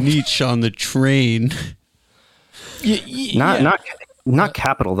I read Nietzsche on the train. Not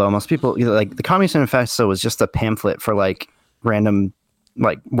Capital though. Most people like the Communist Manifesto was just a pamphlet for like random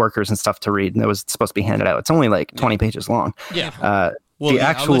like workers and stuff to read, and it was supposed to be handed out. It's only like 20 pages long. Yeah. Well, the yeah,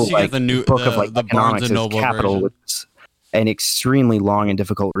 actual unless you get like, the new- book the- of like the Barnes economics and is Noble Capital, version. which is an extremely long and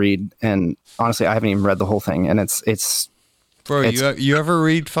difficult read. And honestly, I haven't even read the whole thing, and it's Bro, you ever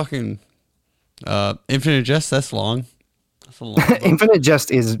read fucking Infinite Jest? That's long. That's a long book. Infinite Jest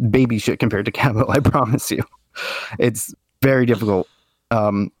is baby shit compared to Capital. I promise you, it's very difficult.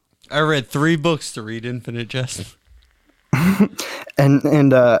 I read 3 books to read Infinite Jest.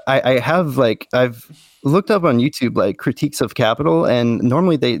 And I have like I've looked up on YouTube like critiques of Capital, and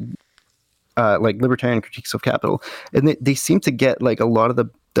normally they like libertarian critiques of Capital, and they seem to get like a lot of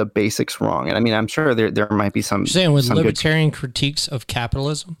the basics wrong. And I mean, I'm sure there might be some. You're saying with some good- libertarian critiques of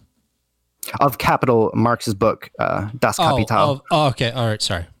capitalism? of Capital, Marx's book, Das Kapital. Oh, okay. All right.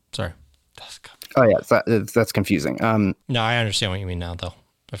 Sorry. Oh yeah, that's confusing. No, I understand what you mean now, though.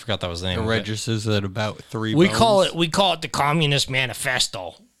 I forgot that was the name. It of it. registers at about 3 We bones. call it the Communist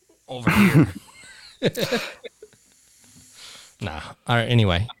Manifesto over here. Nah. All right.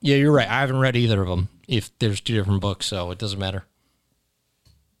 Anyway, yeah, you're right. I haven't read either of them. If there's 2 different books, so it doesn't matter.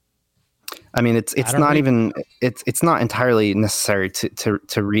 I mean, it's I don't not read- even it's not entirely necessary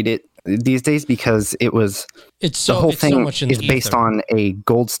to read it these days because it was It's so the whole it's so thing much in is the based ether. on a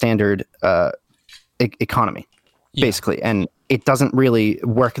gold standard economy, Yeah. basically, and it doesn't really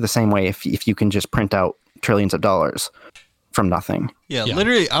work the same way if you can just print out trillions of dollars from nothing. Yeah, Yeah.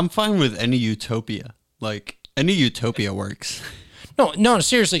 literally, I'm fine with any utopia. Like, any utopia works. No,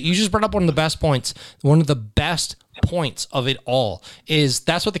 seriously, you just brought up one of the best points. One of the best points of it all is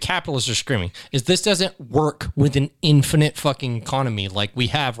that's what the capitalists are screaming, is this doesn't work with an infinite fucking economy like we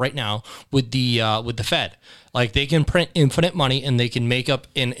have right now with the Fed. Like they can print infinite money and they can make up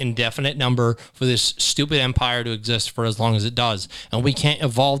an indefinite number for this stupid empire to exist for as long as it does. And we can't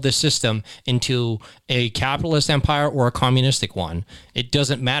evolve this system into a capitalist empire or a communistic one. It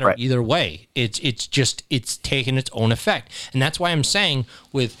doesn't matter Right. either way. It's taken its own effect. And that's why I'm saying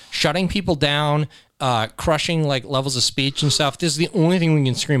with shutting people down, crushing like levels of speech and stuff, this is the only thing we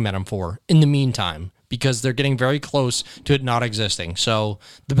can scream at them for in the meantime. because they're getting very close to it not existing. So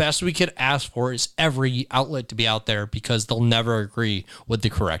the best we could ask for is every outlet to be out there, because they'll never agree with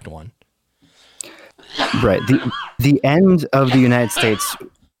the correct one. Right. The end of the United States,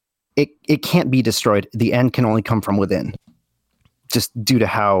 it can't be destroyed. The end can only come from within, just due to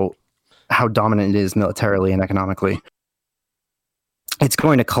how dominant it is militarily and economically. It's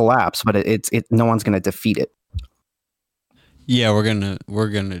going to collapse, but no one's going to defeat it. Yeah, we're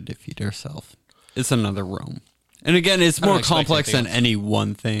gonna defeat ourselves. It's another Rome, and again, it's more complex than any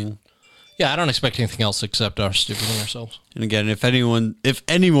one thing. Yeah, I don't expect anything else except our stupiding ourselves. And again, if anyone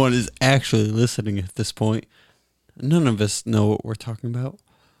is actually listening at this point, none of us know what we're talking about.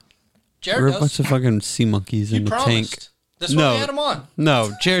 Jared we're does. A bunch of fucking sea monkeys in the tank. That's why we had him on.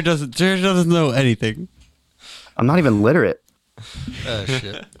 No, Jared doesn't know anything. I'm not even literate. Oh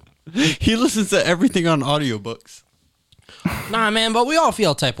shit. He listens to everything on audiobooks. Nah, man, but we all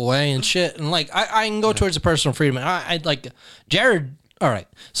feel type of way and shit. And like, I can go towards the personal freedom. And I'd like Jared. All right.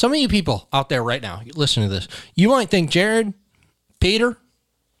 Some of you people out there right now, listen to this. You might think Jared, Peter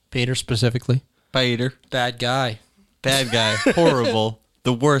specifically, Peter, bad guy, horrible,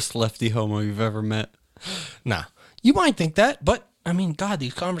 the worst lefty homo you've ever met. Nah, you might think that, but I mean, God,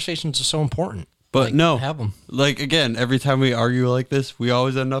 these conversations are so important. But like, no, have them. Like, again, every time we argue like this, we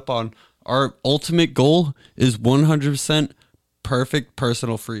always end up on our ultimate goal is 100% perfect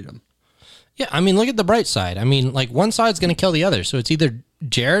personal freedom. Yeah, I mean, look at the bright side. I mean, like, one side's going to kill the other. So it's either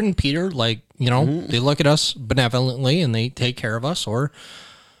Jared and Peter, like, you know, they look at us benevolently and they take care of us, or,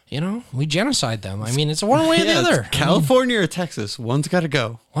 you know, we genocide them. I mean, it's one way or the other. California or Texas, one's got to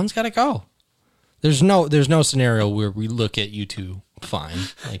go. One's got to go. There's no scenario where we look at you two fine.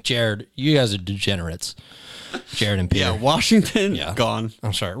 Like, Jared, you guys are degenerates. Jared and Peter. Yeah, Washington, gone.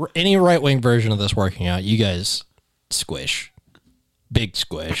 I'm sorry. Any right-wing version of this working out, you guys squish. Big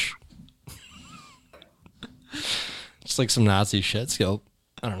squish. Just like some Nazi shit. So,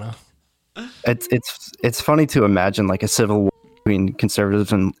 I don't know. It's funny to imagine like a civil war between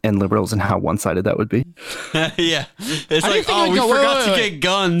conservatives and liberals and how one-sided that would be. Yeah. It's like, we forgot to get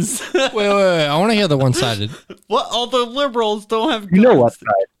guns. Wait. I want to hear the one-sided. What? All the liberals don't have guns. You know what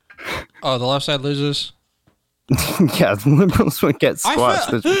side? Oh, the left side loses? Yeah, the liberals would get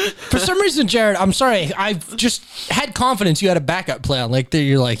squashed. For some reason, Jared, I'm sorry. I've just had confidence you had a backup plan. Like,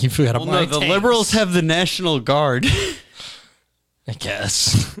 you're like, you forgot about no, the tanks. liberals have the National Guard. I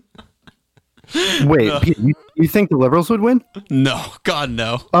guess. Wait, Pete, you think the liberals would win? No, God,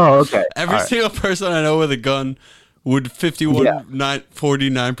 no. Oh, okay. Every single person I know with a gun would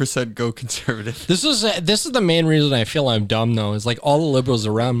 49% go conservative. This is the main reason I feel I'm dumb, though. Is like all the liberals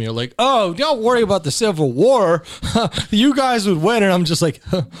around me are like, "Oh, don't worry about the Civil War. You guys would win," and I'm just like,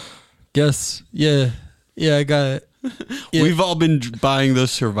 "Guess, yeah, I got it." Yeah. We've all been buying those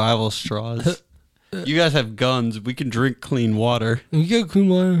survival straws. You guys have guns. We can drink clean water. We got clean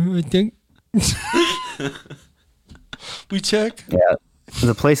water, I think. We check. Yeah.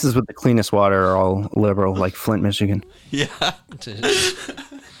 The places with the cleanest water are all liberal, like Flint, Michigan. Yeah.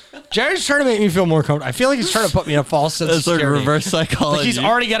 Jared's trying to make me feel more comfortable. I feel like he's trying to put me in a false sense of security. That's like reverse psychology. Like he's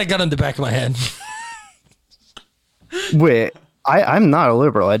already got a gun in the back of my head. Wait, I'm not a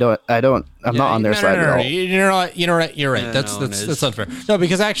liberal. I'm not on their side at all. You're right. You're right. Yeah, that's unfair. No,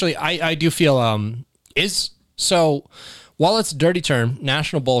 because actually, I do feel while it's a dirty term,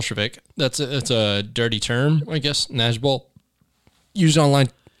 National Bolshevik. It's a dirty term, I guess. National used online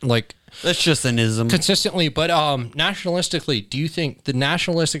like that's just an ism consistently, but nationalistically, do you think the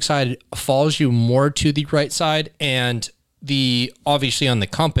nationalistic side falls you more to the right side, and the obviously on the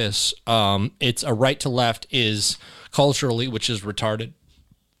compass, it's a right to left is culturally, which is retarded,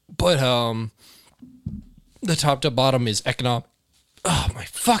 but the top to bottom is economic. Oh my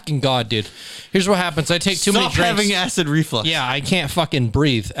fucking God, dude! Here's what happens: I take too many drinks. Having acid reflux. Yeah, I can't fucking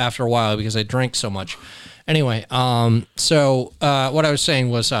breathe after a while because I drink so much. Anyway, so what I was saying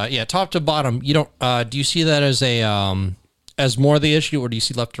was, top to bottom, you don't, do you see that as as more the issue, or do you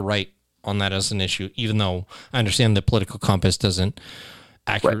see left to right on that as an issue, even though I understand the political compass doesn't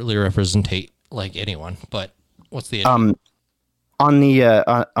accurately represent like anyone, but what's the issue? On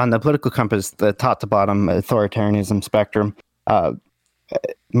the political compass, the top to bottom authoritarianism spectrum,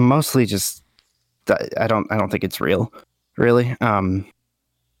 mostly just, I don't think it's real, really.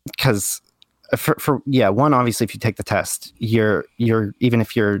 Because one, obviously, if you take the test, you're even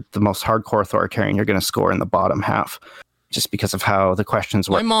if you're the most hardcore authoritarian, you're going to score in the bottom half, just because of how the questions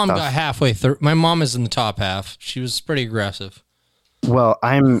work. My mom got halfway through. My mom is in the top half. She was pretty aggressive. Well,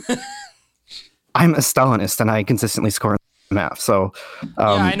 I'm a Stalinist, and I consistently score in the half. So yeah,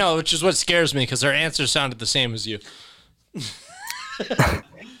 I know, which is what scares me because her answers sounded the same as you.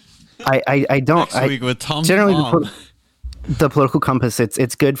 I don't. Next week with Tom's generally mom. the political compass.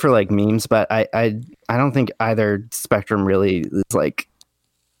 It's good for like memes, but I don't think either spectrum really is like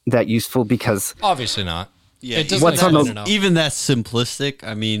that useful because Obviously not. Yeah, It doesn't what's on explain the- enough. even that's simplistic.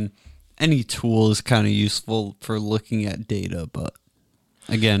 I mean, any tool is kind of useful for looking at data, but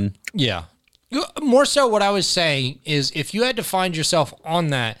again, Yeah. More so what I was saying is if you had to find yourself on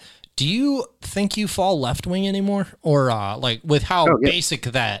that, do you think you fall left wing anymore? Or like with how Oh, yeah. basic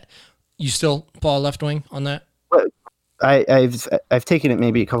that you still fall left wing on that? I've taken it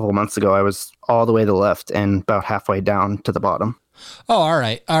maybe a couple of months ago. I was all the way to the left and about halfway down to the bottom. Oh, all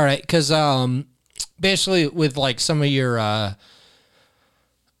right. All right. Because basically with like some of your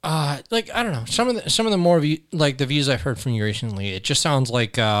like I don't know, some of the more like the views I've heard from you recently, it just sounds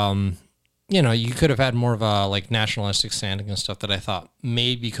like you know, you could have had more of a like nationalistic standing and stuff that I thought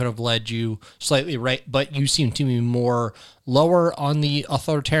maybe could have led you slightly right, but you seem to be more lower on the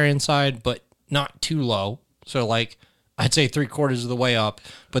authoritarian side, but not too low. So like I'd say 3/4 of the way up.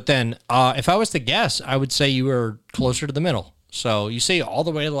 But then if I was to guess, I would say you were closer to the middle. So you say all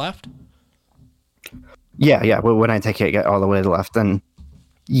the way to the left? Yeah. When I take it, I get all the way to the left, and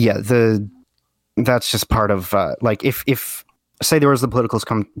yeah, that's just part of like if say there was the political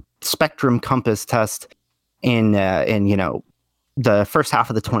spectrum compass test in you know the first half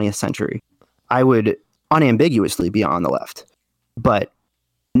of the 20th century, I would unambiguously be on the left. But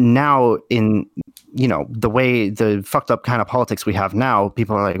now in you know the way the fucked up kind of politics we have now,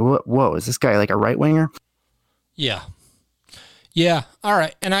 people are like, whoa, is this guy like a right winger? Yeah. Yeah. All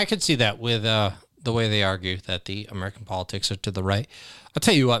right. And I could see that with the way they argue that the American politics are to the right. I'll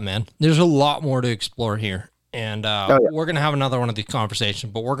tell you what, man, there's a lot more to explore here. And we're going to have another one of these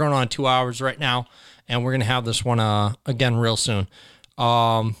conversations, but we're going on 2 hours right now, and we're going to have this one again real soon.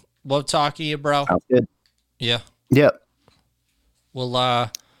 Love talking to you, bro. Sounds good. Yeah. Yep. We'll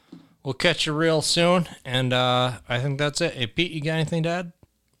catch you real soon, and I think that's it. Hey, Pete, you got anything to add?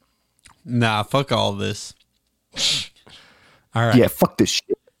 nah, fuck all this. All right. Yeah. Fuck this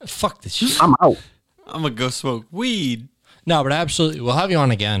shit. Fuck this shit. I'm out. I'm gonna go smoke weed. No, but absolutely, we'll have you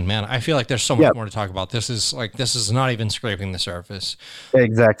on again, man. I feel like there's so much Yeah. more to talk about. This is not even scraping the surface.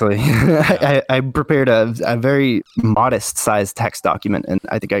 Exactly. I prepared a very modest sized text document, and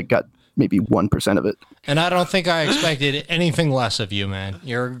I think I got maybe 1% of it. And I don't think I expected anything less of you, man.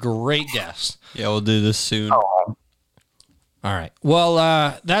 You're a great guest. Yeah, we'll do this soon. Oh, All right.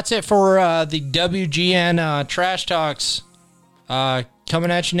 Well, that's it for the WGN Trash Talks.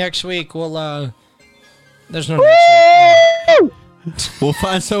 Coming at you next week. Well, there's no next week. We'll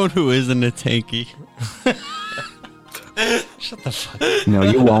find someone who isn't a tanky. Shut the fuck. no,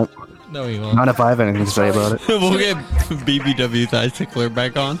 you won't. No, you won't. Not if I have anything to say about it. We'll get BBW Thigh Tickler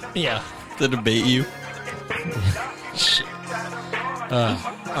back on Yeah. to debate you.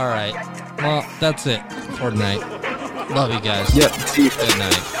 All right. Well, that's it for tonight. Love you guys. Yep. See you. Good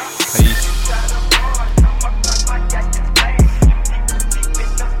night. Peace.